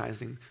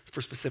advertising for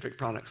specific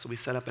products. So we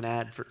set up an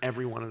ad for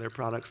every one of their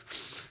products.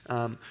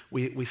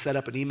 We set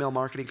up an email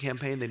marketing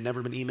campaign. They'd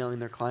never been emailing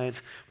their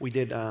clients. We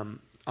did,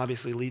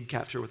 obviously, lead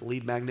capture with a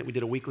lead magnet. We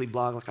did a weekly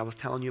blog like I was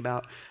telling you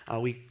about.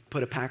 We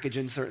put a package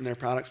insert in their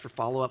products for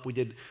follow-up. We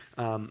did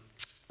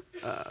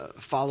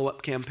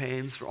follow-up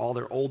campaigns for all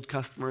their old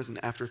customers,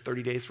 and after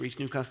 30 days for each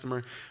new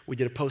customer. We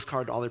did a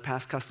postcard to all their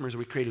past customers.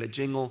 We created a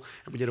jingle,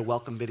 and we did a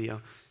welcome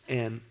video.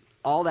 And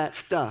all that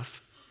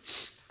stuff,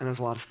 and there's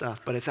a lot of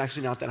stuff, but it's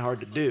actually not that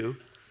hard to do.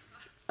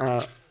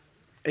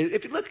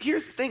 If you look,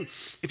 here's the thing.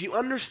 If you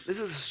this is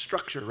a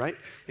structure, right?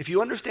 If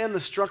you understand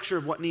the structure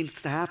of what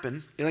needs to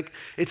happen,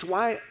 it's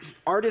why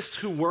artists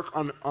who work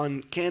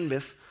on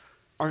canvas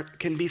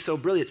can be so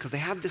brilliant, because they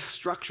have this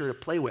structure to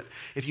play with.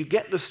 If you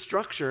get the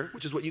structure,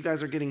 which is what you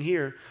guys are getting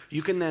here,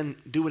 you can then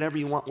do whatever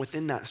you want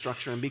within that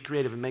structure and be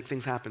creative and make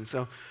things happen.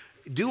 So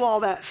do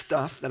all that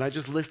stuff that I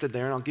just listed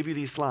there, and I'll give you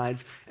these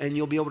slides, and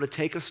you'll be able to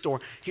take a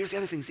store. Here's the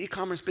other things.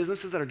 E-commerce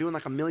businesses that are doing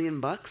like $1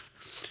 million,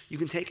 you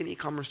can take an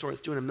e-commerce store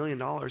that's doing $1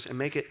 million and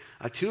make it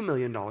a $2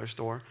 million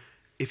store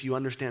if you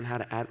understand how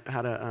to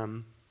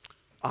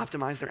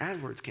optimize their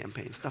AdWords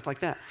campaigns, stuff like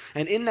that.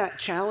 And in that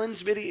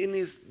challenge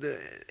video, the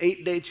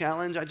 8-day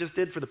challenge I just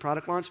did for the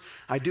product launch,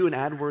 I do an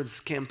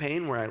AdWords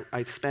campaign where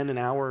I spend an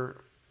hour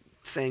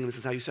saying this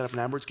is how you set up an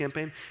AdWords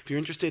campaign. If you're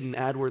interested in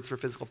AdWords for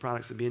physical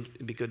products,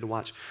 it'd be good to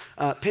watch.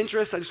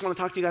 Pinterest, I just want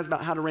to talk to you guys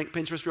about how to rank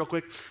Pinterest real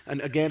quick,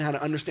 and again, how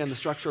to understand the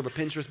structure of a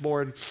Pinterest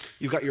board.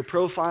 You've got your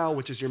profile,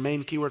 which is your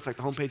main keywords, like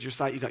the homepage of your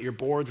site. You've got your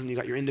boards, and you've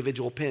got your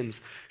individual pins.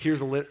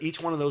 Here's a list.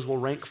 Each one of those will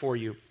rank for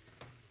you.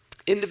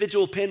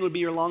 Individual pin would be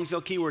your long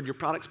tail keyword, your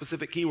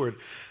product-specific keyword.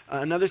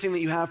 Another thing that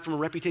you have from a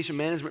reputation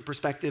management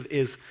perspective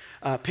is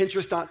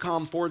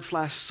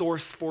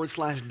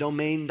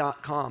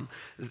Pinterest.com/source/domain.com.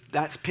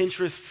 That's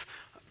Pinterest's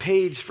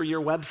page for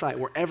your website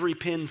where every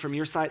pin from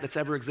your site that's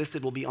ever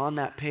existed will be on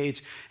that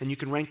page, and you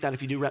can rank that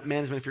if you do rep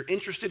management. If you're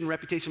interested in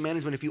reputation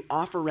management, if you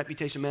offer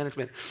reputation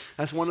management,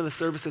 that's one of the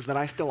services that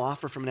I still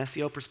offer from an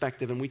SEO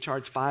perspective, and we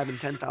charge $5,000 and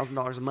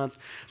 $10,000 a month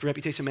for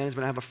reputation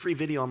management. I have a free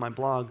video on my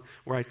blog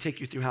where I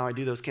take you through how I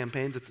do those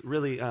campaigns. It's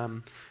really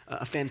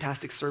a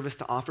fantastic service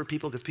to offer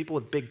people because people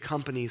with big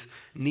companies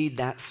need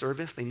that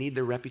service. They need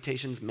their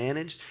reputations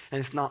managed, and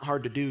it's not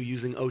hard to do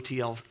using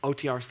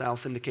OTR-style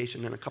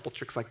syndication and a couple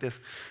tricks like this.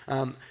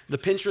 The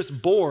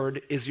Pinterest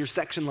board is your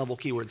section level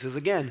keywords. Because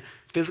again,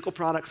 physical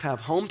products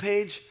have home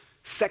page,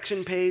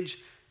 section page,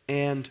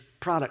 and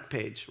product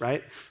page,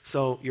 right?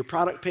 So your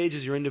product page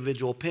is your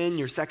individual pin,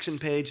 your section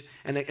page,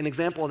 and an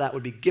example of that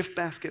would be gift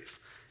baskets,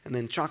 and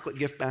then chocolate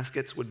gift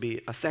baskets would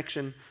be a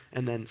section,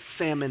 and then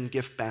salmon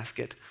gift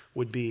basket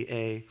would be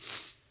a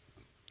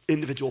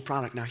individual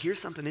product. Now here's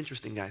something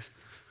interesting, guys.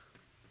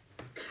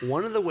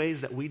 One of the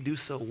ways that we do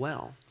so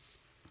well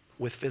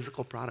with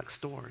physical product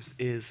stores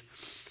is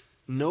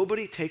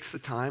nobody takes the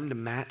time to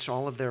match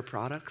all of their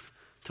products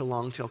to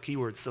long-tail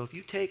keywords. So if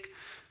you take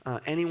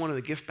any one of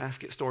the gift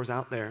basket stores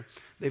out there,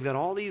 they've got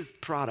all these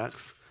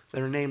products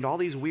that are named all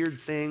these weird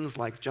things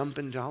like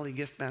Jumpin' Jolly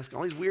Gift Basket,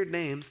 all these weird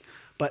names,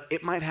 but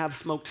it might have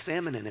smoked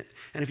salmon in it.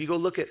 And if you go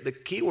look at the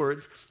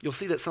keywords, you'll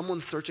see that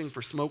someone's searching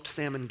for smoked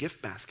salmon gift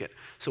basket.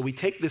 So we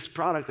take this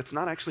product that's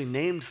not actually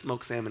named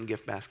smoked salmon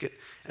gift basket,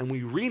 and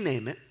we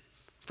rename it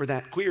for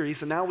that query.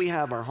 So now we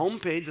have our home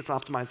page that's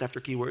optimized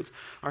after keywords.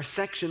 Our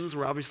sections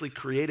were obviously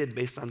created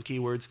based on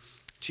keywords: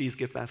 cheese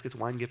gift baskets,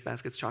 wine gift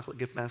baskets, chocolate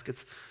gift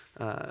baskets,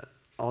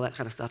 all that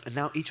kind of stuff. And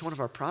now each one of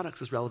our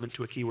products is relevant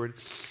to a keyword.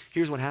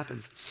 Here's what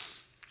happens.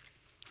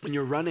 When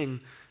you're running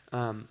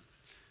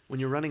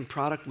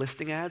product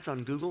listing ads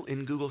on Google,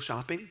 in Google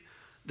Shopping,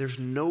 there's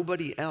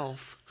nobody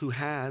else who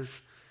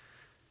has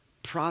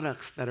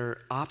products that are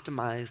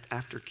optimized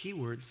after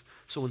keywords.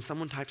 So when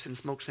someone types in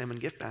smoked salmon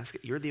gift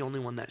basket, you're the only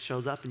one that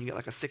shows up, and you get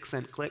like a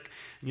 6-cent click,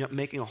 and you're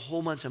making a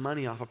whole bunch of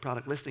money off of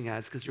product listing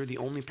ads because you're the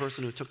only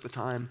person who took the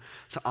time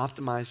to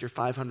optimize your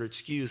 500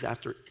 SKUs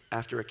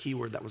after a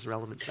keyword that was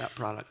relevant to that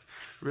product.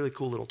 Really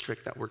cool little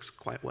trick that works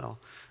quite well.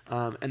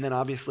 And then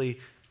obviously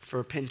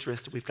for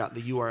Pinterest, we've got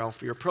the URL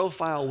for your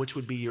profile, which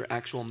would be your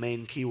actual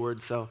main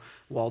keyword. So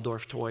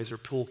Waldorf toys or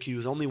pool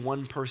cues. Only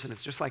one person,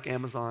 it's just like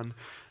Amazon,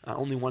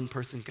 only one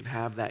person can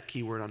have that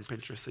keyword on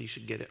Pinterest, so you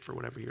should get it for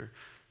whatever your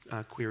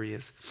query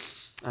is.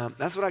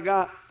 That's what I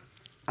got.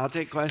 I'll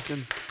take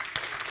questions.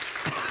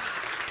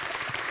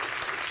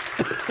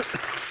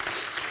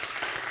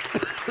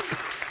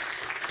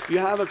 If you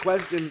have a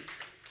question, you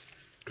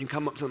can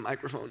come up to the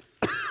microphone.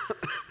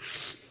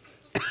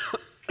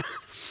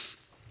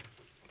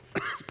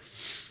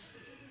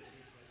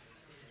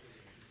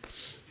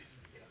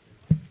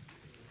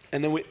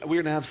 And then we're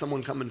going to have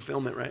someone come and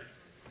film it, right?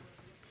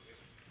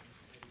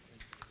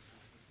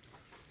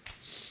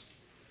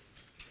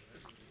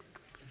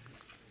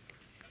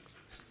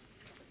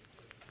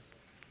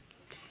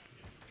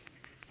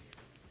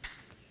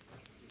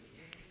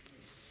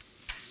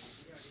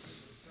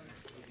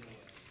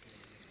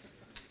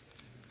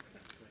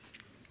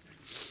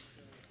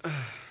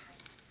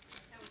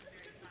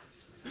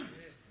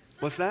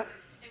 What's that?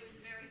 It was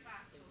very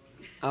fast.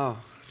 Oh,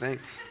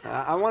 thanks.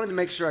 I wanted to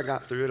make sure I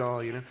got through it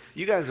all, you know.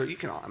 You guys are, you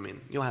can all, I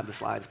mean, you'll have the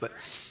slides, but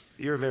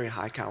you're a very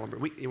high caliber.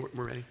 We're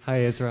ready.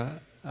 Hi, Ezra.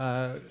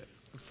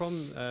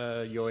 From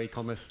your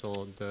e-commerce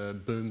store, the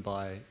Boom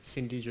by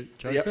Cindy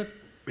Joseph,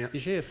 Yep.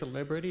 is she a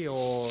celebrity,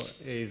 or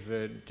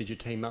did you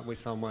team up with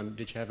someone?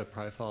 Did you have a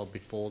profile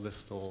before the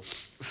store?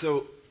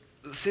 So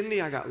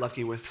Cindy I got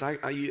lucky with. So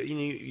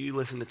you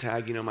listen to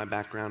Tag, you know my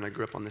background. I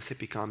grew up on this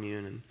hippie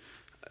commune, and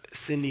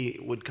Cindy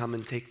would come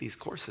and take these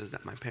courses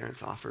that my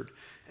parents offered.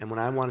 And when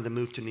I wanted to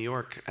move to New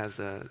York as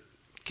a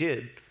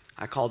kid,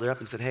 I called her up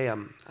and said, hey,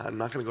 I'm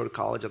not going to go to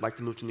college. I'd like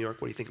to move to New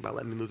York. What do you think about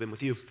letting me move in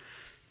with you?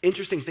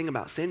 Interesting thing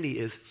about Cindy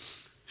is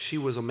she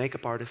was a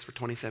makeup artist for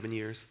 27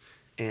 years.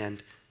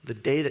 And the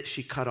day that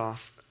she cut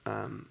off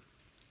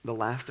the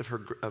last of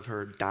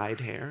her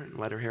dyed hair and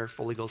let her hair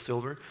fully go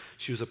silver,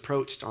 she was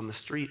approached on the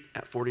street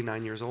at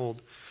 49 years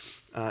old.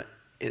 Someone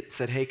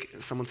said,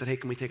 hey,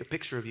 can we take a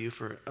picture of you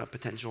for a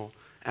potential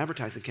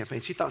advertising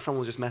campaign? She thought someone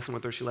was just messing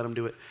with her. She let them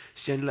do it.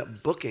 She ended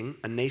up booking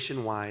a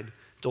nationwide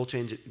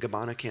Dolce &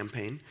 Gabbana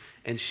campaign,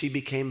 and she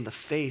became the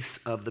face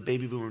of the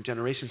baby boomer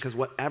generation, because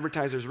what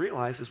advertisers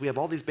realize is we have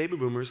all these baby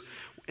boomers,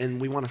 and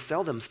we want to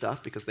sell them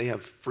stuff because they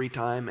have free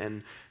time,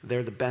 and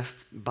they're the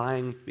best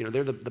buying, you know,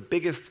 they're the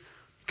biggest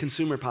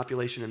consumer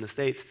population in the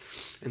States.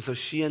 And so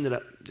she ended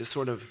up just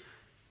sort of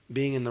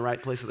being in the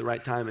right place at the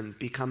right time and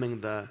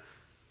becoming the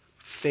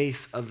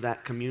face of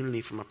that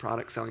community from a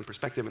product selling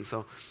perspective. And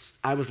so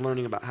I was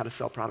learning about how to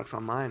sell products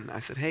online. And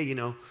I said, hey, you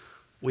know,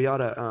 we ought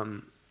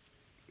to,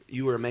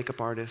 you were a makeup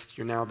artist,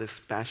 you're now this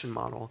fashion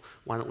model,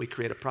 why don't we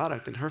create a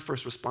product? And her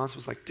first response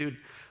was like, dude,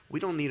 we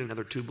don't need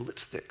another tube of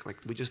lipstick. Like,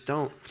 we just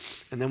don't.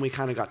 And then we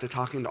kind of got to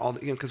talking to all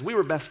the, you know, because we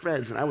were best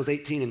friends, and I was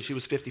 18 and she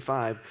was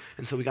 55.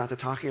 And so we got to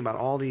talking about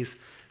all these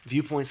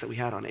viewpoints that we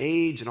had on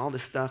age and all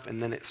this stuff.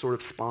 And then it sort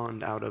of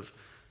spawned out of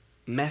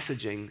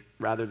messaging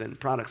rather than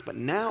products. But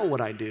now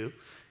what I do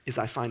is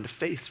I find a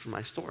face for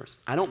my stores.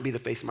 I don't be the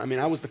face of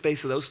I was the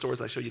face of those stores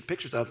I showed you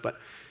pictures of, but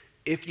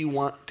if you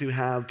want to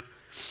have,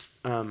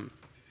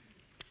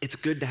 it's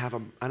good to have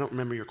I don't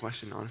remember your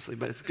question, honestly,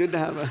 but it's good to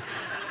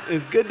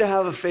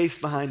have a face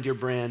behind your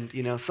brand,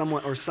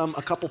 someone or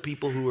a couple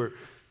people who are,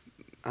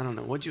 I don't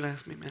know, what'd you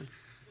ask me, man?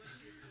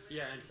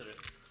 Yeah, answered it.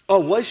 Oh,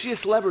 was she a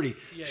celebrity?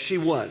 Yeah, she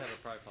was.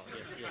 Have a profile.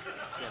 Yeah.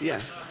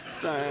 Yes.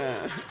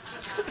 So,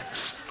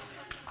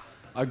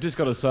 I've just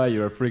got to say,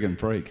 you're a friggin'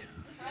 freak.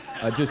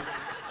 I just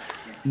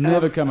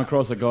never come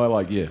across a guy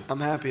like you. I'm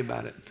happy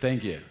about it.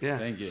 Thank you. Yeah.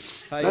 Thank you.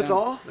 Hey, That's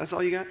all? That's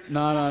all you got?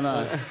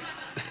 No.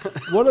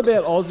 What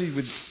about Aussie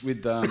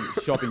with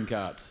shopping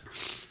carts?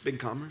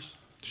 BigCommerce,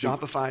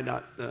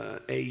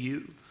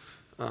 Shopify.au,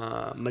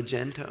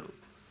 Magento,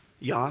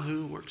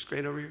 Yahoo works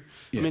great over here.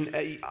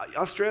 Yeah.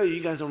 Australia,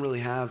 you guys don't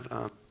really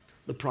have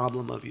the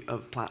problem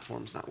of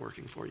platforms not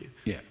working for you.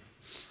 Yeah.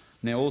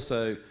 Now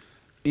also,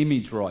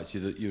 image rights.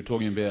 You're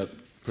talking about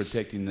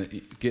protecting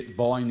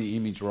buying the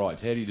image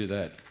rights. How do you do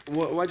that?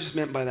 What I just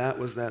meant by that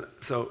was that.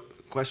 So,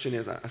 question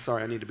is,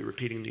 sorry, I need to be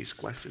repeating these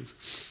questions.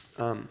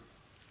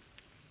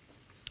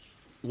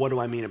 What do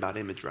I mean about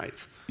image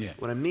rights? Yeah.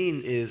 What I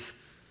mean is,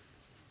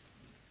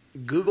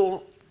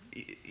 Google.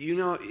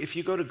 If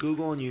you go to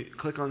Google and you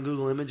click on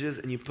Google Images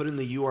and you put in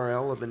the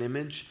URL of an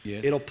image,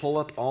 yes, it'll pull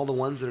up all the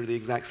ones that are the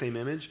exact same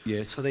image.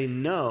 Yes. So they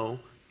know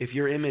if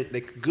your image,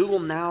 Google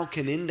now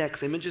can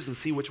index images and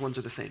see which ones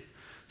are the same.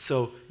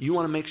 So you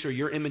want to make sure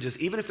your images,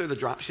 even if they're the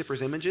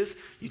dropshipper's images,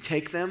 you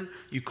take them,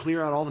 you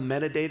clear out all the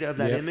metadata of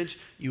that image,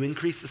 you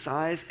increase the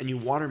size, and you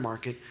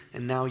watermark it,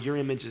 and now your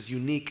image is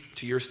unique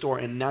to your store,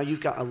 and now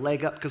you've got a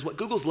leg up. Because what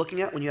Google's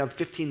looking at when you have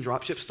 15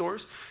 dropship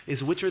stores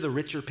is which are the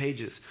richer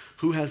pages,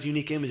 who has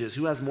unique images,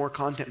 who has more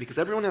content, because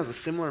everyone has a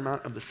similar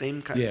amount of the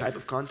same type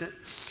of content.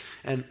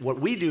 And what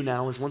we do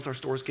now is once our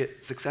stores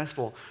get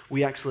successful,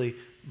 we actually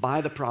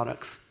buy the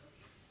products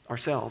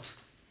ourselves,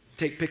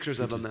 take pictures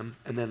of them,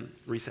 and then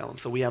resell them.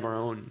 So we have our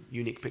own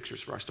unique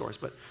pictures for our stores,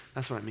 but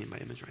that's what I mean by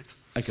image rights.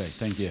 Okay,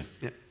 thank you.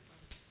 Yeah.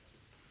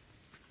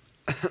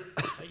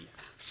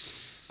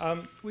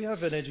 We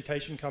have an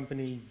education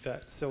company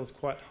that sells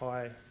quite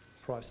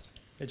high-priced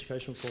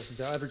educational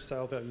courses. Our average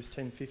sale value is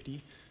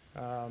 $10.50.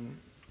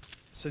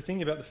 So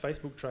thinking about the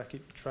Facebook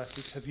traffic,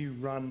 have you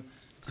run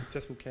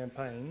successful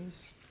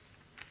campaigns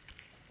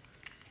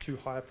to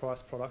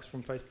higher-priced products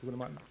from Facebook?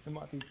 And it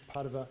might be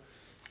part of a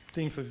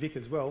thing for Vic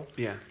as well.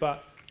 Yeah.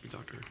 But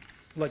Doctor.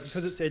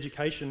 because it's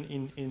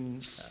education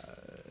in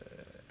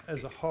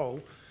as a whole,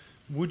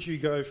 would you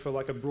go for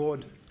a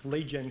broad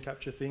lead gen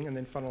capture thing and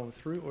then funnel them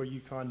through, or are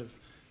you kind of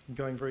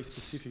going very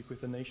specific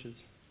with the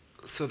niches?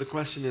 So the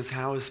question is,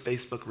 how is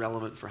Facebook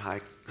relevant for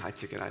high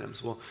ticket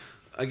items? Well,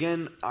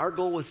 again, our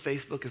goal with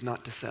Facebook is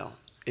not to sell.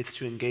 It's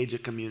to engage a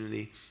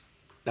community.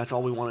 That's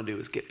all we want to do,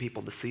 is get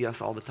people to see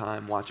us all the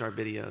time, watch our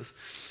videos.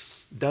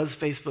 Does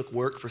Facebook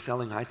work for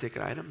selling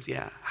high-ticket items?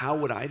 Yeah. How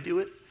would I do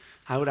it?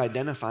 I would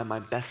identify my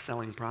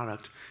best-selling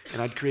product,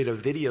 and I'd create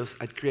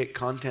I'd create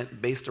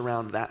content based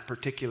around that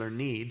particular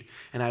need,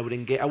 and I would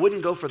engage. I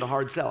wouldn't go for the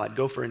hard sell. I'd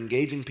go for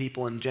engaging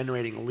people and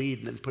generating a lead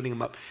and then putting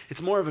them up. It's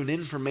more of an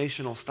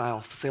informational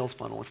style sales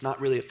funnel. It's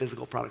not really a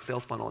physical product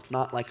sales funnel. It's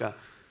not like a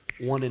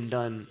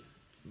one-and-done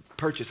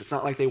purchase. It's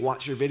not like they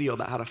watch your video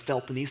about how to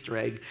felt an Easter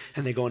egg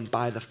and they go and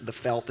buy the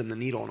felt and the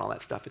needle and all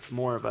that stuff. It's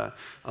more of a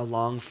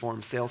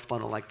long-form sales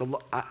funnel.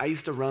 I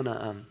used to run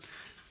a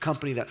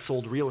company that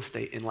sold real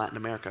estate in Latin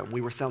America.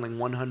 We were selling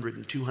 $100,000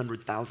 and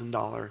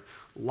 $200,000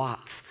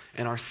 lots,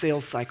 and our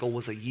sales cycle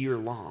was a year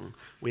long.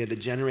 We had to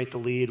generate the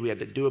lead. We had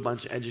to do a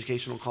bunch of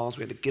educational calls.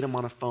 We had to get them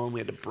on a phone. We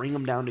had to bring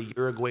them down to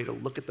Uruguay to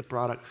look at the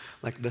product.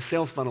 The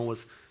sales funnel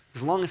was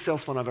the longest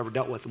sales funnel I've ever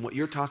dealt with, and what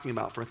you're talking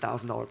about for a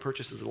 $1,000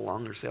 purchase is a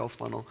longer sales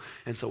funnel.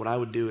 And so what I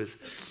would do is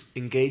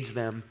engage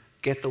them,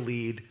 get the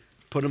lead,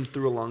 put them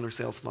through a longer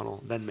sales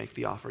funnel, then make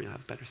the offer. You'll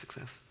have better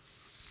success.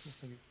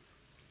 Thank you.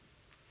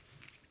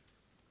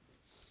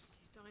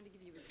 She's dying to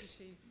give you a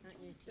tissue, aren't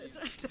you? That's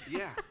right.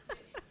 Yeah.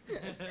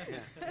 Yeah,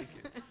 thank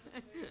you.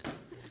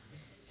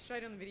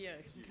 Straight on the video.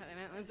 Cut that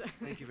out.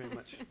 Thank you very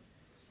much.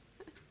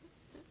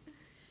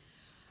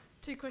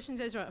 2 questions,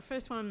 Ezra.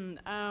 First one,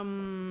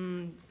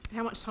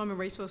 how much time and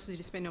resources did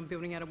you spend on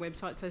building out a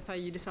website? So say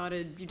you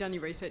decided, you've done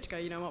your research, go,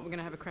 you know what, we're going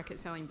to have a crack at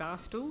selling bar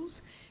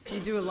stools. Do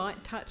you do a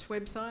light touch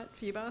website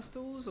for your bar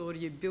stools, or do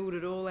you build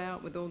it all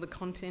out with all the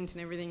content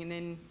and everything and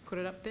then put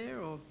it up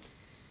there? Or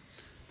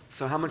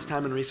So how much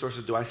time and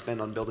resources do I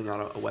spend on building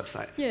out a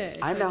website? Yeah.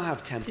 I now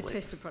have templates. To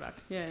test a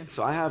product, yeah.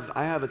 So I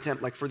have a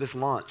template, for this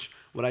launch,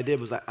 what I did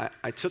was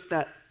I took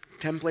that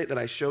template that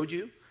I showed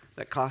you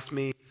that cost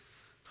me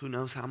who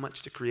knows how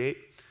much to create.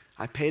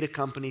 I paid a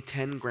company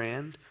 10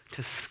 grand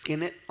to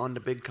skin it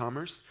onto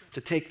BigCommerce, to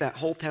take that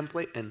whole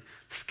template and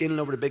skin it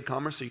over to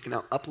BigCommerce so you can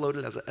now upload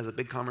it as a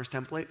BigCommerce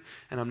template,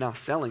 and I'm now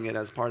selling it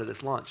as part of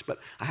this launch. But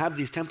I have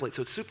these templates,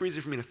 so it's super easy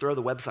for me to throw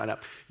the website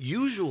up.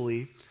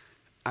 Usually,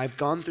 I've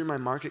gone through my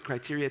market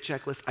criteria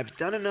checklist. I've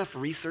done enough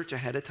research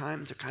ahead of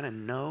time to kind of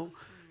know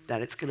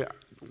that it's going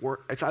to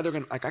work. It's either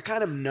going to, like, I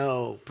kind of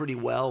know pretty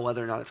well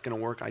whether or not it's going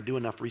to work. I do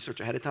enough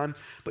research ahead of time,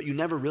 but you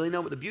never really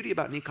know. But the beauty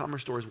about an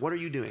e-commerce store is, what are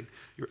you doing?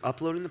 You're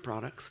uploading the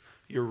products.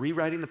 You're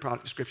rewriting the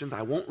product descriptions.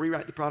 I won't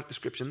rewrite the product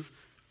descriptions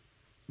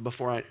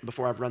before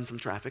I've run some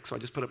traffic, so I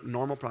just put up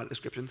normal product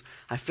descriptions.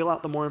 I fill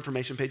out the more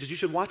information pages. You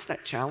should watch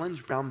that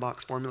challenge,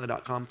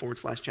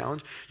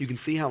 brownboxformula.com/challenge. You can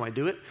see how I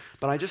do it,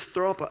 but I just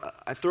throw it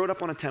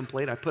up on a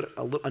template. I put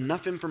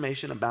enough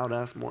information about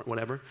us, more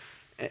whatever.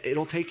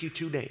 It'll take you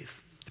 2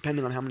 days,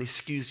 depending on how many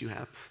SKUs you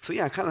have. So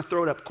yeah, I kind of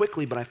throw it up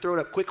quickly, but I throw it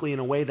up quickly in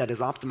a way that is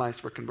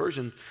optimized for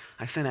conversion.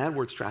 I send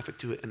AdWords traffic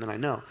to it, and then I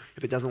know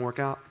if it doesn't work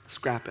out,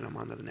 scrap it, I'm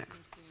on to the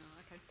next.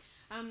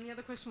 The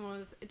other question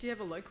was, do you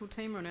have a local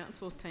team or an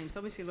outsourced team? So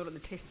obviously a lot of the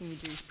testing you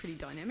do is pretty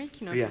dynamic.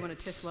 You know, if you want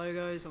to test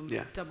logos or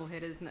double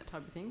headers and that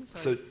type of thing.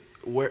 So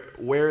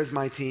where is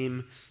my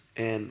team,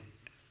 and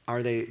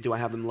do I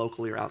have them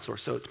locally or outsourced?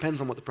 So it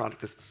depends on what the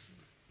project is.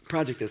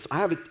 So I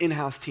have an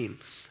in-house team.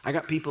 I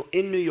got people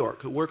in New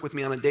York who work with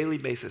me on a daily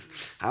basis.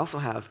 I also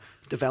have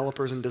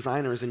developers and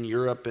designers in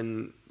Europe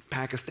and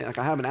Pakistan. Like,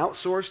 I have an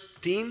outsourced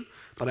team,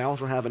 but I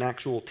also have an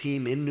actual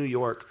team in New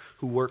York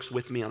who works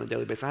with me on a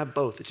daily basis. I have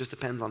both. It just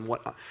depends on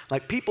what,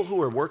 like, people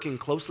who are working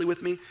closely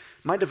with me.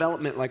 My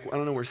development, like, I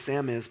don't know where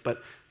Sam is,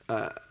 but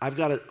I've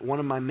got one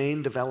of my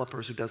main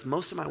developers who does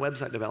most of my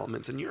website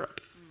developments in Europe,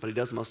 but he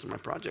does most of my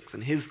projects.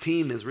 And his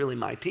team is really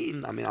my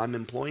team. I mean, I'm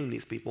employing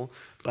these people,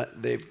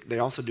 but they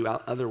also do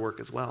other work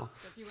as well.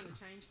 So if you want to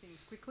change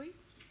things quickly,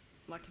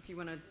 like if you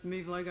want to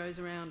move logos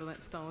around or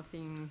that style of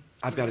thing.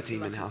 I've got a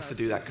team in-house to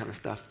do that kind of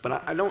stuff.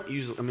 But I don't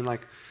usually, I mean,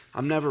 like,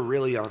 I'm not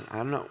really, I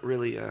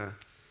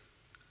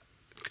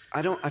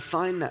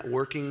find that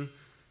working,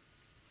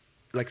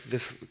 like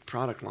this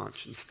product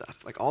launch and stuff,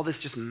 like all this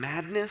just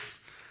madness,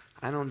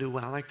 I don't do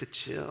well. I like to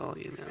chill,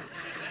 you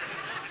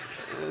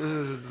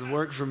know. It's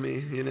work for me,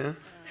 you know.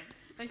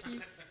 Thank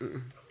you.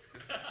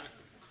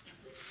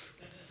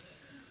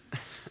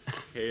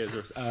 Hey,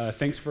 Ezra.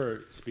 Thanks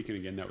for speaking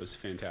again. That was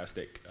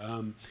fantastic.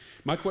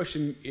 My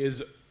question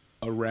is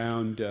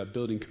around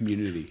building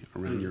community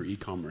around your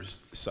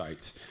e-commerce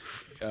sites.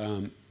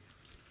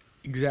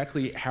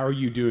 Exactly how are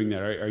you doing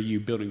that? Are you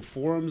building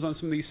forums on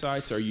some of these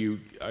sites? Are you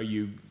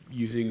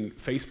using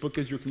Facebook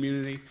as your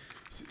community?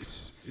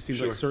 It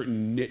seems like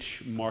certain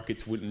niche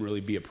markets wouldn't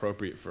really be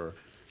appropriate for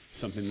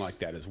something like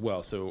that as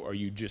well. So are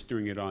you just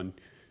doing it on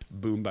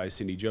Boom by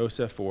Cindy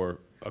Joseph or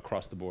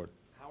across the board?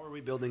 How are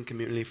we building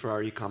community for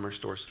our e-commerce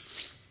stores?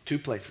 2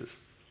 places.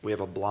 We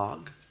have a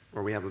blog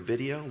where we have a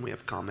video and we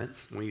have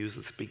comments. And we use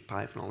the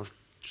SpeakPipe and all this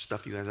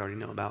stuff you guys already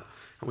know about.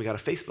 And we got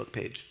a Facebook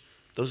page.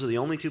 Those are the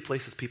only 2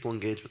 places people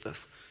engage with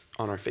us.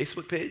 On our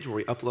Facebook page, where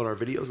we upload our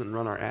videos and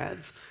run our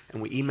ads,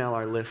 and we email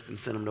our list and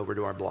send them over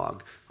to our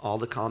blog. All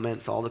the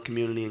comments, all the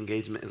community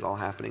engagement is all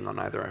happening on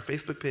either our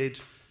Facebook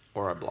page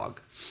or our blog.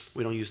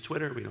 We don't use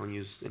Twitter. We don't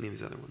use any of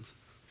these other ones.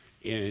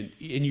 And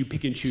you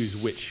pick and choose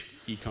which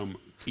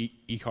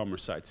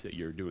e-commerce sites that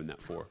you're doing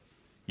that for.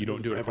 You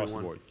don't do it across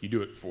the board. You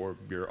do it for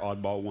your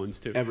oddball ones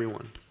too.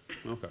 Everyone.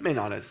 Okay.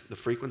 The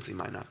frequency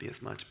might not be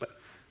as much, but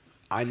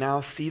I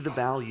now see the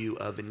value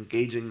of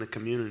engaging the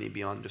community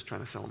beyond just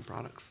trying to sell them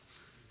products.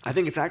 I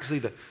think it's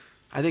actually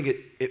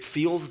it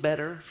feels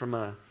better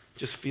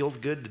just feels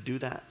good to do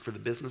that for the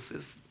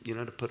businesses, you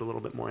know, to put a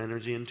little bit more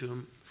energy into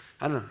them.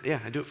 I don't know.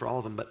 Yeah, I do it for all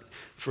of them, but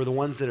for the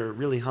ones that are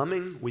really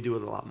humming, we do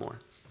it a lot more.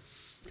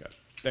 Okay.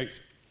 Thanks.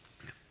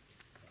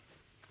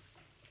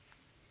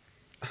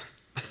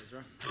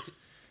 Ezra.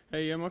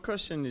 Hey, my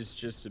question is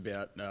just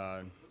about...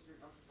 I'm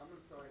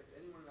sorry.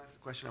 Anyone ask a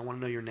question? I want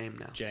to know your name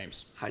now.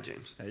 James. Hi,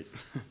 James. Hey.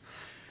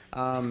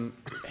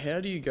 How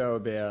do you go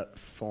about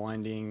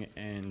finding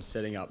and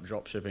setting up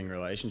dropshipping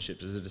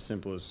relationships? Is it as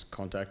simple as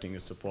contacting a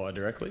supplier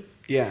directly?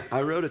 Yeah,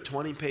 I wrote a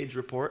 20-page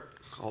report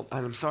called,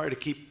 and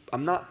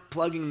I'm not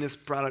plugging this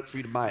product for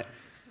you to buy it.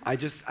 I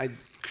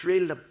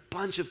created a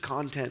bunch of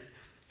content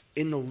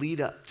in the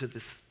lead up to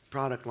this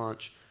product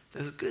launch.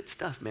 There's good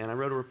stuff, man. I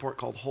wrote a report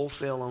called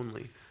Wholesale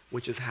Only,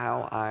 which is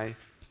how I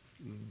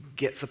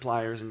get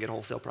suppliers and get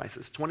wholesale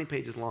prices. 20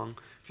 pages long.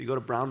 If you go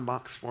to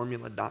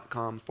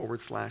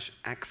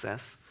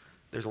brownboxformula.com/access,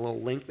 there's a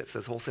little link that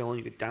says wholesale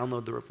only. You can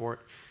download the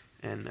report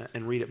and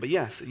read it. But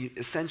yes,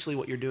 essentially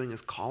what you're doing is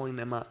calling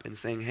them up and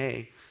saying,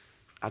 hey,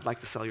 I'd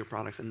like to sell your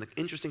products. And the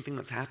interesting thing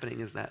that's happening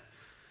is that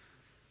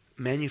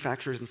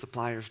manufacturers and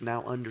suppliers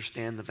now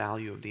understand the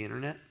value of the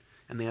internet,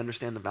 and they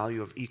understand the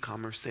value of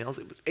e-commerce sales.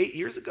 It was 8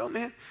 years ago,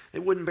 man, they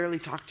wouldn't barely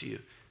talk to you.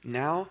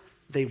 Now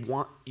they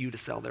want you to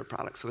sell their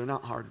products, so they're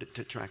not hard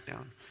to track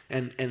down.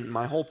 And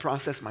my whole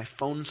process, my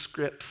phone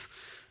scripts,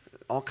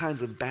 all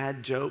kinds of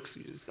bad jokes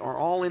are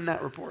all in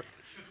that report.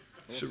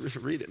 Awesome.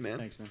 Should read it, man.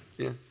 Thanks, man.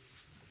 Yeah.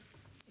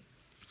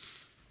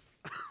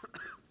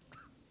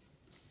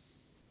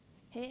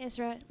 Hey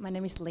Ezra, my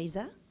name is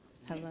Lisa.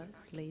 Hello,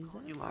 Lisa.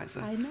 You, Liza.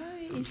 I know,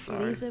 I'm it's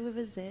sorry. Lisa with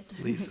a Z.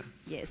 Lisa.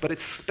 Yes. But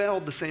it's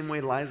spelled the same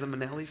way Liza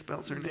Minnelli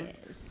spells her name?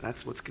 Yes.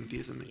 That's what's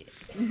confusing me.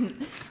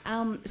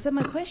 Yes. So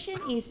my question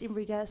is in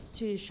regards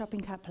to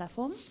shopping cart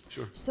platform.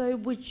 Sure. So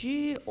would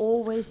you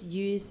always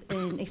use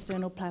an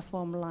external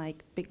platform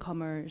like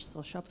Ecommerce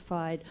or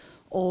Shopify,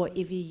 or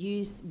if you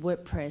use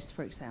WordPress,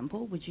 for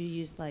example, would you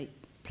use like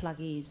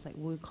plugins like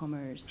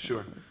WooCommerce?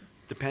 Sure.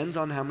 Depends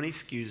on how many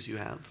SKUs you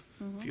have.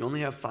 If you only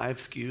have 5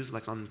 SKUs,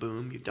 like on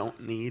Boom, you don't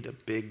need a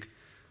big,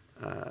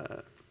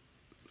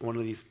 one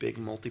of these big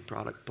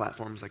multi-product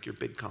platforms like your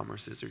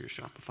BigCommerces or your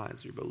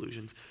Shopifys or your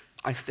Volusions.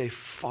 I stay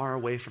far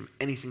away from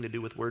anything to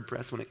do with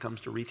WordPress when it comes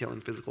to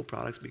retailing physical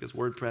products, because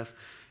WordPress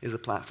is a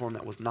platform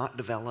that was not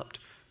developed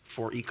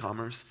for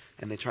e-commerce,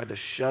 and they tried to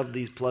shove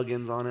these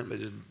plugins on it, but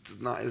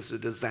it's a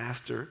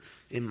disaster,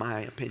 in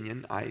my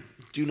opinion. I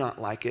do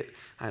not like it.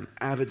 I'm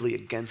avidly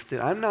against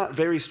it. I'm not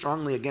very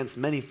strongly against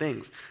many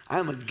things.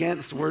 I'm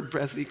against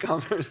WordPress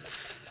e-commerce.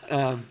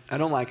 I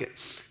don't like it.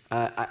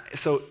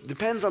 So it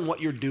depends on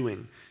what you're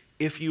doing.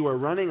 If you are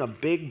running a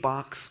big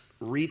box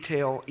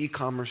retail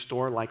e-commerce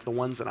store like the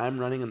ones that I'm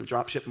running in the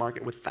dropship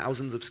market with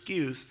thousands of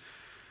SKUs,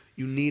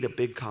 you need a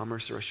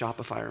BigCommerce or a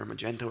Shopify or a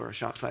Magento or a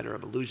ShopSite or a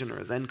Volusion or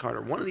a ZenCart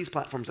or one of these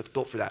platforms that's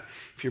built for that.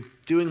 If you're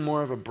doing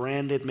more of a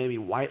branded, maybe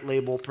white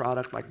label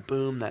product like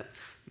Boom,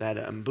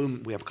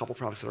 Boom, we have a couple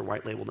products that are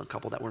white labeled and a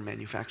couple that we're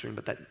manufacturing,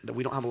 but that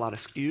we don't have a lot of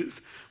SKUs.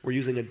 We're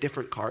using a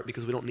different cart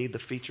because we don't need the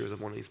features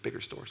of one of these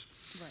bigger stores.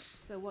 Right.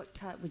 So what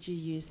cart would you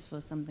use for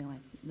something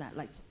like that?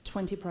 Like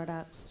 20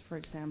 products, for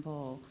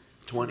example?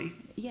 20?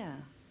 Yeah.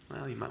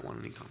 Well, you might want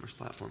an e-commerce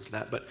platform for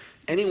that. But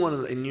any one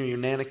of your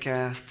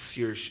Nanocasts,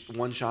 your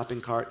one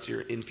shopping carts,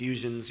 your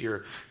Infusions,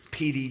 your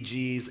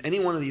PDGs, any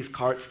one of these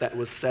carts that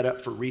was set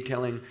up for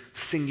retailing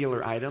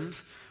singular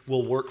items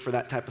will work for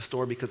that type of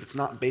store, because it's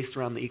not based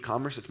around the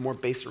e-commerce. It's more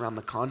based around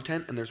the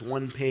content, and there's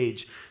one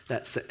page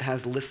that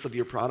has lists of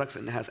your products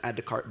and it has add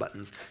to cart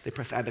buttons. They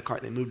press add to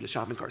cart, they move to the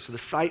shopping cart. So the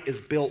site is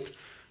built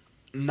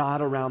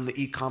not around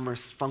the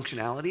e-commerce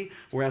functionality,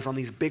 whereas on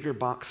these bigger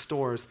box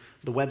stores,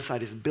 the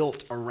website is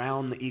built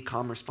around the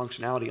e-commerce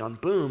functionality. On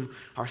Boom,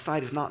 our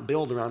site is not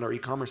built around our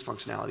e-commerce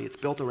functionality. It's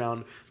built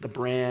around the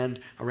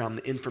brand, around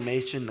the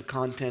information, the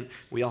content.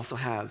 We also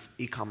have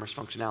e-commerce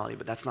functionality,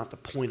 but that's not the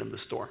point of the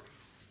store.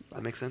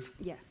 That make sense?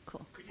 Yeah,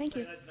 cool. Thank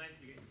you.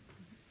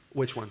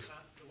 Which ones?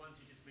 The ones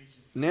you just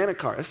mentioned.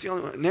 Nanocart, that's the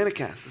only one.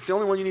 Nanocast, that's the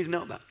only one you need to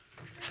know about.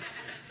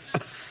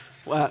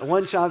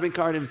 One shopping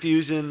cart,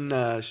 Infusion,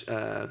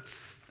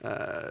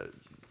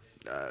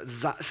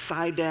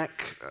 Sidec,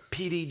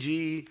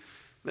 PDG.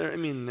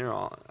 They're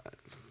all,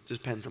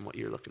 just depends on what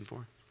you're looking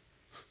for.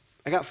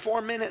 I got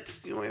 4 minutes.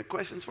 You want to have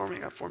questions for me? I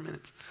got 4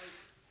 minutes.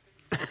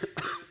 Does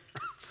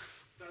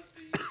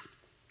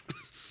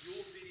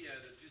your video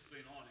that's just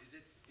been on, is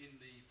it in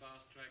the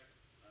fast track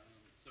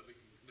so we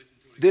can listen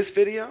to it? This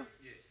video?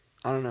 Yes.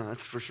 I don't know.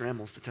 That's for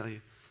Schramels to tell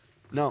you.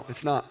 No,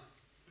 it's not.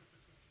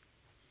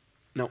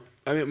 No.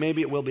 I mean,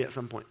 maybe it will be at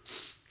some point.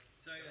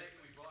 So how can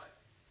we buy it?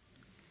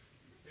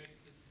 It's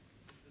a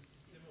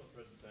similar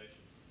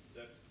presentation.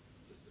 That's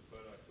just the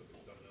photo I took of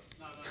someone else.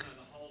 No,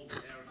 the whole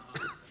hour and a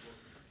half.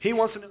 He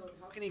wants to know,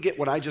 how can he get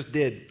what I just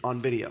did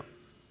on video?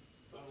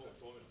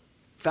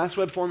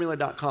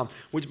 FastWebFormula.com,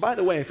 which, by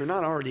the way, if you're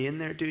not already in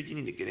there, dude, you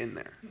need to get in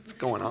there. What's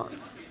going on?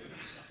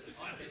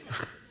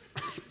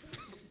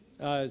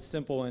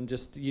 Simple, and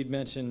just you'd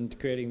mentioned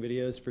creating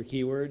videos for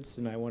keywords,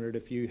 and I wondered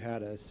if you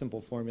had a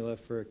simple formula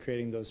for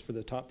creating those for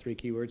the top 3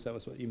 keywords. That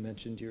was what you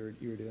mentioned you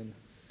were doing.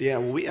 Yeah,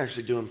 well, we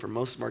actually do them for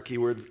most of our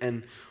keywords,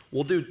 and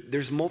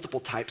there's multiple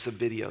types of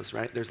videos,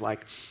 right? There's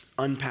like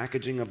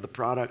unpackaging of the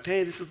product.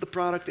 Hey, this is the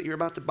product that you're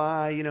about to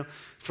buy. You know,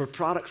 for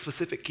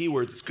product-specific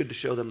keywords, it's good to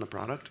show them the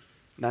product.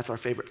 And that's our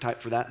favorite type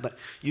for that. But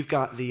you've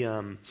got the,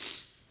 Are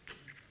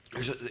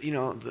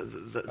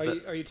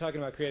you talking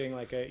about creating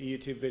like a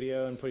YouTube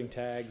video and putting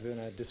tags and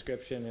a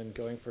description and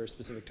going for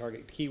specific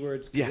target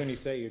keywords? Yes. When you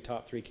say your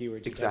top 3 keywords, you're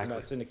Exactly. talking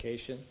about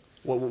syndication?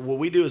 What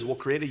we do is we'll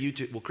create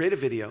a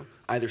video,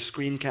 either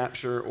screen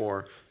capture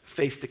or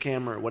face to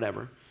camera or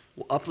whatever.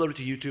 We'll upload it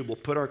to YouTube. We'll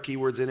put our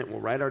keywords in it. We'll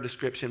write our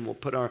description. We'll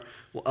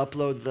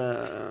upload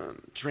the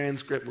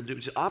transcript. We'll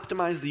just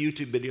optimize the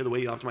YouTube video the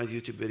way you optimize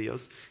YouTube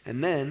videos,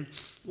 and then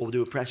we'll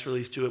do a press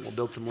release to it. We'll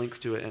build some links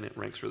to it, and it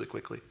ranks really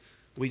quickly.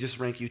 We just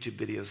rank YouTube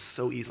videos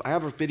so easily. I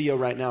have a video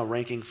right now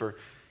ranking for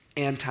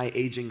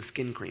anti-aging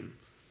skin cream,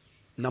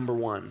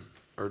 #1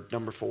 or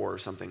 #4 or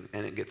something,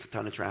 and it gets a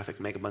ton of traffic,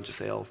 make a bunch of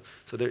sales.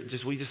 So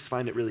we just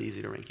find it really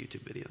easy to rank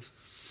YouTube videos.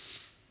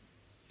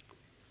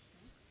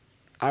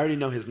 I already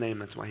know his name,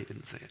 that's why he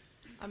didn't say it.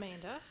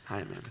 Amanda. Hi,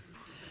 Amanda.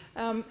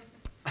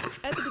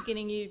 At the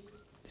beginning, you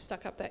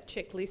stuck up that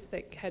checklist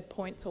that had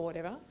points or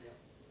whatever. Yeah.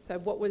 So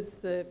what was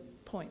the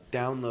points?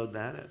 Download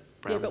that at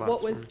Brown. Yeah, but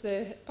what was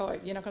the? Oh,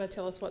 you're not going to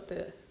tell us what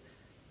the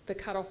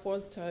cutoff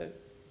was to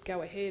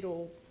go ahead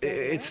or? Go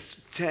it's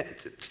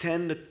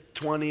 10 to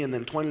 20, and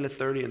then 20 to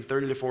 30, and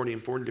 30 to 40,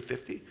 and 40 to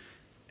 50,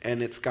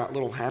 and it's got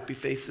little happy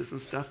faces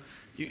and stuff.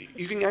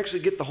 You can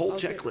actually get the whole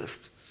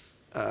checklist.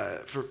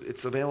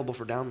 It's available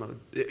for download.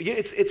 Yeah,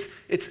 it's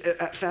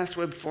at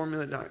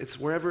FastWebFormula. It's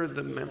wherever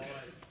the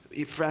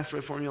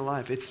FastWebFormula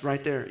Live. It's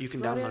right there. You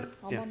can download it.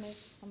 I'm Yeah. on there.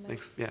 I'm there.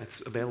 Thanks. Yeah,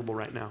 it's available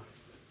right now.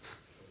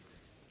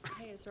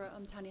 Hey Ezra,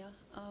 I'm Tanya.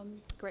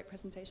 Great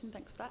presentation,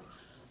 thanks for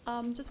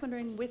that. Just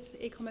wondering, with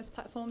e-commerce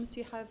platforms, do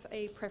you have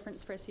a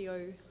preference for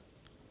SEO?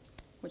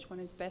 Which one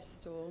is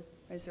best, or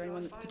is there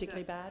anyone that's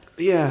particularly bad?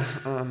 Yeah.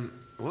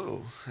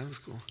 Whoa, that was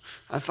cool.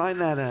 I find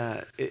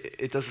that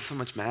it doesn't so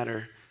much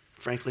matter,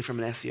 frankly, from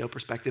an SEO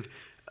perspective.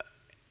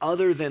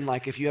 Other than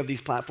like if you have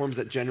these platforms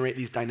that generate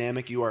these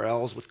dynamic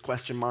URLs with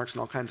question marks and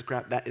all kinds of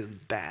crap, that is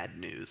bad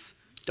news.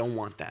 Don't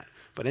want that.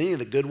 But any of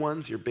the good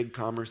ones, your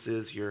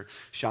BigCommerces, your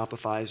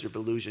Shopifys, your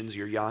Volusions,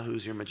 your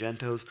Yahoos, your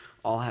Magentos,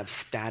 all have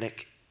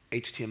static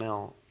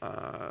HTML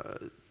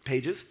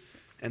pages,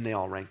 and they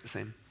all rank the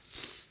same.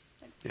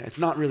 Thanks. Yeah, it's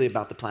not really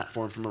about the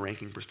platform from a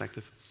ranking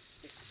perspective.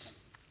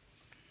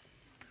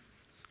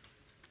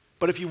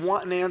 But if you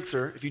want an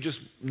answer, if you just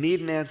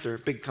need an answer,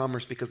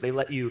 BigCommerce, because they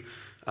let you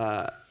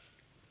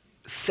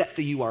set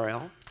the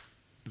URL.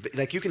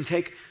 Like you can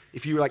take,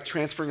 if you're like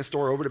transferring a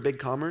store over to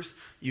BigCommerce,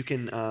 you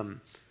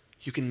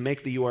can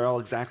make the URL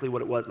exactly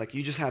what it was. Like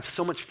you just have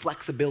so much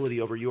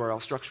flexibility over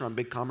URL structure on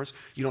BigCommerce.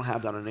 You don't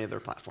have that on any other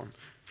platform.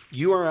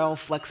 URL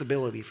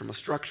flexibility from a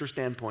structure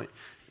standpoint,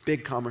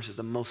 BigCommerce is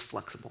the most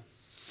flexible.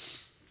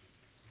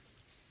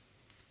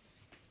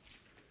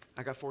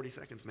 I got 40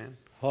 seconds, man.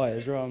 Hi,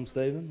 Ezra. I'm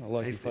Stephen. I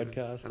like Hey, your Stephen.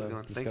 podcast. How's it I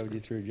going? discovered Thanks, you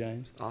through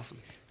James. Awesome.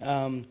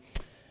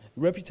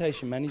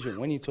 Reputation management,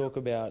 when you talk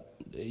about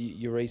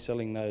you're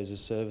reselling those as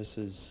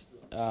services,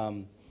 are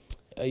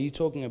you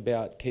talking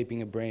about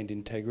keeping a brand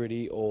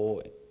integrity,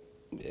 or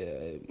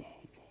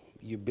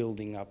you're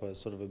building up a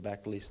sort of a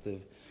backlist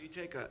of...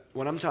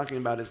 What I'm talking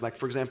about is, like,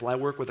 for example, I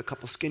work with a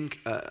couple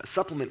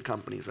supplement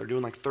companies that are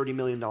doing like $30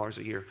 million a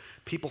year.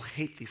 People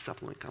hate these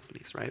supplement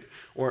companies, right?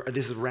 Or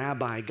this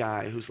rabbi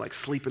guy who's like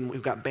who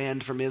got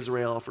banned from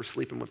Israel for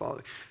sleeping with all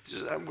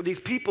these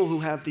people who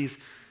have these,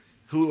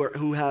 who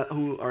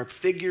are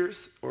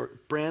figures or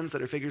brands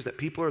that are figures that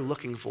people are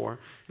looking for,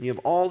 and you have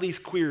all these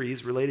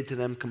queries related to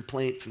them,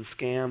 complaints and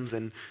scams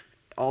and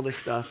all this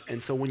stuff.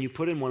 And so when you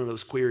put in one of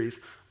those queries,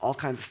 all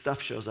kinds of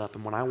stuff shows up.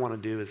 And what I want to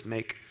do is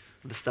make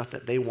the stuff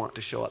that they want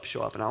to show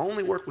up. And I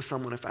only work with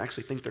someone if I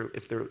actually think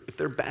if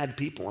they're bad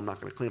people, I'm not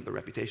going to clean up their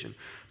reputation.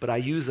 But I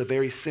use a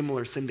very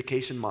similar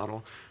syndication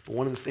model. But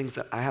one of the things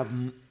that I have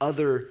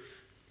other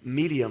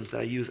mediums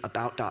that I use,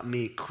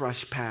 About.me,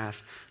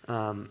 CrushPath,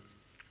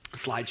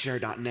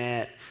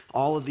 Slideshare.net,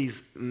 all of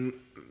these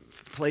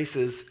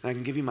places, and I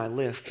can give you my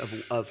list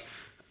of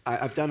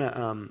I've done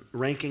a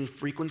ranking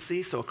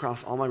frequency, so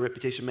across all my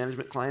reputation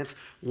management clients,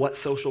 what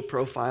social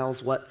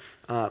profiles, what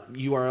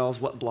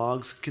URLs, what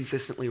blogs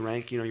consistently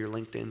rank, your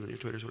LinkedIn and your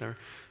Twitters, whatever.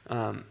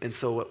 And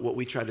so what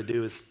we try to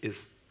do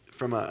is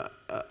from a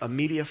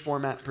media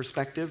format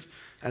perspective,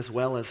 as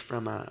well as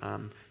from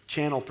a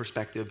channel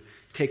perspective,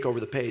 take over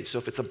the page. So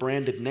if it's a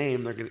branded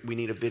name, we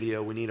need a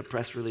video, we need a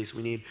press release,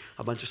 we need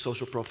a bunch of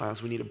social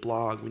profiles, we need a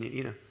blog, we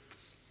need,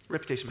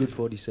 reputation Good management.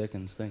 40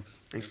 seconds, thanks.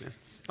 Thanks, man.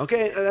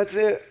 Okay, that's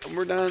it.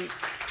 We're done.